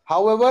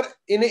 However,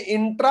 in an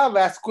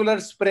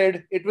intravascular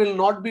spread, it will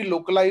not be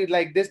localized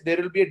like this. There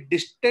will be a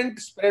distant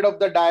spread of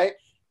the dye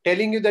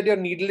telling you that your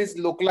needle is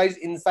localized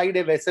inside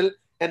a vessel.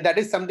 And that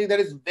is something that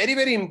is very,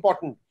 very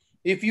important.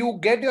 If you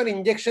get your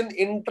injection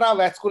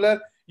intravascular,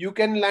 you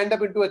can land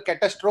up into a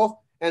catastrophe.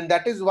 And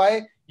that is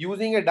why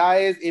using a dye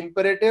is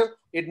imperative.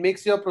 It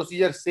makes your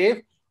procedure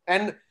safe.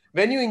 And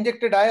when you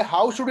inject a dye,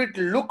 how should it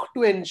look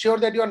to ensure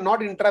that you are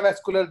not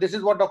intravascular? This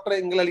is what Dr.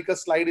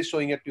 Ingalhalika's slide is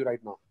showing it to you right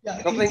now.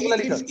 Yeah, Dr.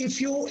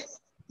 Ingalhalika.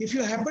 If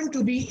you happen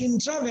to be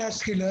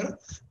intravascular,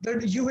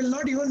 that you will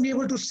not even be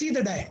able to see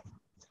the dye.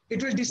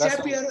 It will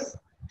disappear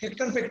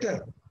hector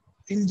pector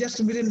in just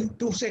within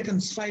 2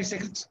 seconds, 5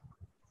 seconds.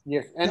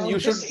 Yes, and now, you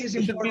should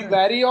be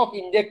wary of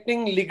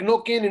injecting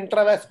lignocaine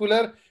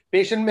intravascular.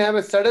 Patient may have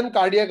a sudden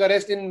cardiac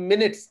arrest in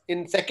minutes,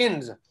 in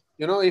seconds.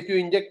 You know, if you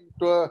inject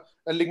a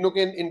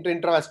lignocaine into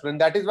intravascular,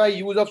 and that is why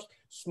use of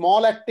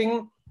small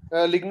acting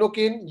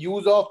lignocaine,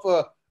 use of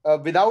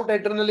without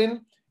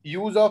adrenaline,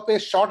 use of a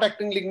short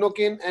acting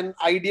lignocaine, and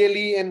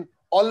ideally and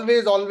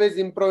always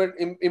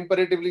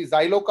imperatively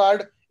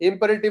Xylocard.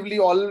 Imperatively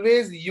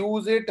always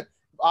use it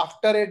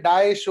after a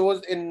dye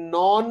shows a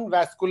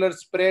non-vascular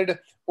spread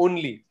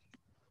only.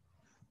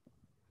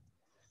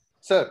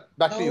 Sir,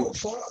 back to you.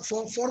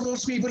 For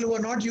those people who are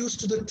not used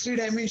to the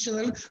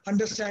three-dimensional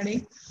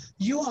understanding,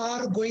 you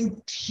are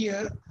going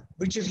here,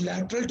 which is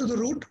lateral to the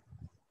root.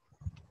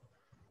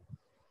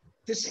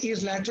 This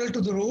is lateral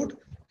to the root,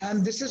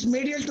 and this is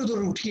medial to the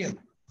root here.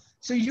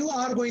 So you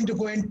are going to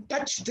go and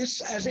touch this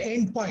as an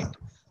end point,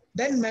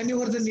 then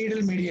maneuver the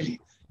needle medially.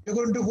 You're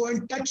going to go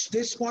and touch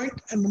this point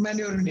and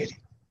maneuver medially.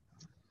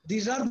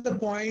 These are the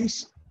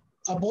points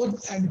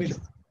above and below.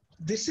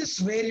 This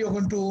is where you're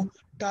going to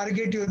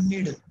target your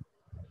needle.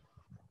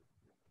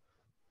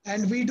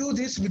 And we do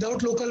this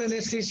without local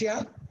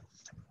anesthesia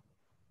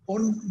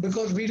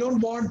because we don't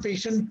want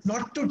patient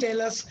not to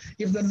tell us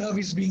if the nerve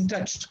is being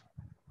touched.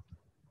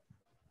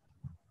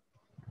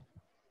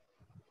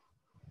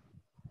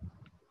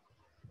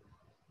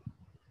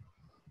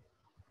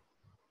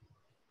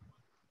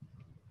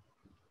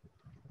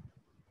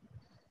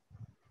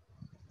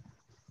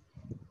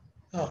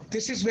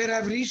 This is where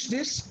I've reached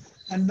this,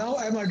 and now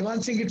I'm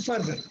advancing it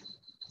further.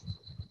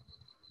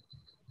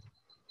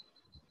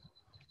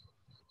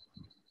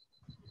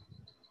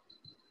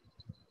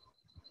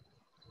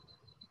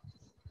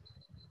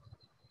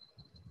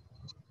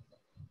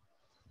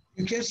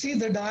 You can see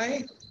the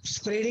dye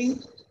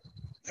spreading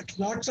at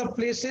lots of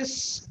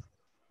places.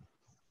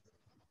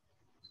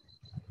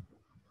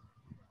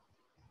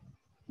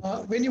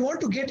 When you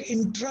want to get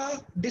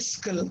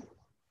intradiscal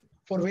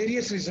for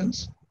various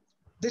reasons,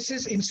 this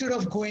is instead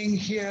of going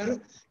here,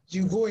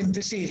 you go in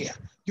this area.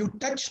 You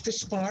touch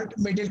this part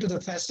medial to the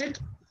facet,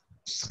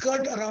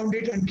 skirt around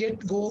it and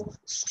go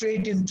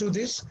straight into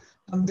this.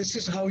 And this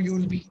is how you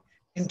will be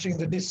entering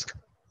the disc.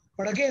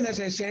 But again, as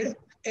I said,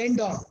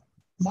 end on.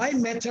 My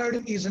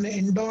method is an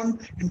end-on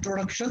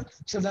introduction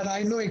so that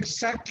I know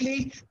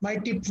exactly my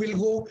tip will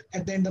go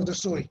at the end of the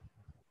story.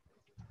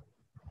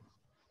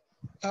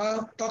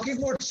 Talking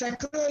about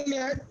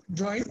sacroiliac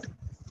joint.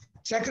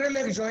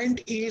 Sacroiliac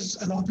joint is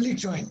an oblique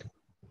joint.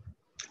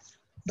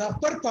 The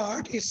upper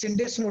part is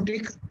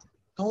syndesmotic.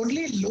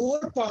 Only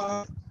lower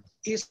part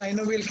is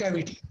synovial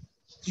cavity.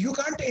 You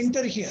can't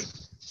enter here.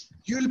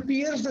 You will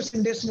pierce the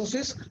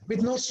syndesmosis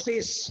with no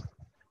space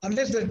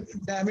unless the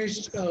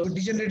damaged,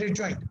 degenerated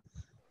joint.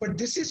 But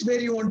this is where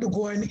you want to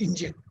go and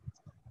inject.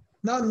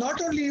 Now,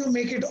 not only you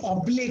make it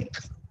oblique,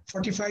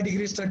 45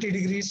 degrees, 30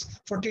 degrees,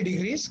 40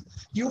 degrees,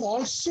 you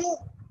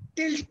also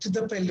tilt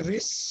the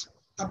pelvis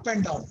up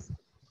and down.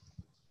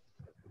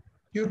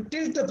 You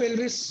tilt the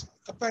pelvis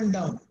up and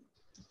down,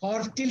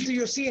 or tilt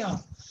your C-arm,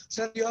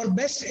 so you are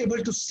best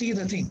able to see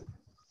the thing,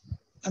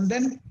 and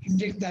then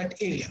inject that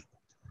area.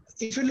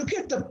 If you look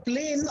at the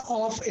plane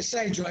of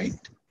SI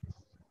joint,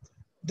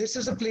 this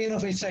is a plane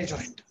of SI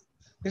joint.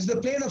 This is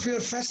the plane of your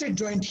facet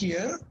joint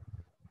here,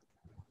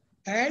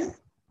 and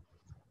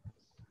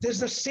there's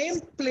the same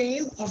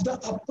plane of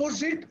the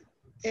opposite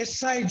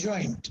SI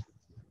joint.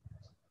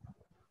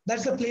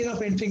 That's the plane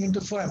of entering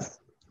into foramen.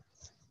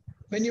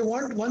 When you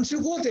want, once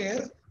you go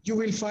there, you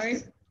will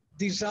find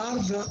these are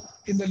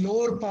in the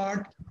lower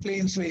part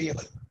planes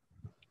variable.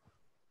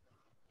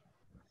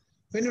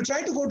 When you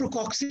try to go to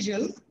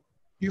coccygeal,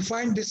 you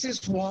find this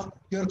is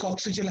your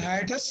coccygeal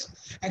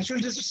hiatus.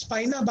 Actually, this is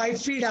spina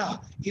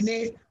bifida in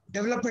a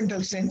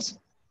developmental sense.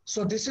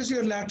 So this is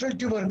your lateral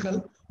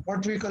tubercle,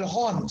 what we call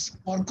horns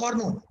or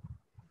cornu.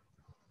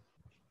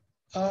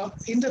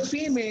 In the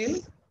female,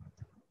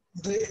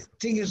 the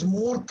thing is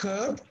more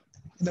curved.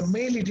 In the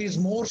male, it is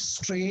more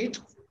straight.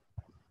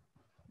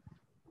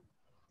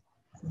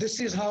 This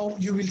is how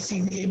you will see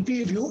in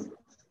AP view.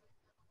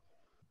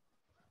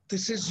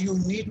 This is, you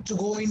need to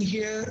go in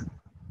here.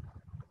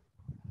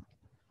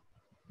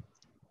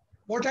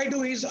 What I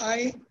do is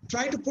I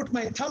try to put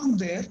my thumb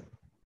there.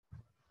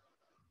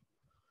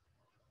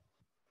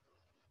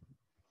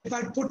 If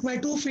I put my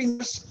 2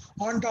 fingers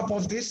on top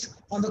of this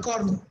on the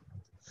cornu.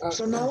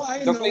 So now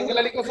I know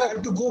I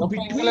have to go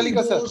between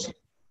those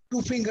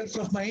 2 fingers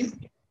of mine.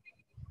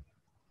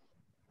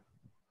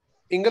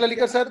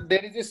 Ingalhalikar sir,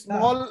 there is a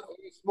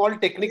small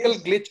technical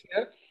glitch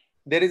here.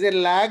 There is a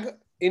lag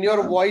in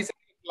your voice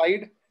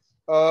slide.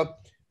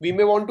 We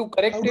may want to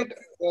correct it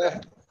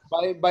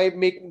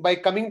by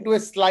coming to a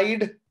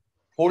slide,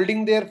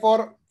 holding there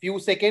for few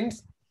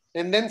seconds,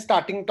 and then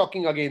starting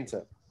talking again,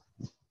 sir.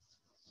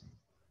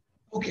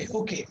 Okay.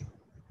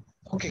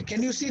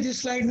 Can you see this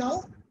slide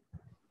now?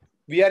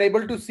 We are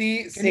able to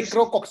see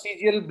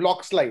sacrococcygeal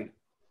block slide.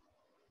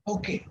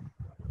 Okay.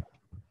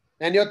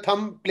 And your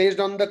thumb placed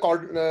on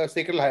the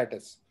sacral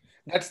hiatus.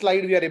 That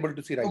slide we are able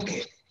to see right now.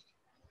 Okay.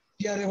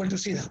 You are able to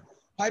see that.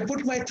 I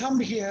put my thumb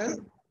here.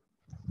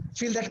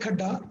 Feel that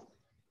khadda.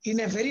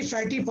 In a very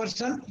fatty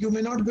person, you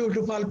may not be able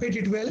to palpate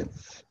it well,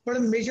 but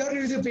in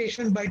majority of the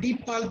patient, by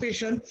deep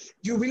palpation,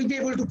 you will be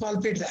able to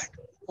palpate that.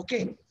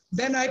 Okay.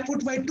 Then I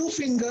put my 2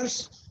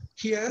 fingers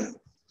here.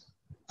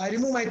 I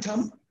remove my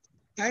thumb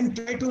and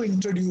try to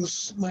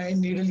introduce my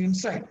needle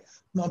inside.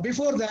 Now,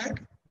 before that,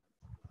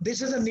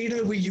 this is a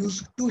needle we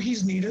use,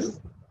 2His needle.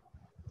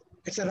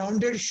 It's a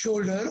rounded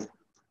shoulder,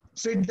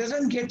 so it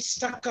doesn't get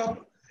stuck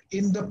up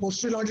in the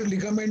posterior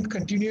ligament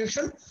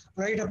continuation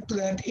right up to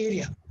that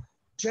area.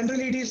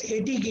 Generally, it is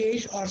 80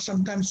 gauge or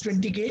sometimes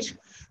 20 gauge.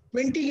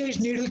 20 gauge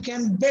needle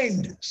can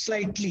bend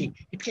slightly.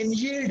 It can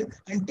yield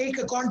and take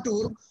a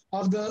contour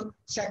of the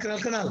sacral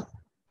canal.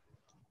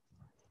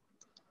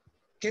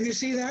 Can you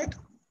see that?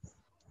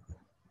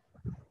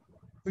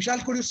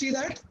 Vishal, could you see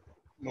that?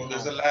 No,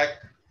 there's a lag.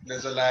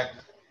 There's a lag.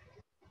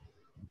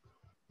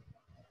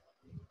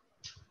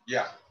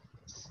 Yeah.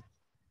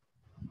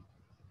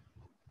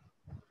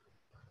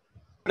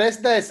 Press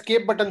the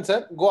escape button,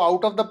 sir. Go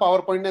out of the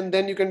PowerPoint and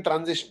then you can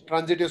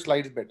transit your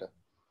slides better.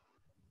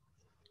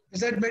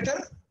 Is that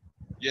better?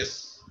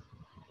 Yes.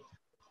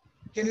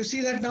 Can you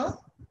see that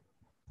now?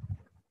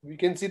 We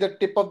can see the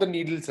tip of the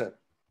needle, sir.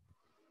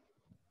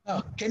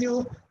 Can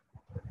you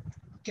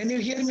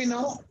hear me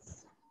now?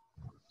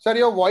 Sir,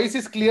 your voice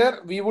is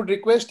clear. We would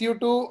request you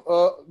to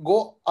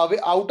go away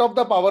out of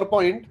the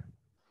PowerPoint,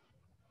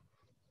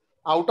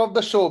 out of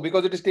the show,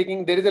 because it is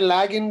taking, there is a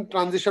lag in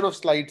transition of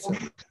slides. Sir.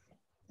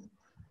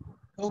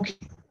 Okay,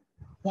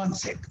 1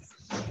 sec.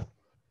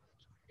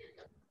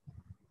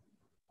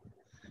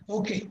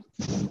 Okay,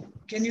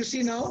 can you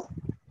see now?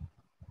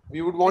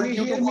 We would want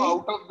you to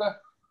go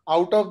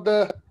out of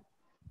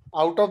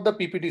the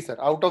PPT, sir.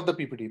 Out of the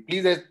PPT.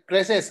 Please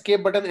press the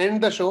escape button.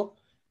 End the show.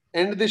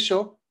 End this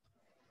show.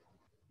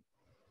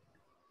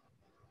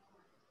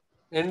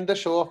 End the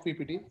show of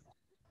PPT.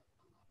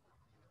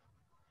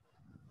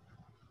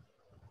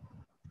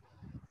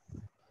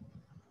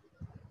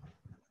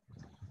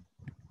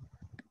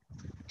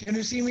 Can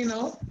you see me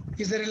now?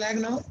 Is there a lag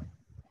now?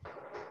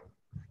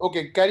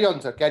 Okay, carry on,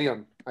 sir. Carry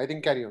on. I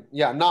think carry on.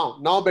 Yeah,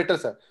 now better,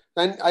 sir.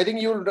 And I think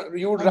you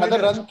would rather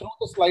better. run through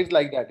the slides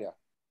like that, yeah.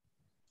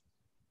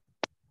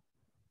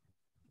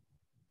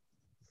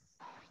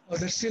 Oh,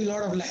 there's still a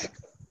lot of lag.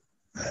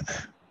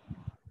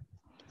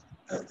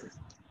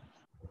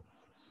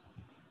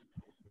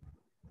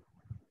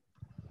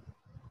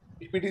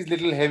 PPT is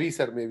little heavy,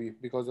 sir, maybe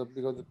because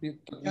the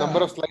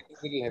number of slides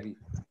is little heavy.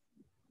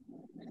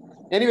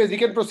 Anyways, we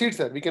can proceed,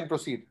 sir. We can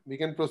proceed. We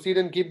can proceed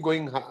and keep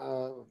going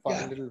a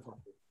little further.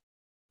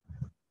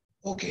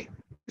 Okay.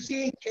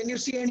 Can you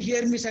see and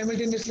hear me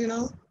simultaneously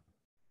now?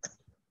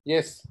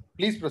 Yes.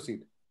 Please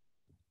proceed.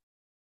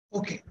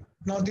 Okay.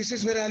 Now this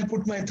is where I'll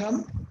put my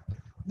thumb.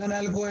 Then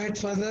I'll go ahead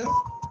further.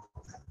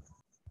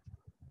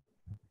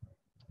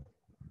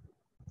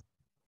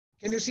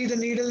 Can you see the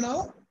needle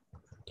now?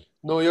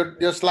 No,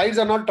 your slides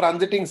are not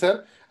transiting,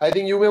 sir. I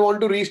think you may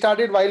want to restart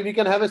it while we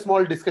can have a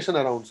small discussion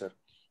around, sir.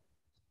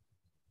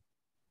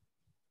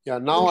 Yeah,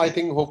 now okay. I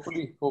think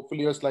hopefully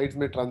your slides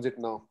may transit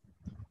now.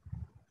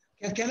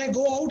 Can I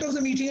go out of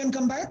the meeting and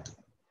come back?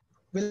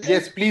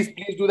 Yes, please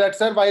do that,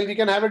 sir, while we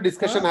can have a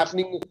discussion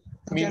happening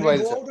meanwhile,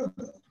 sir.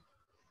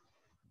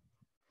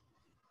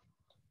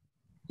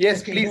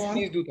 Yes, okay,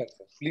 please do that,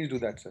 sir. Please do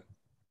that, sir.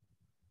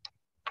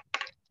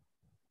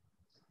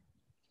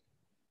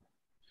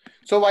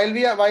 So while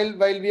we have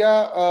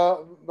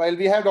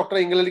Dr.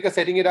 Ingalhalika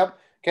setting it up,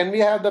 can we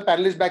have the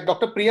panelists back?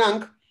 Dr.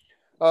 Priyank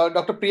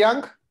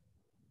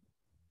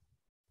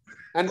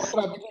and Dr.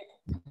 Abhijit.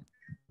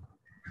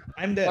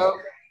 I'm there.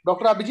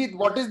 Dr. Abhijit,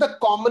 what is the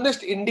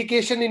commonest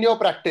indication in your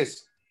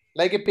practice?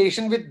 Like a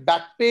patient with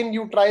back pain,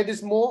 you try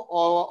this more,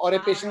 or a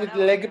patient with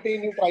leg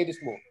pain, you try this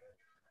more?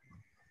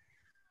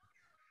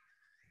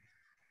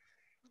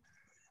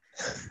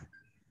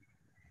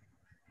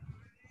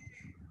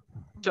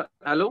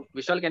 Hello,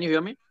 Vishal, can you hear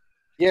me?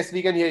 Yes,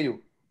 we can hear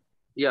you.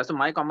 Yeah, so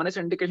my commonest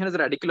indication is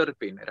radicular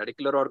pain.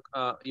 Radicular or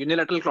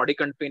unilateral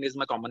claudicant pain is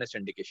my commonest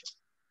indication.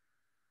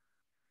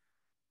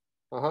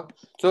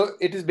 So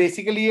it is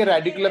basically a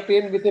radicular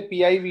pain with a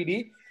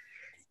PIVD.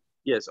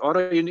 Yes, or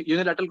a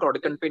unilateral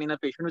claudicant pain in a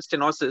patient with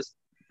stenosis.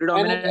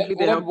 Predominantly,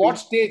 and at what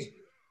stage?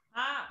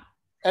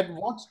 At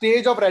what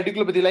stage of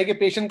radiculopathy? Like a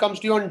patient comes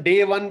to you on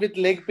day 1 with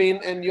leg pain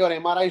and your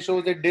MRI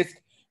shows a disc.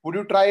 Would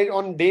you try it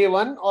on day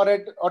 1 or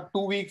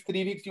 2 weeks,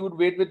 3 weeks? You would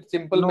wait with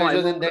simple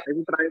measures and then I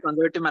will try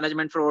conservative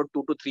management for about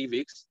 2 to 3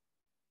 weeks.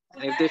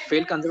 And if they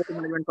fail conservative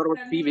management for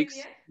about 3 weeks,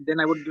 then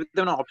I would give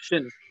them an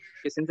option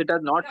since it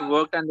has not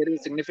worked and there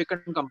is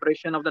significant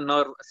compression of the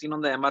nerve seen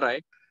on the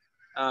MRI,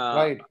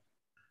 right,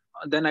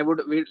 then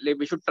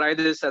we should try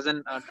this as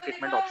an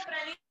treatment option.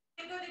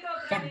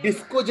 So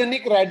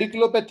discogenic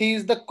radiculopathy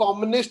is the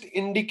commonest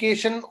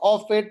indication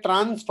of a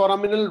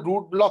transforaminal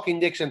root block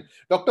injection.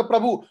 Dr.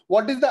 Prabhu,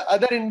 what is the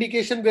other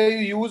indication where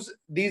you use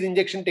these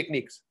injection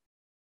techniques?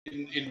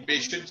 In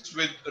patients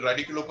with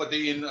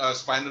radiculopathy in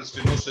spinal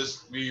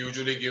stenosis, we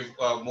usually give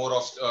more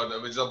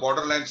of, which is a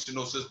borderline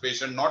stenosis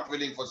patient not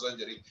willing for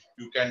surgery.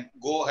 You can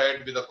go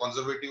ahead with a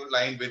conservative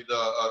line with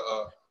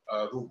the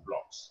root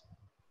blocks.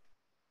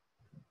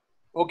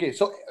 Okay,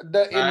 so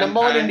the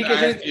number one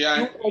indication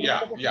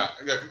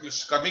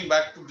is coming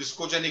back to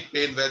discogenic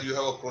pain where you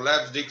have a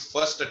prolapsed disc.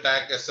 First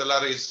attack,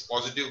 SLR is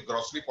positive,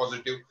 grossly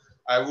positive.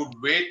 I would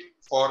wait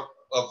for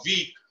a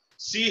week,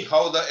 see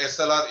how the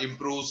SLR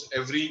improves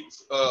every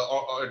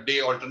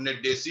day,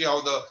 alternate day, see how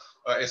the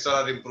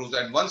SLR improves.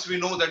 And once we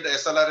know that the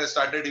SLR has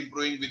started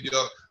improving with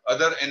your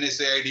other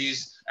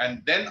NSAIDs,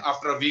 and then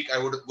after a week, I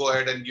would go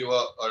ahead and give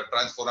a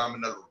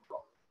transforaminal root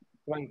block.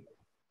 Right.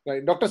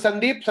 Right. Dr.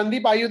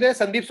 Sandeep, are you there?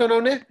 Sandeep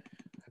Sonavne?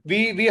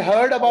 We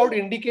heard about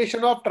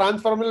indication of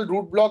transforaminal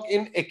root block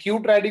in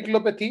acute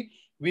radiculopathy.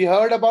 We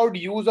heard about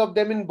use of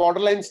them in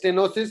borderline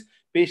stenosis.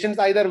 Patients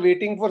either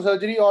waiting for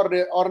surgery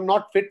or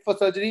not fit for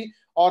surgery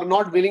or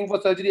not willing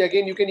for surgery.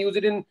 Again, you can use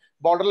it in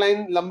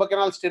borderline lumbar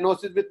canal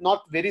stenosis with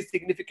not very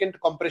significant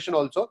compression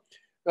also.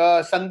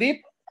 Sandeep?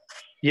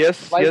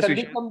 Yes. Yes.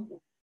 Sandeep,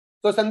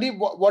 so Sandeep,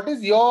 what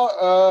is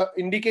your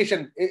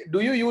indication?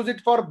 Do you use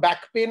it for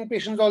back pain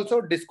patients also,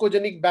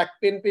 discogenic back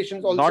pain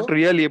patients also? Not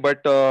really,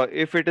 but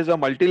if it is a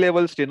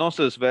multi-level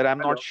stenosis where I'm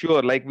not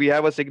sure, like we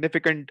have a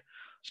significant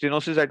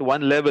stenosis at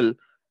one level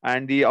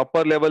and the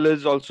upper level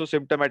is also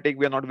symptomatic,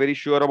 we are not very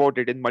sure about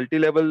it. In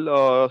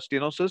multi-level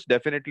stenosis,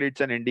 definitely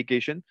it's an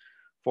indication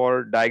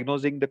for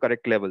diagnosing the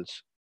correct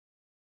levels.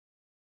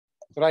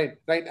 Right.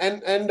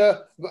 And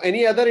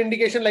any other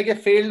indication like a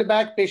failed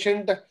back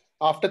patient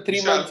after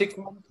 3 months, 6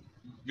 months?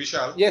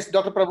 Vishal? Yes,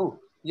 Dr. Prabhu.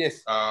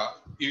 Yes.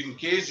 In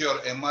case your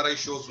MRI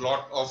shows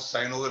lot of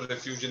synovial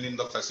effusion in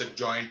the facet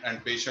joint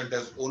and patient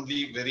has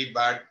only very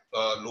bad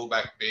low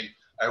back pain,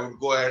 I would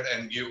go ahead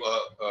and give a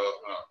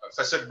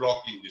facet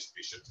block in this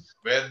patient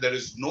where there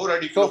is no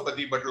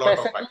radiculopathy but a lot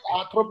of back pain.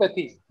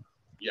 Arthropathy.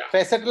 Yeah.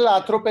 Facetal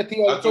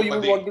arthropathy also you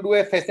would want to do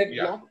a facet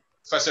block?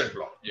 Facet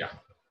block, yeah.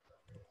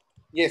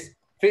 Yes.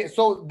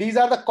 So these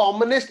are the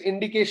commonest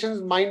indications,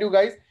 mind you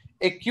guys.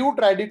 Acute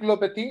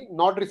radiculopathy,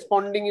 not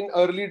responding in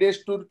early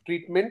days to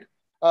treatment.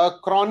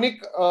 Chronic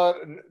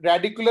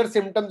radicular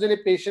symptoms in a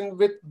patient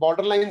with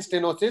borderline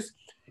stenosis.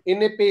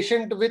 In a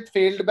patient with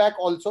failed back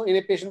also. In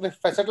a patient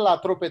with facetal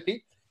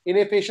arthropathy. In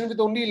a patient with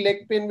only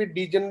leg pain with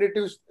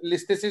degenerative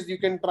listhesis, you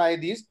can try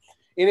these.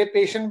 In a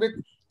patient with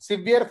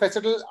severe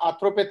facetal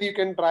arthropathy, you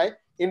can try.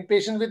 In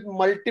patients with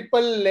multiple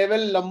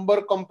level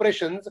lumbar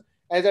compressions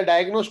as a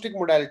diagnostic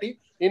modality.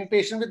 In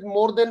patients with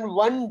more than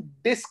one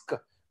disc,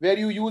 where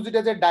you use it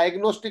as a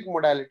diagnostic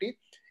modality.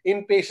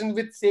 In patients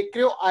with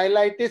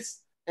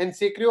sacroiliitis and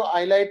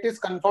sacroiliitis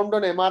confirmed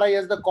on MRI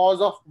as the cause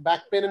of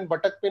back pain and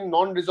buttock pain,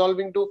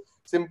 non-resolving to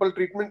simple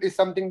treatment, is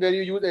something where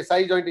you use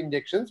SI joint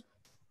injections.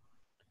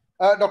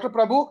 Dr.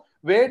 Prabhu,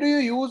 where do you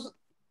use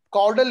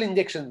caudal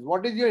injections?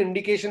 What is your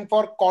indication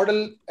for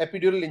caudal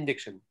epidural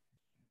injection?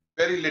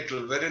 Very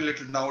little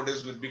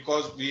nowadays,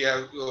 because we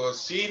have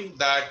seen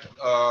that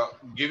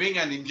giving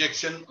an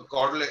injection,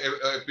 caudal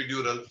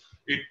epidural,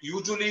 it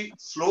usually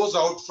flows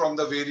out from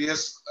the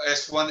various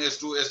S1,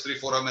 S2, S3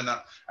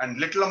 foramina, and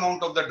little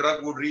amount of the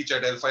drug would reach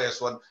at L5,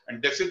 S1,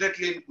 and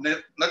definitely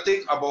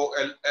nothing above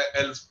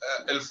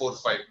L4,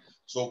 5.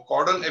 So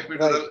caudal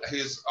epidural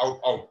is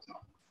out now.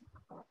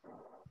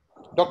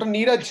 Dr.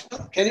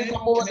 Neeraj, can you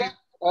come over there?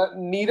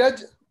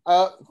 Neeraj,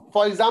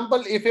 for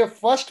example, if a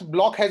first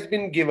block has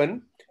been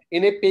given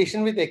in a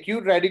patient with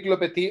acute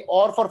radiculopathy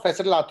or for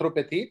facetal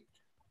arthropathy,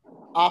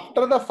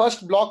 after the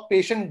first block,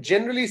 patient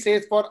generally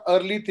says for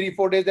early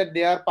 3-4 days that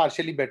they are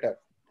partially better.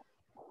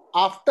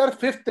 After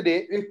 5th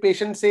day, if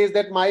patient says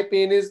that my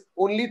pain is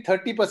only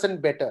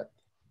 30% better,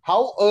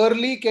 how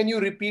early can you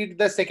repeat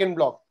the second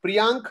block?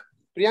 Priyank,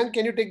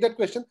 can you take that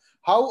question?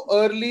 How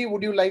early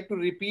would you like to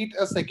repeat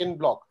a second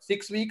block?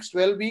 6 weeks,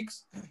 12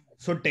 weeks?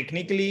 So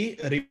technically,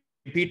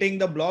 repeating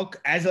the block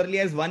as early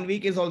as 1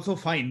 week is also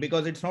fine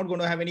because it's not going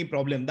to have any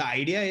problem. The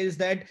idea is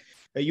that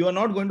you are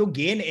not going to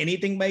gain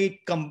anything by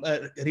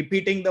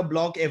repeating the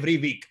block every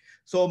week.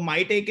 So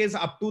my take is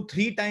up to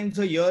 3 times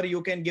a year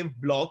you can give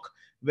block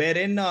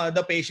wherein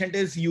the patient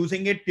is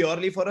using it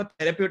purely for a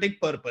therapeutic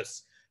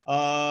purpose,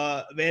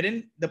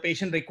 wherein the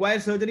patient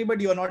requires surgery but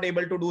you are not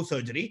able to do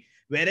surgery.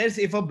 Whereas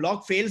if a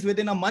block fails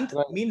within a month,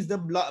 means the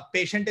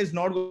patient is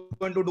not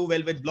going to do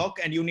well with block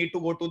and you need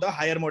to go to the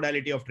higher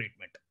modality of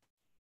treatment.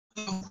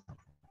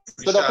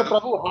 So Dr.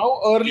 Prabhu,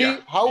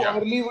 how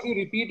early would you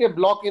repeat a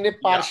block in a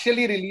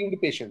partially relieved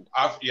patient?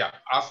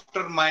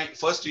 After my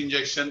first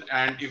injection,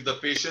 and if the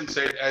patient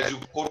said, as you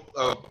put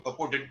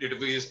it,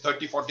 it is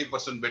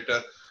 30-40%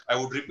 better, I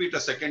would repeat a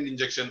second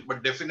injection,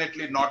 but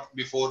definitely not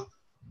before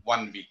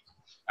 1 week.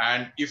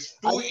 And if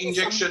two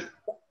injection,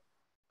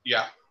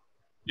 yeah.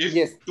 If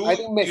yes, two, I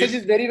think message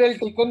is very well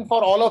taken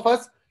for all of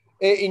us.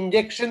 A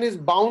injection is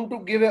bound to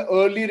give an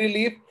early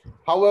relief.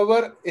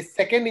 However, a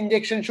second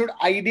injection should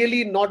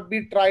ideally not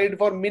be tried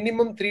for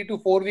minimum 3 to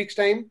 4 weeks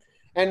time,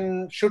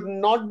 and should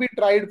not be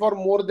tried for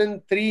more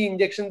than 3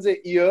 injections a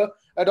year.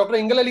 Dr.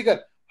 Ingalhalikar,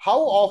 how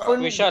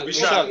often? Vishal.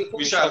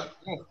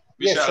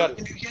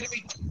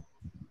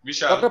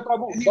 Dr.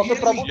 Prabhu, Dr.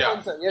 Prabhu, yeah,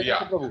 answer. Yes, yeah.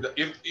 Dr.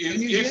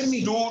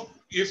 Prabhu.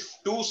 If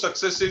two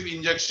successive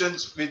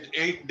injections with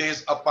 8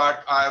 days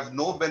apart, I have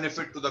no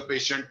benefit to the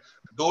patient,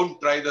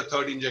 don't try the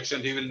third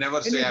injection. He will never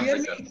say I'm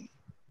better.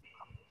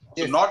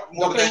 So not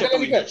more than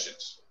 2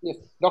 injections. Yes,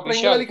 Dr.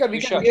 Ingalhalikar,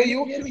 we can hear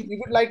you. We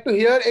would like to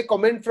hear a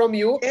comment from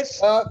you. Yes.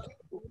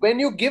 When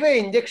you give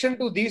an injection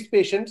to these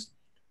patients,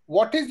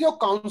 what is your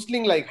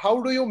counseling like?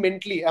 How do you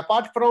mentally,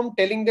 apart from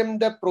telling them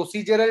the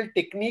procedural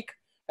technique,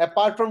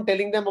 apart from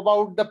telling them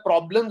about the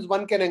problems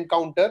one can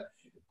encounter,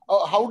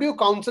 how do you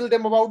counsel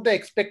them about the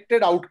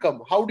expected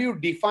outcome? How do you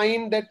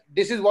define that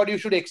this is what you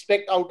should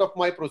expect out of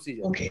my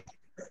procedure? Okay.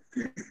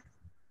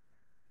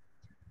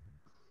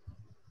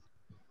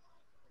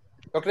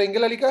 Dr.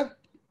 Ingalhalikar?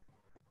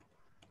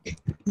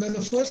 Now,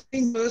 the first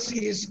thing first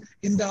is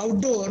in the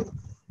outdoor.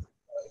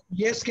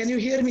 Yes, can you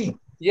hear me?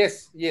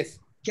 Yes, yes.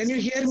 Can you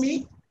hear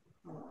me?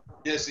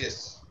 Yes,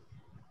 yes.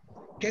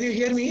 Can you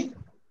hear me?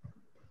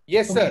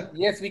 Yes, sir.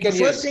 Yes, we can the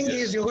hear you. first thing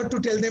is you got to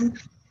tell them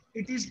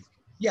it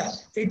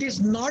is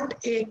not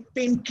a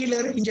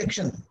painkiller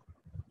injection.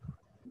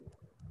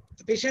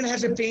 The patient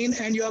has a pain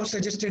and you have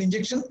suggested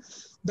injection.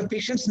 The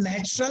patient's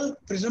natural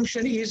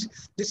presumption is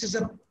this is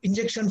an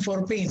injection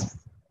for pain.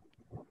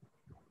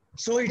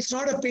 So it's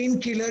not a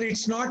painkiller,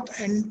 it's not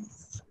an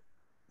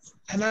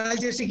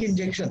analgesic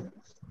injection.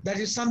 That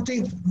is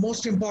something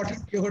most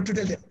important. You got to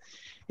tell them.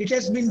 It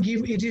is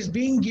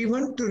being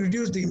given to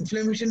reduce the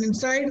inflammation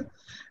inside.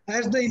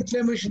 As the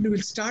inflammation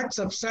will start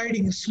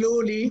subsiding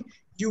slowly,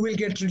 you will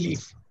get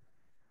relief.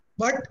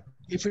 But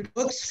if it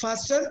works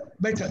faster,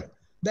 better.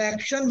 The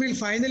action will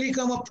finally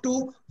come up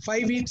to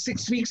 5 weeks,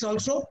 6 weeks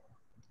also.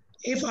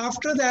 If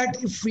after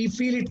that, if we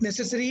feel it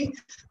necessary,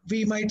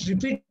 we might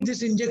repeat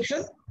this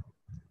injection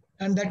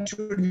and that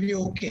should be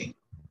okay.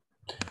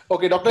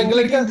 Okay, Dr.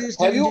 Ingalhalikar,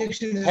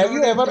 have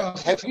you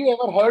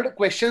ever heard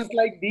questions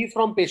like these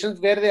from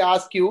patients where they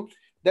ask you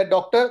that,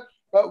 doctor,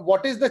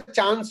 what is the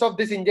chance of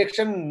this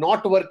injection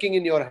not working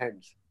in your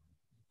hands?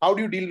 How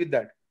do you deal with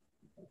that?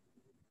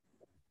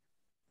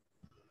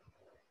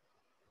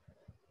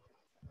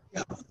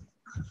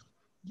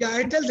 Yeah,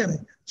 I tell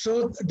them.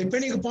 So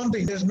depending upon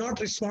it does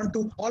not respond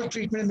to all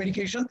treatment and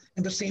medication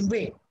in the same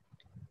way.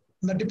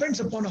 That depends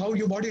upon how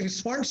your body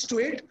responds to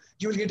it,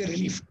 you will get a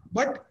relief.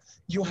 But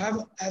you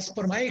have, as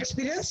per my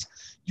experience,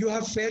 you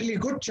have fairly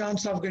good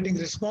chance of getting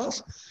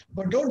response.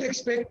 But don't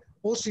expect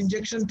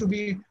post-injection to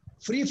be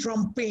free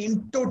from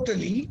pain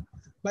totally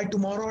by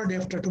tomorrow or day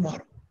after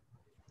tomorrow.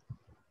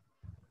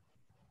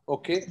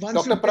 Okay.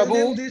 Dr.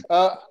 Prabhu,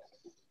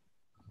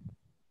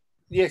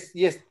 yes.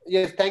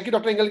 Thank you,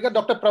 Dr. Ingalhalikar.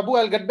 Dr. Prabhu,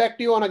 I'll get back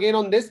to you again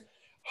on this.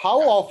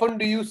 How often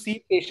do you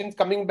see patients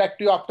coming back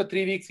to you after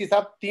 3 weeks? Ki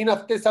sab 3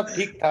 hafte sab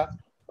theek tha,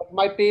 but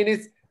my pain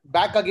is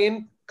back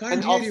again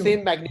and of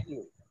same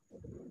magnitude.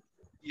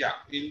 Yeah,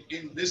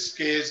 in this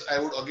case, I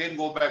would again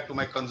go back to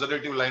my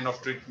conservative line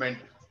of treatment.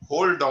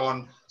 Hold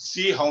on,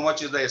 see how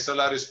much is the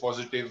SLR is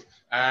positive,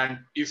 and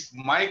if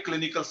my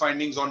clinical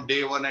findings on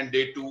day 1 and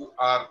day 2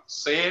 are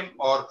same,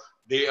 or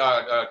they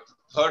are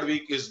third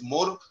week is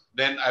more,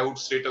 then I would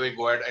straight away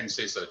go ahead and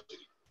say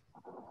surgery.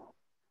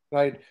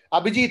 Right,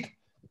 Abhijit,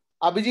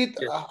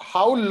 yes.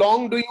 How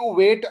long do you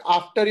wait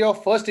after your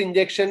first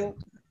injection,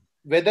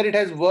 whether it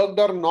has worked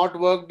or not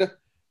worked,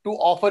 to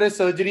offer a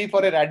surgery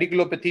for a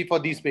radiculopathy for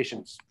these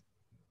patients?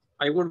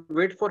 I would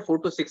wait for 4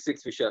 to 6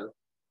 weeks, Vishal,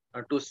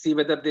 to see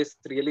whether this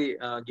really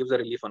gives a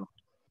relief or not.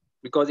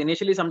 Because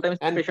initially, sometimes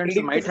patients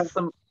might have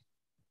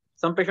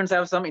some patients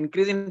have some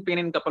increase in pain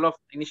in couple of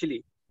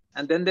initially,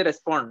 and then they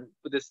respond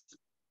to this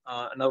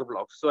nerve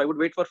block. So I would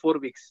wait for 4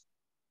 weeks.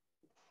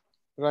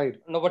 Right.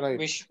 No, but right.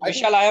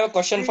 Vishal, I have a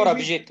question for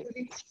Abhijit.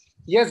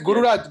 Yes,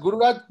 Gururaj.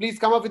 Gururaj, please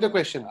come up with a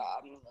question.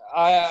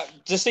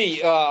 Just see,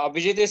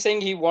 Abhijit is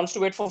saying he wants to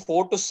wait for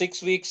 4 to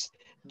 6 weeks.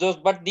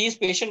 But these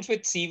patients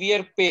with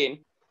severe pain,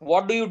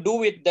 what do you do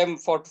with them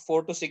for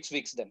 4 to 6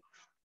 weeks then?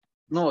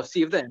 No,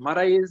 see, if the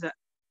MRI is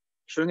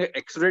showing an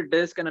X-ray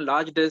disc and a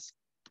large disc,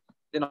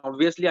 then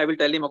obviously I will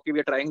tell him, okay, we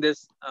are trying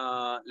this.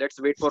 Let's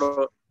wait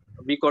for a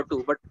week or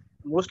 2. But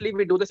mostly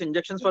we do this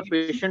injections for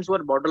patients who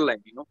are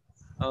borderline,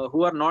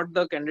 who are not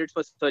the candidates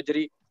for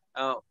surgery.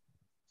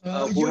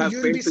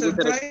 You'll be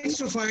surprised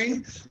to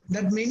find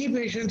that many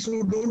patients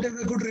who don't have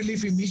a good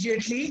relief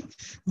immediately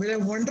will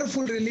have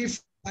wonderful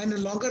relief and a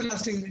longer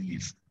lasting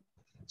relief.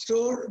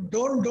 So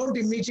don't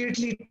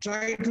immediately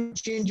try to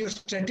change your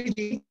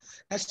strategy.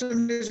 As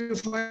soon as you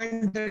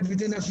find that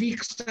within a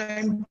week's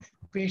time,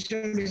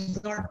 patient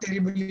is not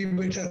terribly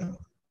better.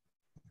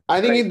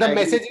 I think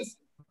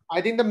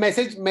the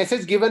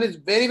message given is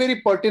very,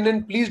 very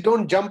pertinent. Please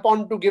don't jump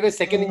on to give a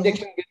second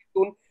injection very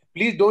soon.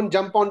 Please don't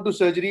jump onto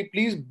surgery.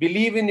 Please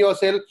believe in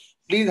yourself.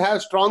 Please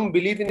have strong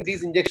belief in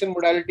these injection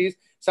modalities.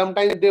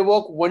 Sometimes they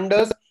work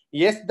wonders.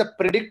 Yes, the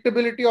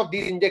predictability of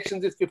these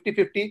injections is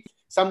 50-50.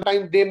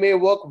 Sometimes they may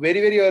work very,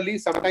 very early.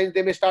 Sometimes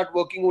they may start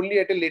working only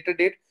at a later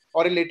date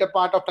or a later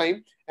part of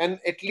time. And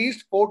at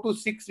least 4 to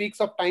 6 weeks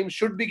of time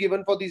should be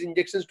given for these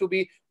injections to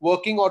be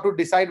working or to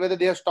decide whether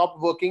they have stopped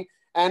working.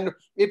 And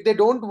if they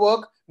don't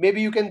work,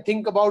 maybe you can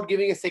think about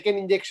giving a second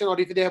injection, or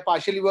if they have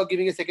partially worked,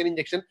 giving a second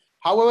injection.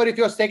 However, if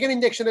your second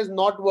injection has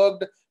not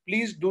worked,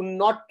 please do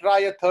not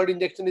try a third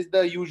injection is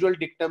the usual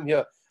dictum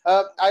here.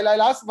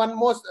 I'll ask one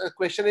more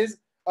question is,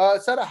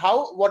 sir,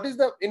 what is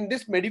in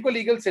this medical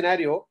legal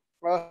scenario,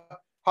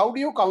 how do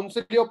you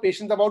counsel your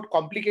patients about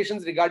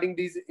complications regarding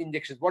these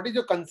injections? What is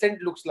your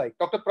consent looks like?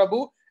 Dr.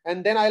 Prabhu,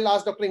 and then I'll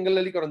ask Dr.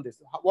 Ingalhalikar on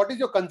this. What is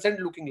your consent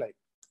looking like?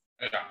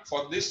 Yeah,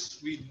 for this,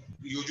 we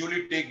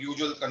usually take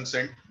usual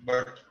consent,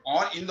 but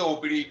in the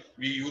OPD,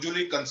 we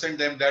usually consent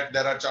them that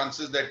there are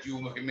chances that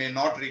you may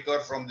not recur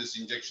from this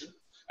injection.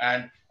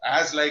 And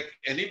as like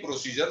any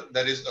procedure,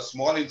 there is a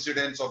small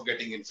incidence of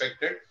getting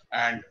infected,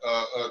 and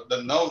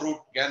the nerve root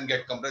can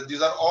get compressed.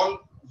 These are all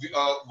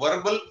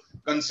verbal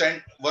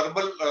consent,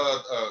 verbal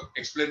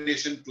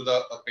explanation to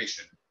the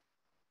patient.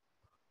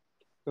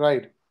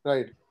 Right,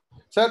 right.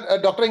 Sir,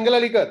 Dr.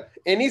 Ingalhalikar,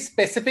 any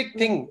specific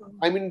thing?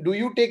 I mean, do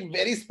you take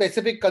very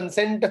specific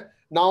consent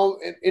now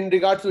in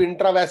regards to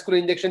intravascular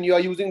injection? You are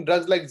using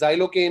drugs like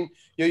xylocaine.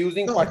 You're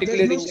using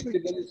particulate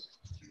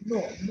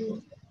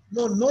injectables.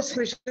 No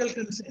special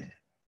consent.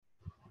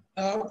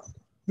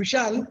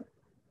 Vishal,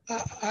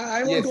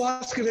 I want to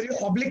ask a very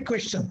oblique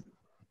question.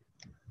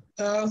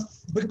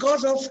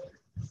 Because of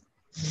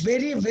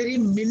very, very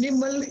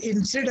minimal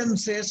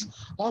incidences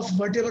of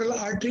vertebral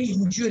artery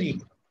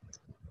injury,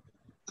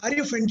 are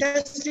you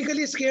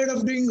fantastically scared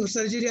of doing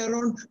surgery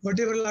around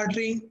vertebral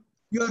artery?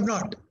 You are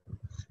not.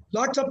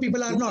 Lots of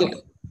people are not.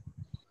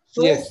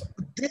 So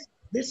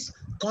this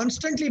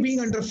constantly being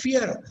under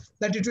fear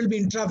that it will be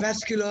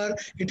intravascular,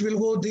 it will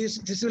go this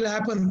will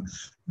happen.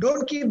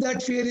 Don't keep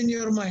that fear in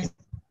your mind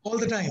all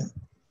the time.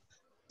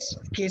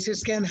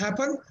 Cases can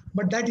happen,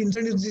 but that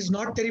incidence is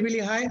not terribly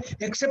high,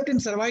 except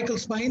in cervical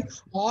spine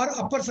or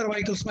upper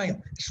cervical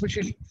spine,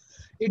 especially.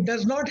 It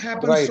does not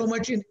happen so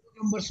much in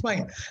lumbar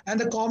spine. And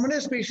the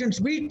commonest patients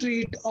we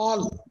treat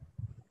all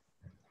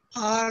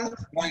are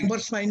lumbar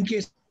spine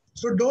cases.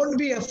 So don't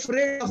be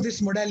afraid of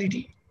this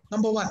modality.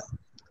 Number one.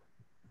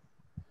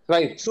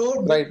 Right.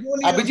 So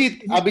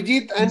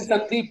Abhijit and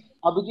Sandeep.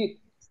 Abhijit.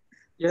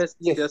 Yes,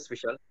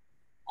 Vishal.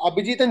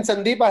 Abhijit and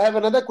Sandeep, I have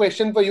another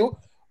question for you.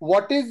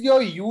 What is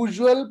your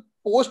usual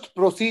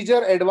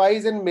post-procedure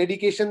advice and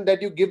medication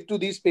that you give to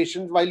these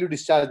patients while you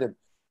discharge them?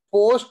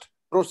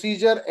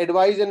 Post-procedure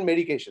advice and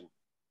medication.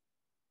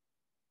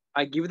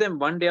 I give them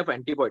 1 day of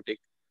antibiotic.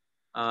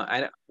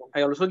 And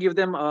I also give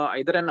them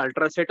either an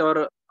Ultracet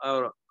or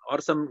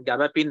some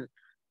Gabapin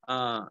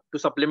to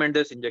supplement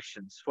these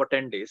injections for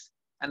 10 days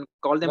and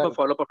call them for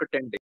follow-up after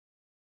 10 days.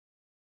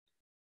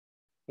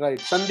 Right.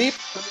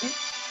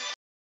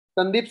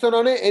 Sandeep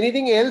Sonone,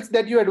 anything else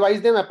that you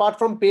advise them apart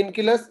from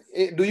painkillers?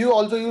 Do you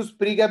also use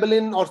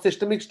pregabalin or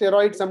systemic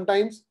steroids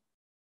sometimes?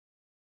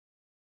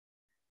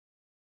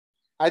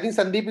 I think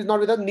Sandeep is not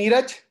with us.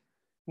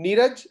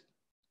 Neeraj?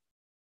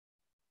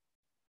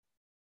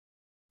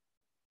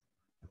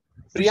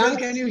 Priyank,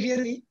 can you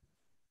hear me?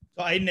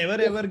 So I never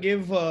ever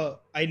give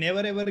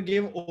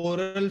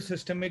oral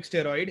systemic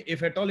steroid.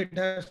 If at all it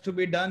has to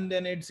be done,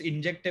 then it's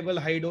injectable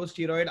high dose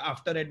steroid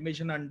after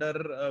admission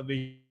under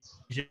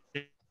vision.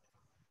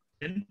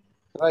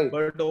 Right.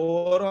 But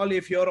overall,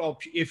 if you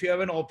have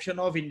an option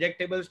of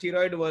injectable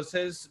steroid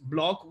versus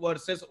block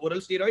versus oral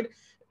steroid,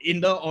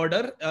 in the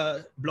order,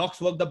 blocks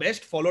work the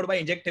best, followed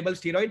by injectable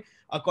steroid.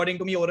 According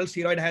to me, oral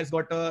steroid has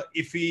got a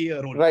iffy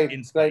role. Right.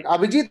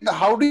 Abhijit,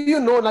 how do you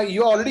know? Like,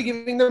 you're already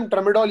giving them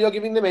tramadol, you're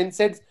giving them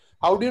NSAIDs.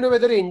 How do you know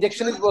whether your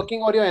injection is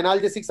working or your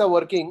analgesics are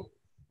working?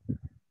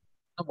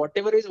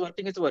 Whatever is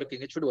working is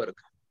working. It should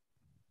work.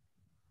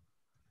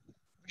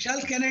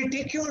 Vishal, can I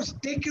take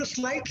you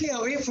slightly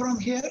away from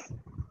here?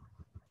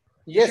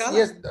 Yes, Vishal,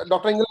 yes,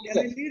 Dr.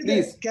 Ingalhalikar,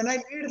 please. Can I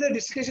lead the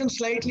discussion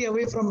slightly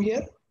away from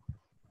here?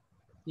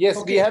 Yes,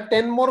 we have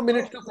 10 more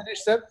minutes to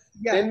finish, sir.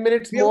 10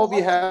 minutes more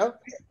we have.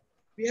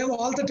 We have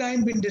all the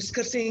time been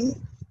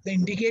discussing the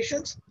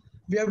indications.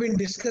 We have been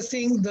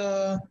discussing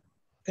the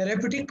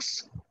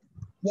therapeutics.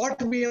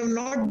 What we have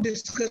not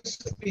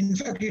discussed, in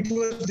fact, it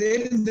was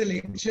there in the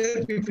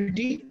lecture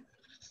PPT,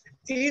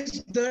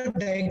 is the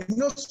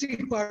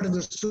diagnostic part of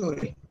the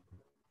story.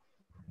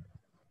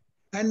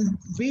 And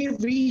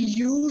we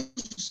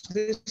use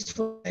this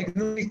for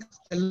diagnostic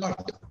a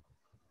lot.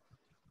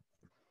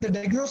 The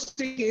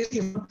diagnostic is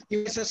if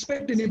you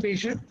suspect in a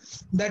patient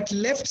that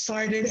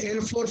left-sided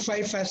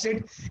L4-5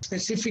 facet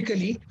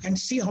specifically and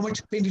see how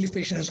much pain relief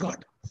patient has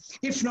got.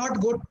 If not,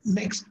 go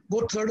next,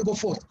 go third, go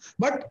fourth.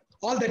 But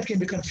all that can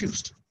be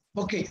confused.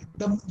 Okay,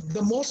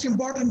 the most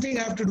important thing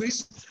I have to do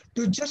is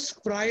to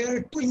just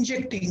prior to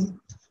injecting,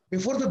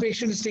 before the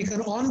patient is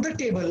taken on the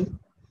table,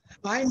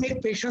 I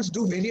make patients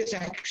do various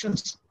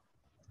actions.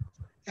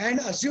 and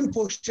assume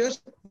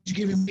postures which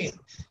give him pain.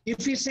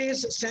 If he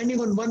says standing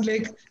on one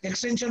leg,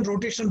 extension,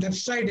 rotation,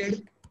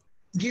 left-sided,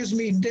 gives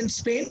me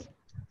intense pain,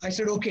 I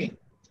said, okay.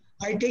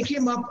 I take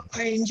him up,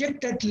 I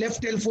inject that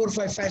left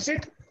L4-5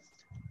 facet.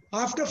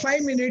 After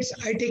 5 minutes,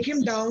 I take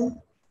him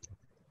down,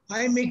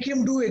 I make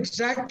him do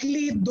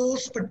exactly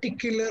those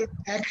particular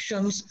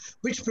actions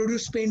which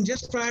produce pain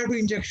just prior to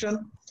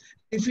injection.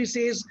 If he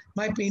says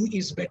my pain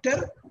is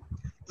better,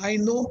 I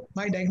know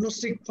my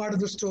diagnostic part of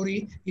the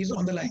story is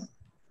on the line.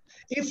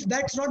 If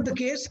that's not the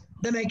case,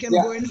 then I can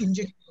go and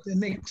inject the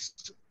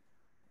next.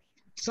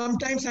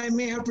 Sometimes I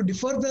may have to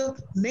defer the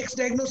next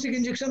diagnostic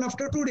injection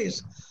after 2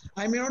 days.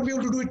 I may not be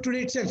able to do it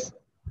today itself.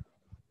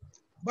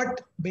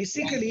 But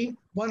basically,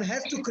 one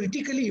has to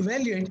critically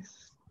evaluate,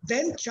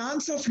 then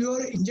chance of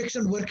your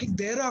injection working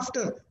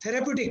thereafter,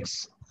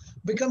 therapeutics,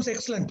 becomes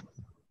excellent.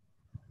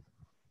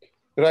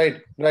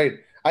 Right, right.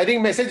 I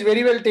think message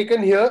very well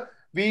taken here.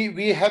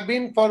 We have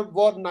been for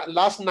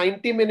last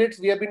 90 minutes,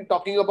 we have been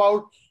talking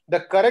about the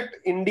correct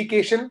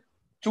indication,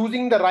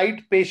 choosing the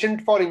right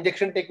patient for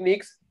injection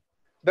techniques,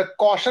 the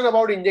caution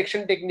about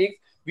injection techniques.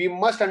 We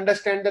must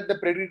understand that the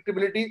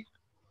predictability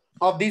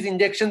of these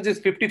injections is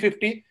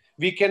 50-50.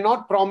 We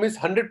cannot promise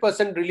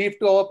 100% relief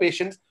to our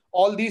patients.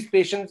 All these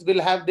patients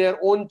will have their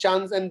own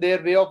chance and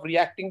their way of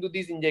reacting to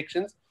these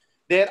injections.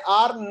 There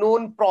are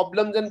known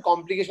problems and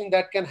complications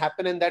that can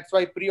happen, and that's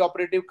why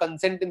preoperative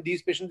consent in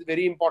these patients is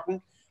very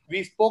important.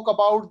 We spoke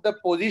about the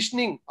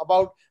positioning,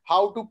 about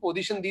how to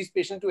position these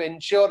patients to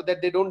ensure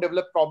that they don't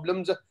develop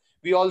problems.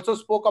 We also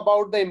spoke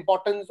about the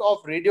importance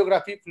of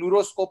radiography,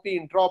 fluoroscopy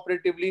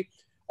intraoperatively.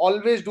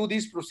 Always do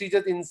these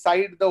procedures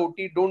inside the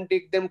OT. Don't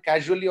take them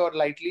casually or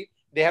lightly.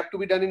 They have to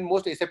be done in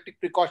most aseptic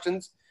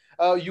precautions.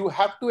 You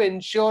have to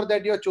ensure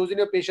that you're choosing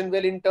your patient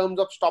well in terms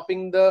of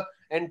stopping the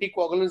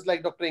anticoagulants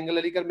like Dr.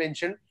 Ingalhalikar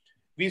mentioned.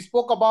 We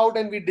spoke about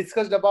and we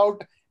discussed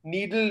about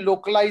needle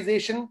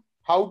localization,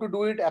 how to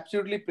do it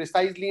absolutely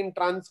precisely in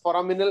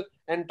transforaminal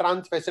and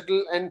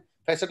transfacetal and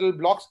facetal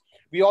blocks.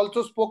 We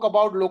also spoke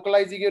about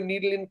localizing your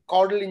needle in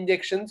caudal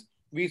injections.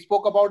 We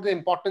spoke about the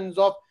importance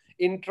of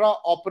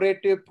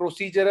intraoperative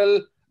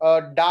procedural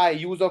dye,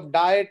 use of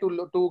dye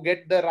to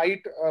get the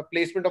right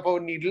placement of our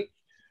needle,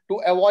 to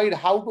avoid,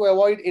 how to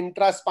avoid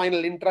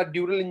intraspinal,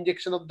 intradural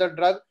injection of the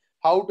drug,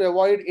 how to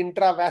avoid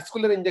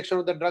intravascular injection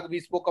of the drug we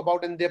spoke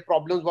about and their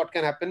problems, what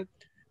can happen.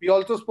 We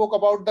also spoke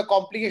about the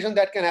complications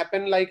that can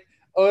happen like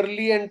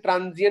early and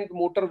transient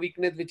motor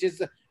weakness, which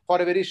is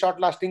for a very short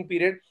lasting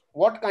period.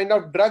 What kind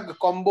of drug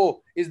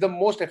combo is the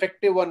most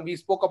effective one? We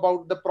spoke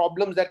about the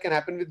problems that can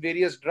happen with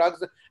various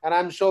drugs, and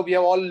I'm sure we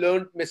have all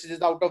learned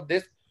messages out of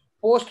this.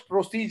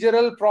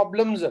 Post-procedural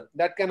problems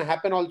that can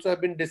happen also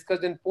have been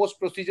discussed, and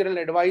post-procedural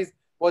advice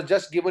was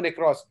just given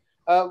across.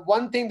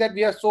 One thing that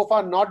we have so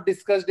far not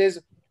discussed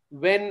is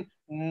when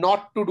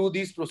not to do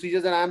these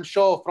procedures, and I'm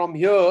sure from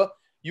here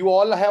you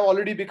all have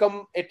already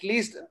become at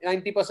least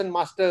 90%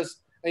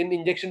 masters in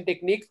injection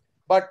techniques.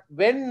 But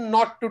when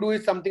not to do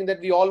is something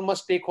that we all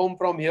must take home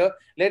from here.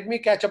 Let me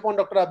catch up on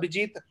Dr.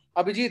 Abhijit.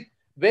 Abhijit,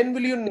 when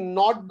will you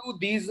not do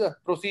these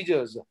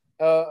procedures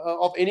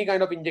of any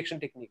kind of injection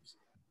techniques?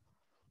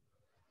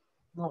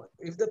 No,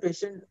 if the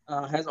patient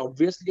has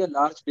obviously a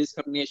large disc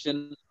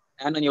herniation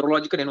and a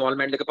neurological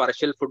involvement like a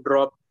partial foot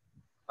drop,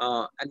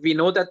 and we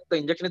know that the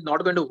injection is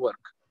not going to work,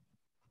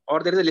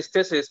 or there is a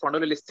listhesis,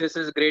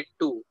 spondylolisthesis grade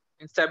 2,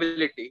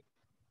 instability,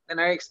 then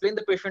I explain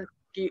the patient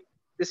that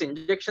these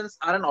injections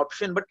are an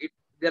option, but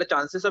there are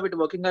chances of it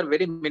working are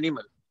very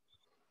minimal.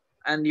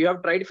 And you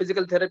have tried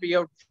physical therapy, you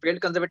have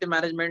failed conservative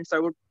management, so I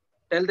would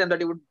tell them that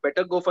you would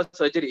better go for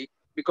surgery,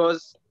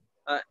 because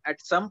at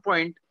some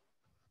point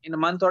in a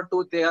month or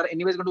two, they are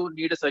anyways going to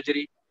need a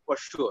surgery for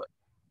sure.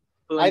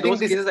 So I think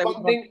this is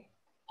something.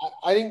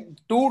 I think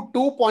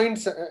two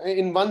points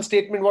in one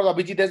statement what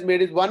Abhijit has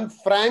made is: one,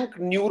 frank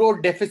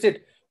neuro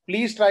deficit.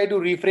 Please try to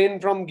refrain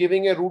from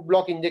giving a root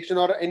block injection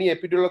or any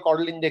epidural or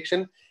caudal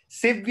injection.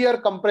 Severe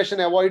compression,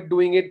 avoid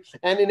doing it.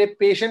 And in a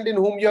patient in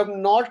whom you have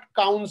not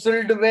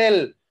counseled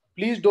well,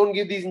 please don't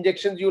give these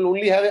injections. You will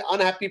only have an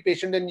unhappy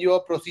patient and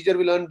your procedure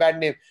will earn bad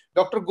name.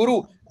 Dr.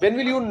 Guru, when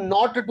will you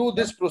not do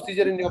this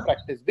procedure in your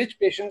practice? Which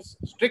patients?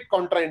 Strict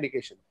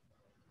contraindication.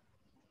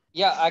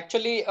 Yeah,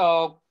 actually,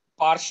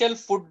 partial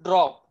foot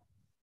drop,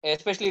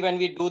 especially when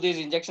we do these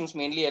injections,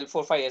 mainly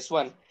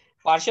L4-5S1,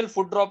 partial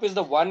foot drop is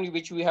the one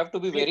which we have to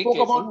be very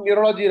careful. About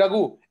neurology,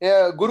 Raghu.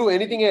 Guru,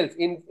 anything else?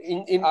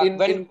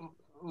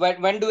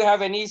 When do you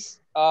have any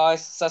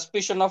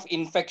suspicion of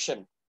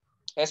infection,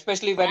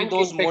 especially when frank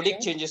those infection? modic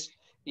changes,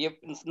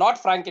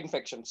 not frank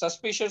infection,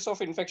 suspicious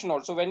of infection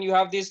also, when you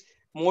have these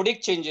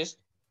modic changes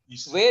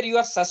where you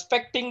are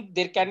suspecting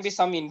there can be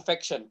some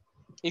infection.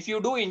 If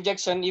you do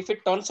injection, if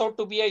it turns out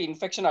to be an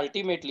infection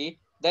ultimately,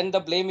 then the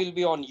blame will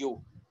be on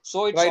you.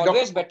 So it's right,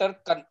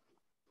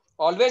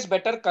 always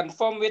better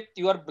confirm with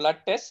your blood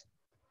test,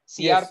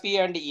 CRP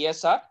and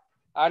ESR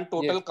and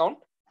total count.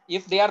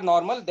 If they are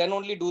normal, then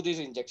only do these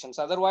injections.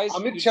 Otherwise,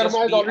 Amit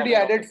Sharma has already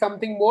added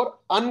something more.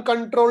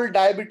 Uncontrolled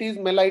diabetes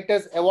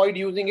mellitus, avoid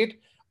using it.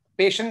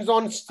 Patients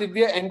on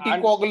severe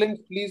anticoagulants,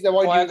 please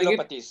avoid using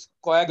it. Yes,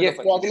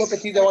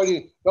 coagulopathies, avoid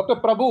it. Dr.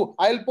 Prabhu,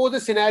 I'll pose a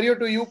scenario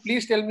to you.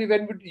 Please tell me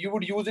when you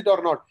would use it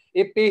or not.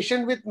 A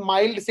patient with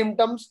mild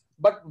symptoms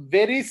but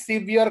very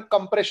severe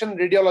compression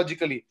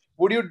radiologically.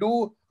 Would you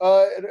do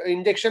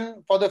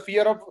injection for the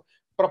fear of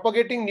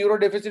propagating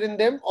neurodeficit in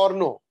them or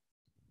no?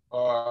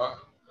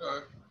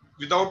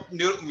 Without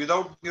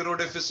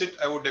neurodeficit,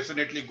 I would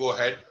definitely go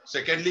ahead.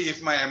 Secondly,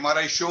 if my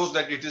MRI shows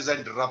that it is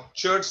a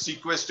ruptured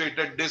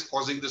sequestrated disc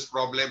causing this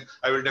problem,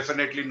 I will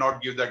definitely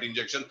not give that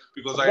injection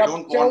because I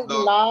don't want the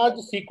large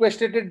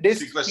sequestrated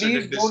disc.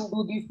 Please don't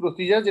do these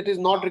procedures. It is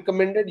not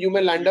recommended. You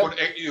may land up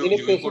in a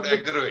patient could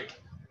aggravate.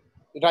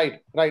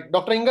 Right.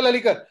 Dr.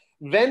 Ingalhalikar,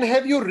 when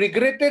have you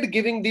regretted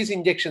giving these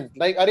injections?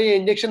 Like, arey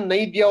injection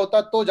nahi diya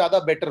hota to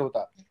zyada better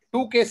hota.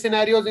 2 case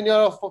scenarios in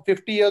your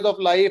 50 years of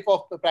life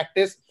of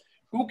practice.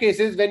 2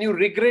 cases when you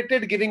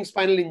regretted giving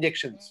spinal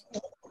injections.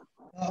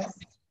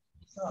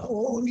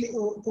 Only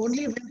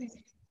when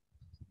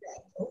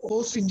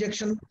post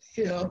injection.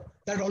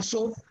 That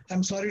also,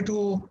 I'm sorry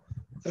to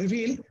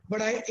reveal,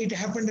 but it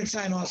happened at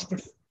Sion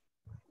Hospital,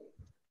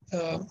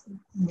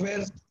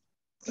 where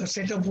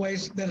setup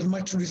wise there is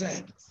much to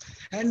desire.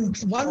 And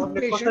one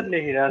patient,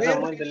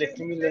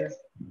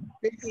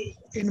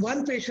 in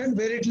one patient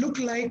where it looked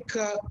like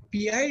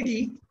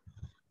PID,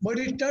 but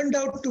it turned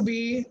out to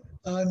be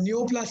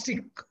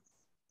neoplastic.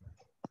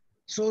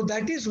 So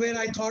that is where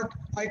I thought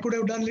I could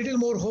have done little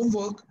more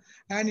homework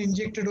and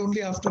injected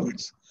only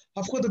afterwards.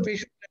 Of course, the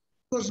patient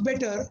was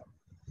better,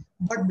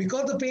 but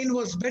because the pain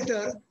was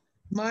better,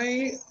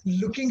 my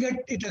looking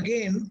at it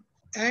again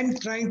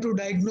and trying to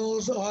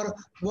diagnose or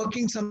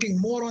working something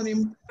more on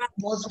him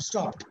was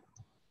stopped.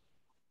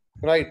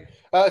 Right.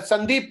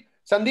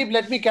 Sandeep,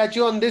 let me catch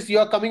you on this. You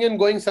are coming and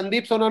going.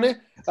 Sandeep Sonane,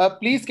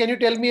 please, can you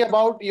tell me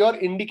about your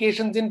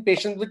indications in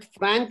patients with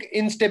frank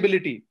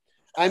instability?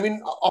 I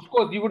mean, of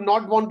course, you would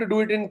not want to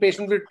do it in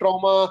patients with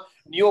trauma,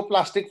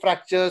 neoplastic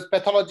fractures,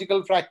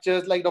 pathological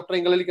fractures, like Dr.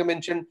 Ingalhalika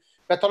mentioned,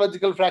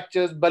 pathological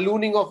fractures,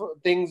 ballooning of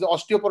things,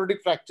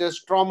 osteoporotic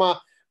fractures, trauma.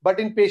 But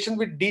in patients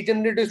with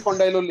degenerative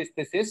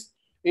spondylolisthesis,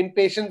 in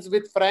patients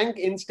with frank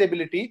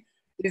instability,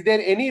 is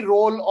there any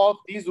role of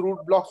these root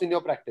blocks in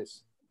your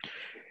practice?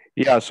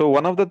 Yeah, so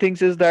one of the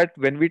things is that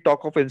when we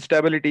talk of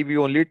instability, we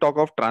only talk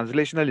of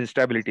translational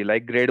instability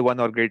like grade 1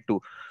 or grade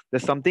 2.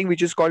 There's something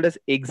which is called as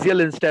axial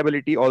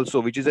instability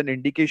also, which is an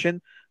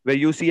indication where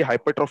you see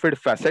hypertrophied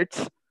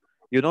facets,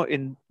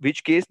 in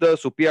which case the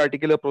superior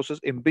articular process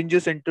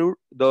impinges into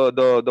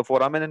the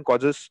foramen and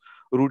causes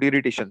root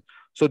irritation.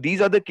 So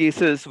these are the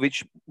cases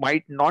which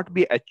might not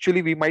be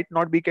we might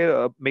not be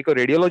make a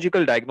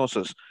radiological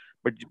diagnosis,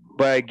 but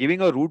by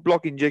giving a root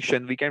block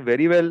injection, we can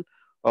very well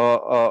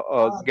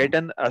get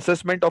an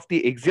assessment of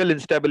the axial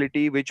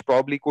instability, which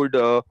probably could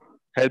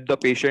help the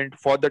patient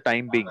for the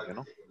time being.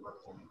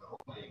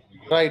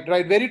 Right.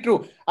 Very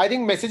true. I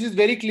think message is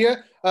very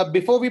clear.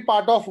 Before we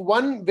part off,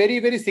 one very,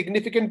 very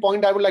significant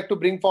point I would like to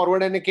bring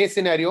forward in a case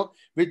scenario,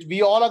 which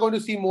we all are going to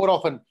see more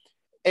often.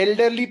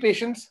 Elderly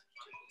patients,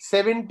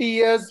 70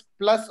 years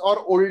plus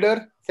or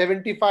older,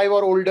 75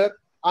 or older,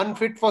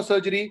 unfit for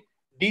surgery,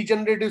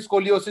 degenerative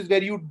scoliosis,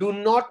 where you do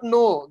not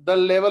know the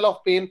level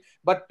of pain,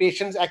 but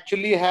patients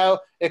actually have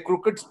a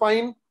crooked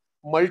spine,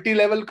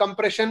 multi-level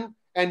compression,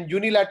 and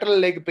unilateral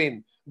leg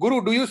pain.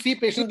 Guru, do you see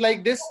patients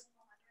like this?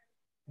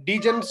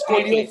 Degen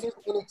scoliosis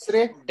in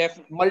X-ray,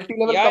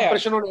 multi-level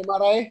compression on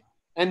MRI,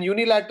 and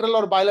unilateral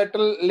or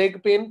bilateral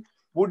leg pain.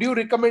 Would you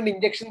recommend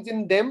injections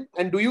in them?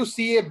 And do you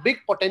see a big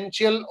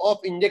potential of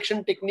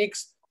injection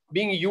techniques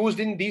being used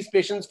in these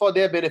patients for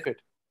their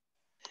benefit?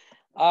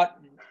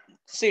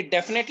 See,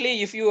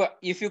 definitely, if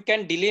you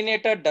can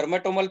delineate a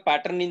dermatomal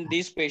pattern in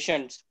these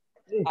patients,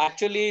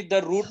 actually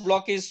the root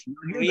block is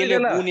really a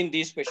boon in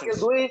these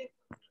patients.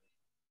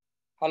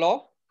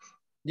 Hello?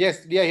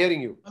 Yes, we are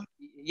hearing you.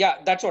 Yeah,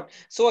 that's what.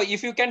 So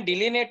if you can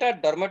delineate a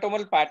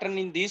dermatomal pattern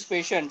in these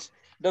patients,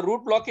 the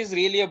root block is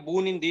really a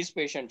boon in these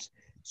patients.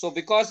 So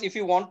because if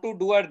you want to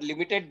do a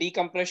limited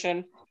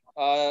decompression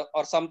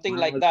or something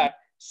like that,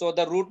 so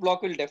the root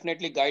block will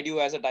definitely guide you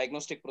as a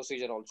diagnostic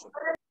procedure also.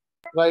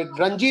 Right.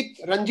 Ranjit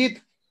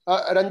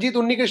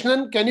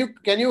Unnikrishnan,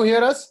 can you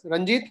hear us?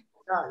 Ranjit?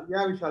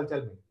 Yeah, Vishal,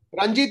 tell me.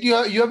 Ranjit,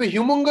 you have a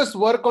humongous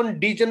work on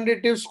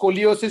degenerative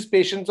scoliosis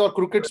patients or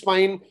crooked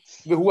spine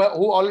who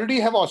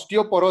already have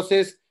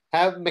osteoporosis,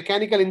 have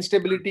mechanical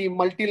instability,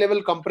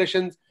 multi-level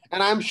compressions,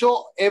 and I'm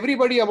sure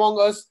everybody among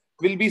us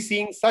will be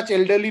seeing such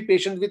elderly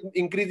patients with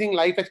increasing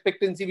life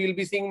expectancy. We will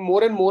be seeing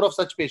more and more of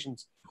such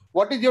patients.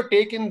 What is your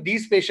take in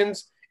these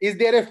patients? Is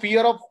there a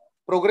fear of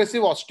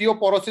progressive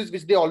osteoporosis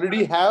which they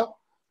already have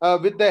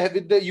with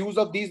the use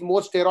of these more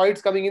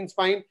steroids coming in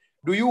spine?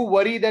 Do you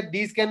worry that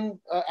these can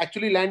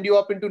actually land you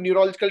up into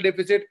neurological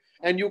deficit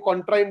and you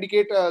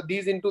contraindicate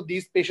these into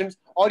these patients,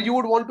 or you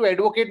would want to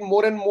advocate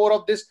more and more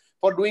of this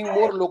for doing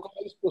more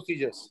localized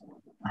procedures?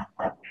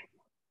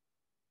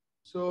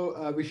 So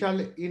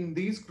Vishal, in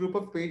these group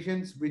of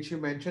patients which you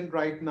mentioned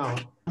right now,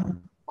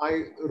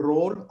 my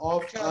role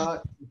of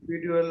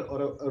epidural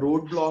or a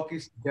roadblock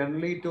is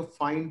generally to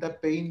find the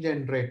pain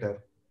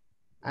generator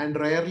and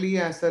rarely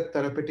as a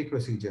therapeutic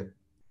procedure.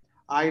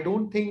 I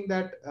don't think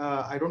that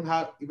I don't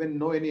have even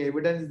know any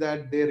evidence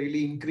that they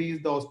really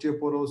increase the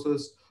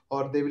osteoporosis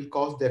or they will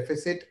cause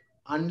deficit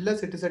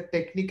unless it is a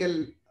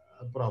technical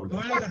problem.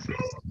 Right.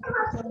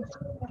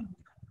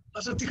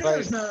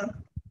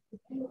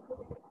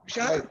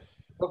 Right.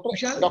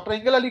 Dr.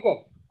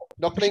 Ingalhalikar.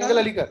 Dr.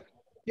 Ingalhalikar.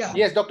 Yeah.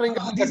 Yes, Dr.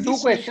 Ingalhalikar. Two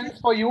questions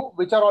for you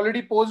which are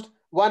already posed.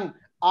 One,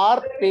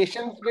 are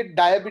patients with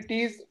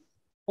diabetes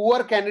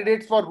poor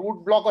candidates for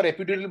root block or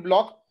epidural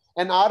block?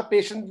 And are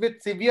patients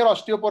with severe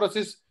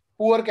osteoporosis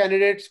poor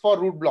candidates for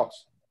root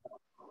blocks?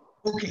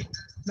 Okay.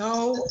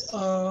 Now,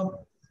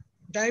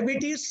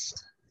 diabetes,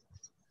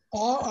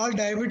 all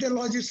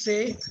diabetologists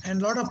say,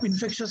 and a lot of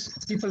infectious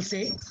people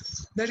say,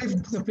 that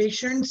if the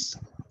patient's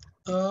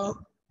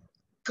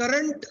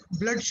current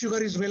blood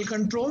sugar is well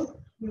controlled,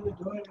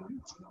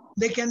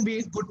 they can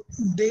be good.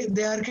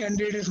 They are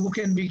candidates who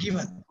can be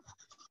given.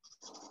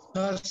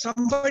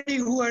 Somebody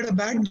who had a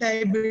bad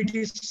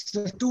diabetes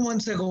 2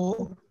 months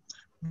ago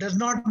does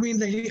not mean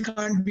that he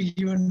can't be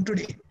given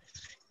today.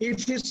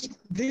 If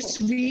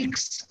this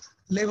week's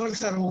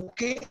levels are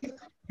okay,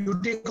 you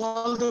take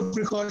all the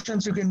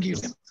precautions you can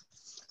give them.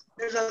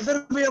 There's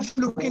another way of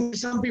looking.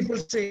 Some people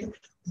say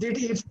that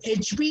if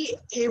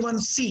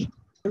HbA1c,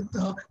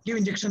 give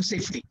injection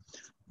safely.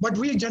 But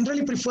we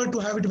generally prefer to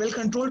have it well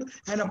controlled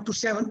and up to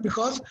 7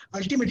 because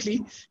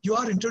ultimately you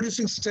are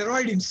introducing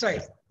steroid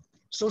inside.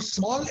 So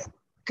small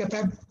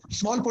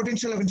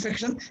potential of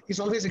infection is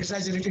always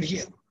exaggerated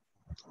here.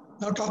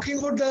 Now talking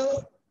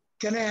about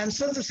can I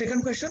answer the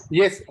second question?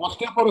 Yes,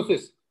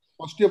 osteoporosis.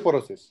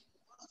 Osteoporosis.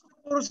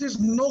 Osteoporosis,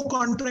 no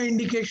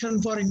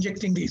contraindication for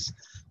injecting these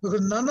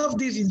because none of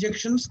these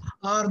injections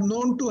are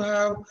known to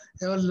have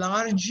a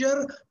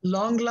larger,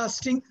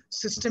 long-lasting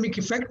systemic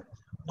effect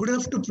good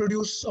enough to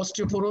produce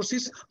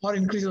osteoporosis or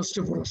increase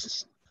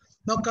osteoporosis.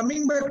 Now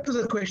coming back to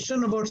the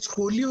question about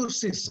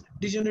scoliosis,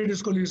 degenerative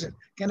scoliosis,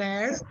 can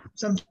I add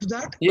something to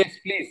that? Yes,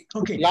 please.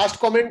 Okay. Last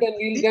comment and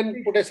we'll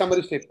then put a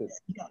summary statement.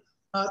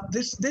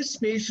 This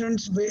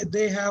patients,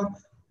 they have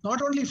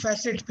not only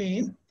facet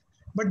pain,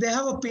 but they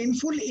have a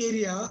painful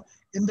area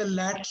in the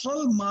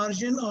lateral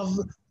margin of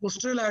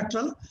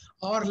posterolateral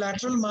or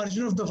lateral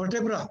margin of the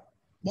vertebra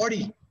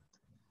body.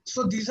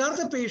 So these are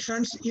the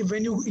patients,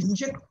 when you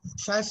inject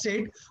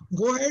facet,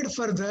 go ahead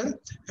further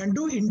and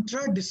do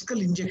intradiscal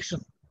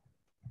injection.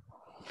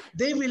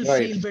 They will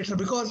feel better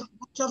because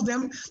most of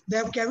them, they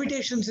have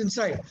cavitations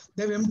inside.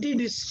 They have empty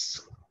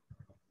discs.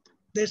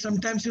 They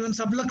sometimes even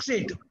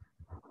subluxate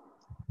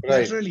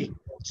laterally.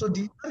 So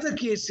these are the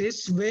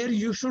cases where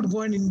you should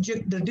go and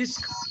inject the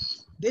disc.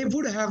 They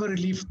would have a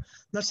relief.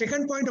 The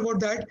second point about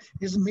that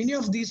is many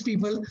of these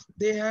people,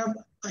 they have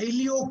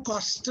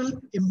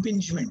iliocostal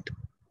impingement.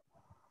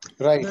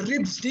 The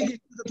ribs dig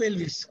into the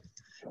pelvis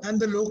and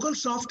the local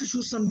soft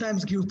tissues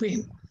sometimes give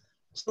pain.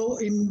 So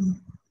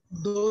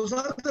those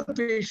are the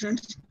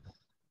patients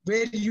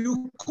where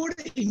you could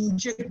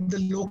inject the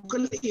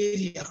local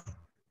area.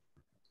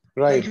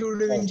 Like you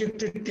would have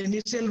injected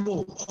tennis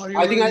elbow or you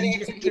I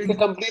think it's a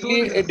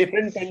completely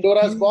different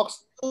Pandora's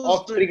box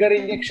of trigger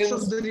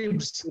injections.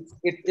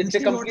 It's a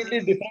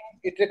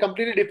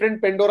completely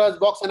different Pandora's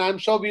box, and I'm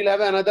sure we'll have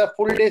another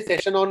full day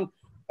session on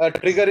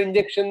trigger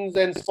injections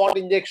and spot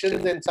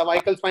injections and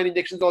cervical spine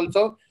injections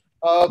also.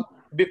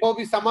 Before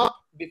we sum up,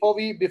 before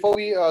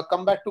we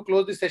come back to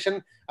close this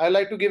session, I'd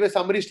like to give a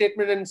summary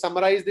statement and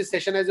summarize this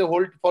session as a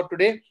whole for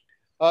today.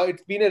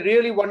 It's been a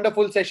really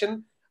wonderful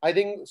session. I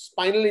think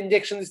spinal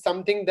injection is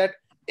something that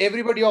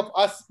everybody of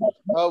us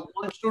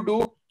wants to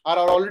do or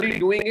are already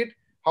doing it.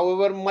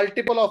 However,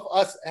 multiple of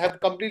us have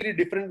completely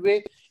different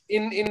way.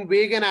 In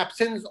vague and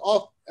absence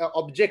of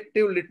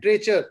objective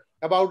literature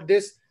about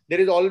this, there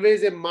is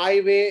always a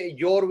my way,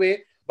 your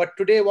way. But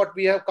today what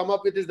we have come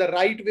up with is the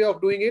right way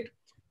of doing it.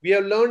 We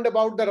have learned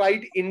about the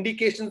right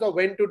indications of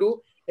when to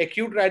do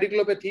acute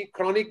radiculopathy,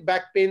 chronic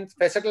back pains,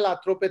 facetal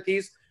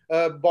arthropathies,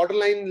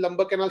 borderline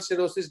lumbar canal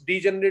stenosis,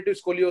 degenerative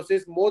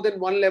scoliosis, more than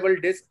one level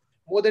disc,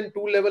 more than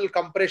 2 level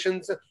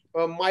compressions,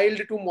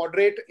 mild to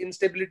moderate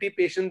instability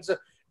patients.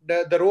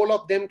 The role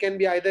of them can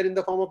be either in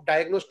the form of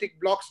diagnostic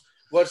blocks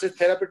versus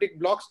therapeutic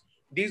blocks.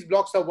 These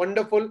blocks are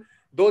wonderful,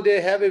 though they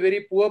have a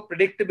very poor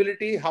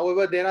predictability.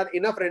 However, there are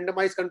enough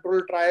randomized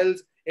controlled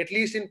trials, at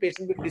least in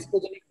patients with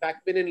discogenic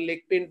back pain and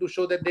leg pain, to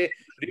show that they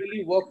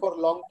really work for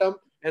long term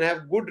and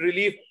have good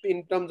relief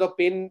in terms of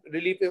pain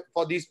relief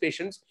for these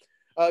patients.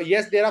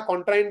 Yes, there are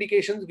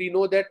contraindications. We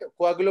know that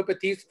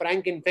coagulopathies,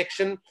 frank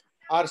infection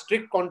are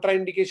strict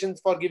contraindications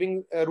for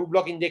giving root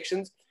block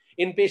injections.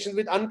 In patients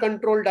with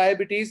uncontrolled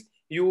diabetes,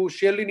 you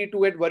surely need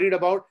to get worried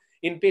about.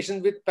 In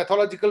patients with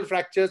pathological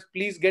fractures,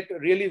 please get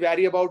really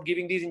wary about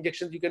giving these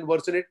injections. You can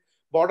worsen it.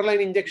 Borderline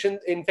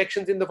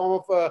infections in the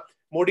form of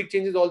modic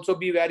changes, also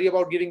be wary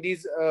about giving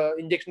these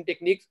injection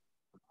techniques.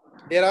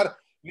 There are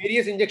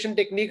various injection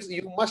techniques.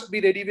 You must be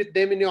ready with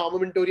them in your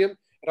armamentarium.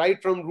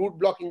 right from root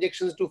block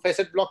injections to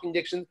facet block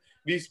injections.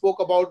 We spoke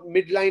about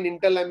midline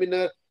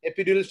interlaminar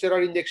epidural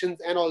steroid injections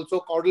and also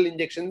caudal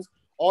injections.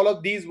 All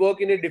of these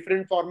work in a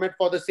different format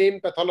for the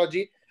same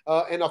pathology.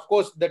 And of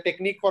course, the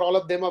technique for all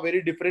of them are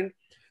very different.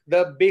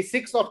 The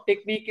basics of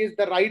technique is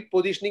the right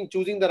positioning,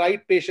 choosing the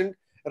right patient,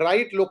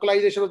 right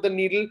localization of the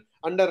needle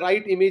under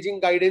right imaging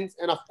guidance.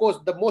 And of course,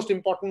 the most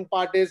important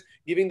part is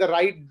giving the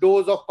right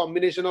dose of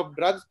combination of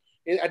drugs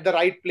at the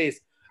right place.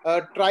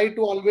 Try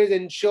to always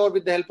ensure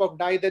with the help of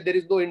dye that there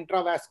is no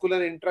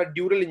intravascular,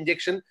 intradural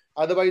injection.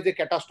 Otherwise, a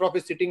catastrophe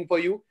is sitting for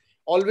you.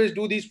 Always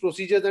do these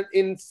procedures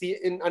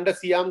under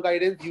CIAM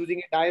guidance using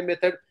a dye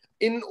method.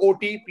 In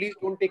OT, please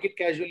don't take it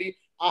casually.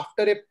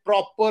 After a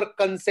proper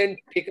consent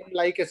taken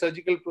like a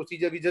surgical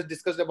procedure, we just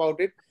discussed about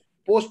it.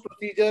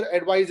 Post-procedure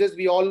advices,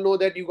 we all know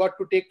that you got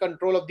to take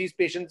control of these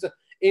patients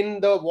in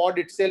the ward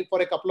itself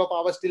for a couple of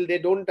hours till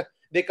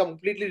they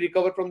completely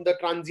recover from the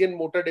transient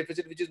motor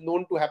deficit, which is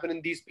known to happen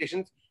in these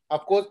patients.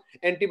 Of course,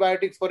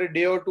 antibiotics for a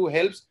day or two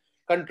helps.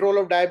 Control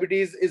of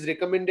diabetes is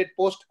recommended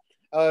post.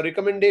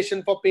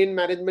 Recommendation for pain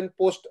management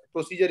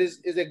post-procedure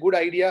is a good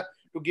idea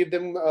to give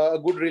them a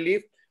good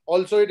relief.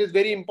 Also, it is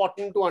very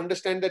important to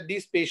understand that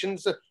these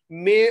patients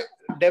may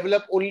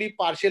develop only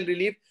partial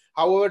relief.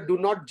 However, do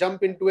not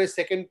jump into a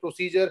second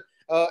procedure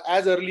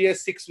as early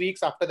as 6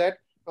 weeks after that.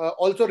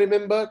 Also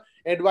remember,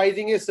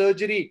 advising a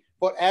surgery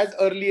for as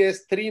early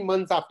as 3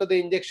 months after the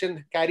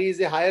injection carries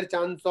a higher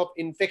chance of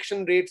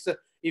infection rates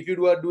if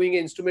you are doing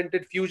an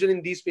instrumented fusion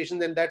in these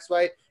patients, and that's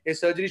why a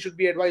surgery should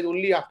be advised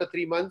only after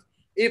 3 months.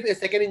 If a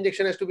second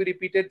injection has to be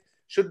repeated,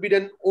 should be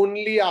done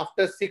only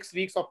after 6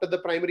 weeks after the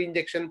primary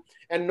injection,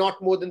 and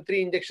not more than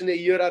 3 injections a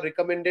year are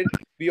recommended.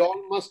 We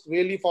all must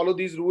really follow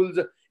these rules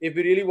if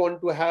we really want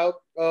to have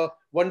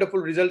wonderful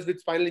results with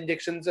spinal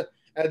injections.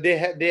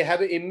 They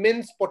have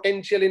immense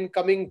potential in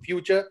coming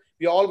future.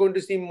 We are all going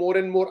to see more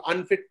and more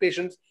unfit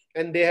patients,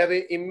 and they have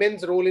an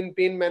immense role in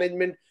pain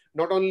management,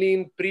 not only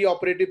in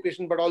pre-operative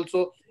patients, but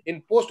also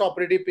in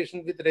post-operative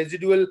patients with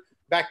residual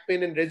back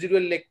pain and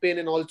residual leg pain,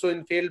 and also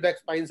in failed back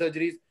spine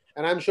surgeries.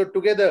 And I'm sure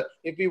together,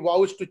 if we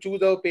vouch to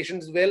choose our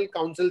patients well,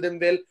 counsel them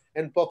well,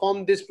 and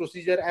perform this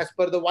procedure as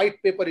per the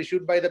white paper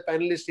issued by the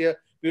panelists here,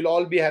 we'll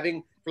all be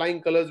having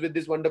flying colors with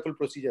this wonderful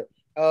procedure.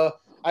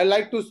 I'd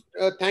like to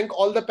thank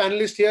all the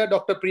panelists here,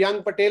 Dr.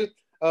 Priyank Patel,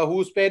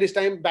 who spared his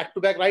time back to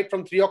back, right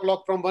from 3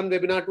 o'clock from one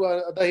webinar to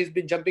another. He's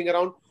been jumping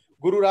around.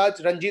 Guru Raj,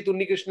 Ranjit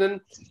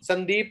Unnikrishnan,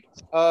 Sandeep,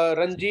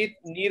 Ranjit,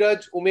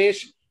 Neeraj,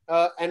 Umesh,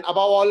 and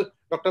above all,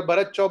 Dr.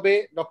 Bharat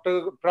Chaube,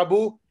 Dr.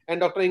 Prabhu, and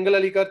Dr.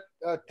 Ingalhalikar.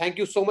 Thank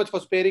you so much for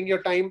sparing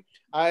your time.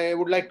 I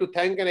would like to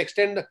thank and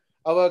extend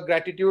our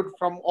gratitude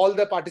from all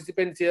the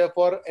participants here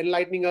for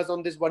enlightening us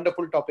on this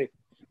wonderful topic.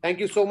 Thank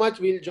you so much.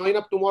 We'll join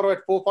up tomorrow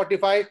at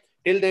 4:45.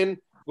 Till then,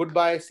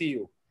 goodbye. See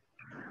you.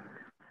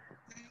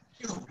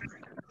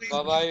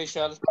 Bye-bye,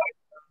 Vishal.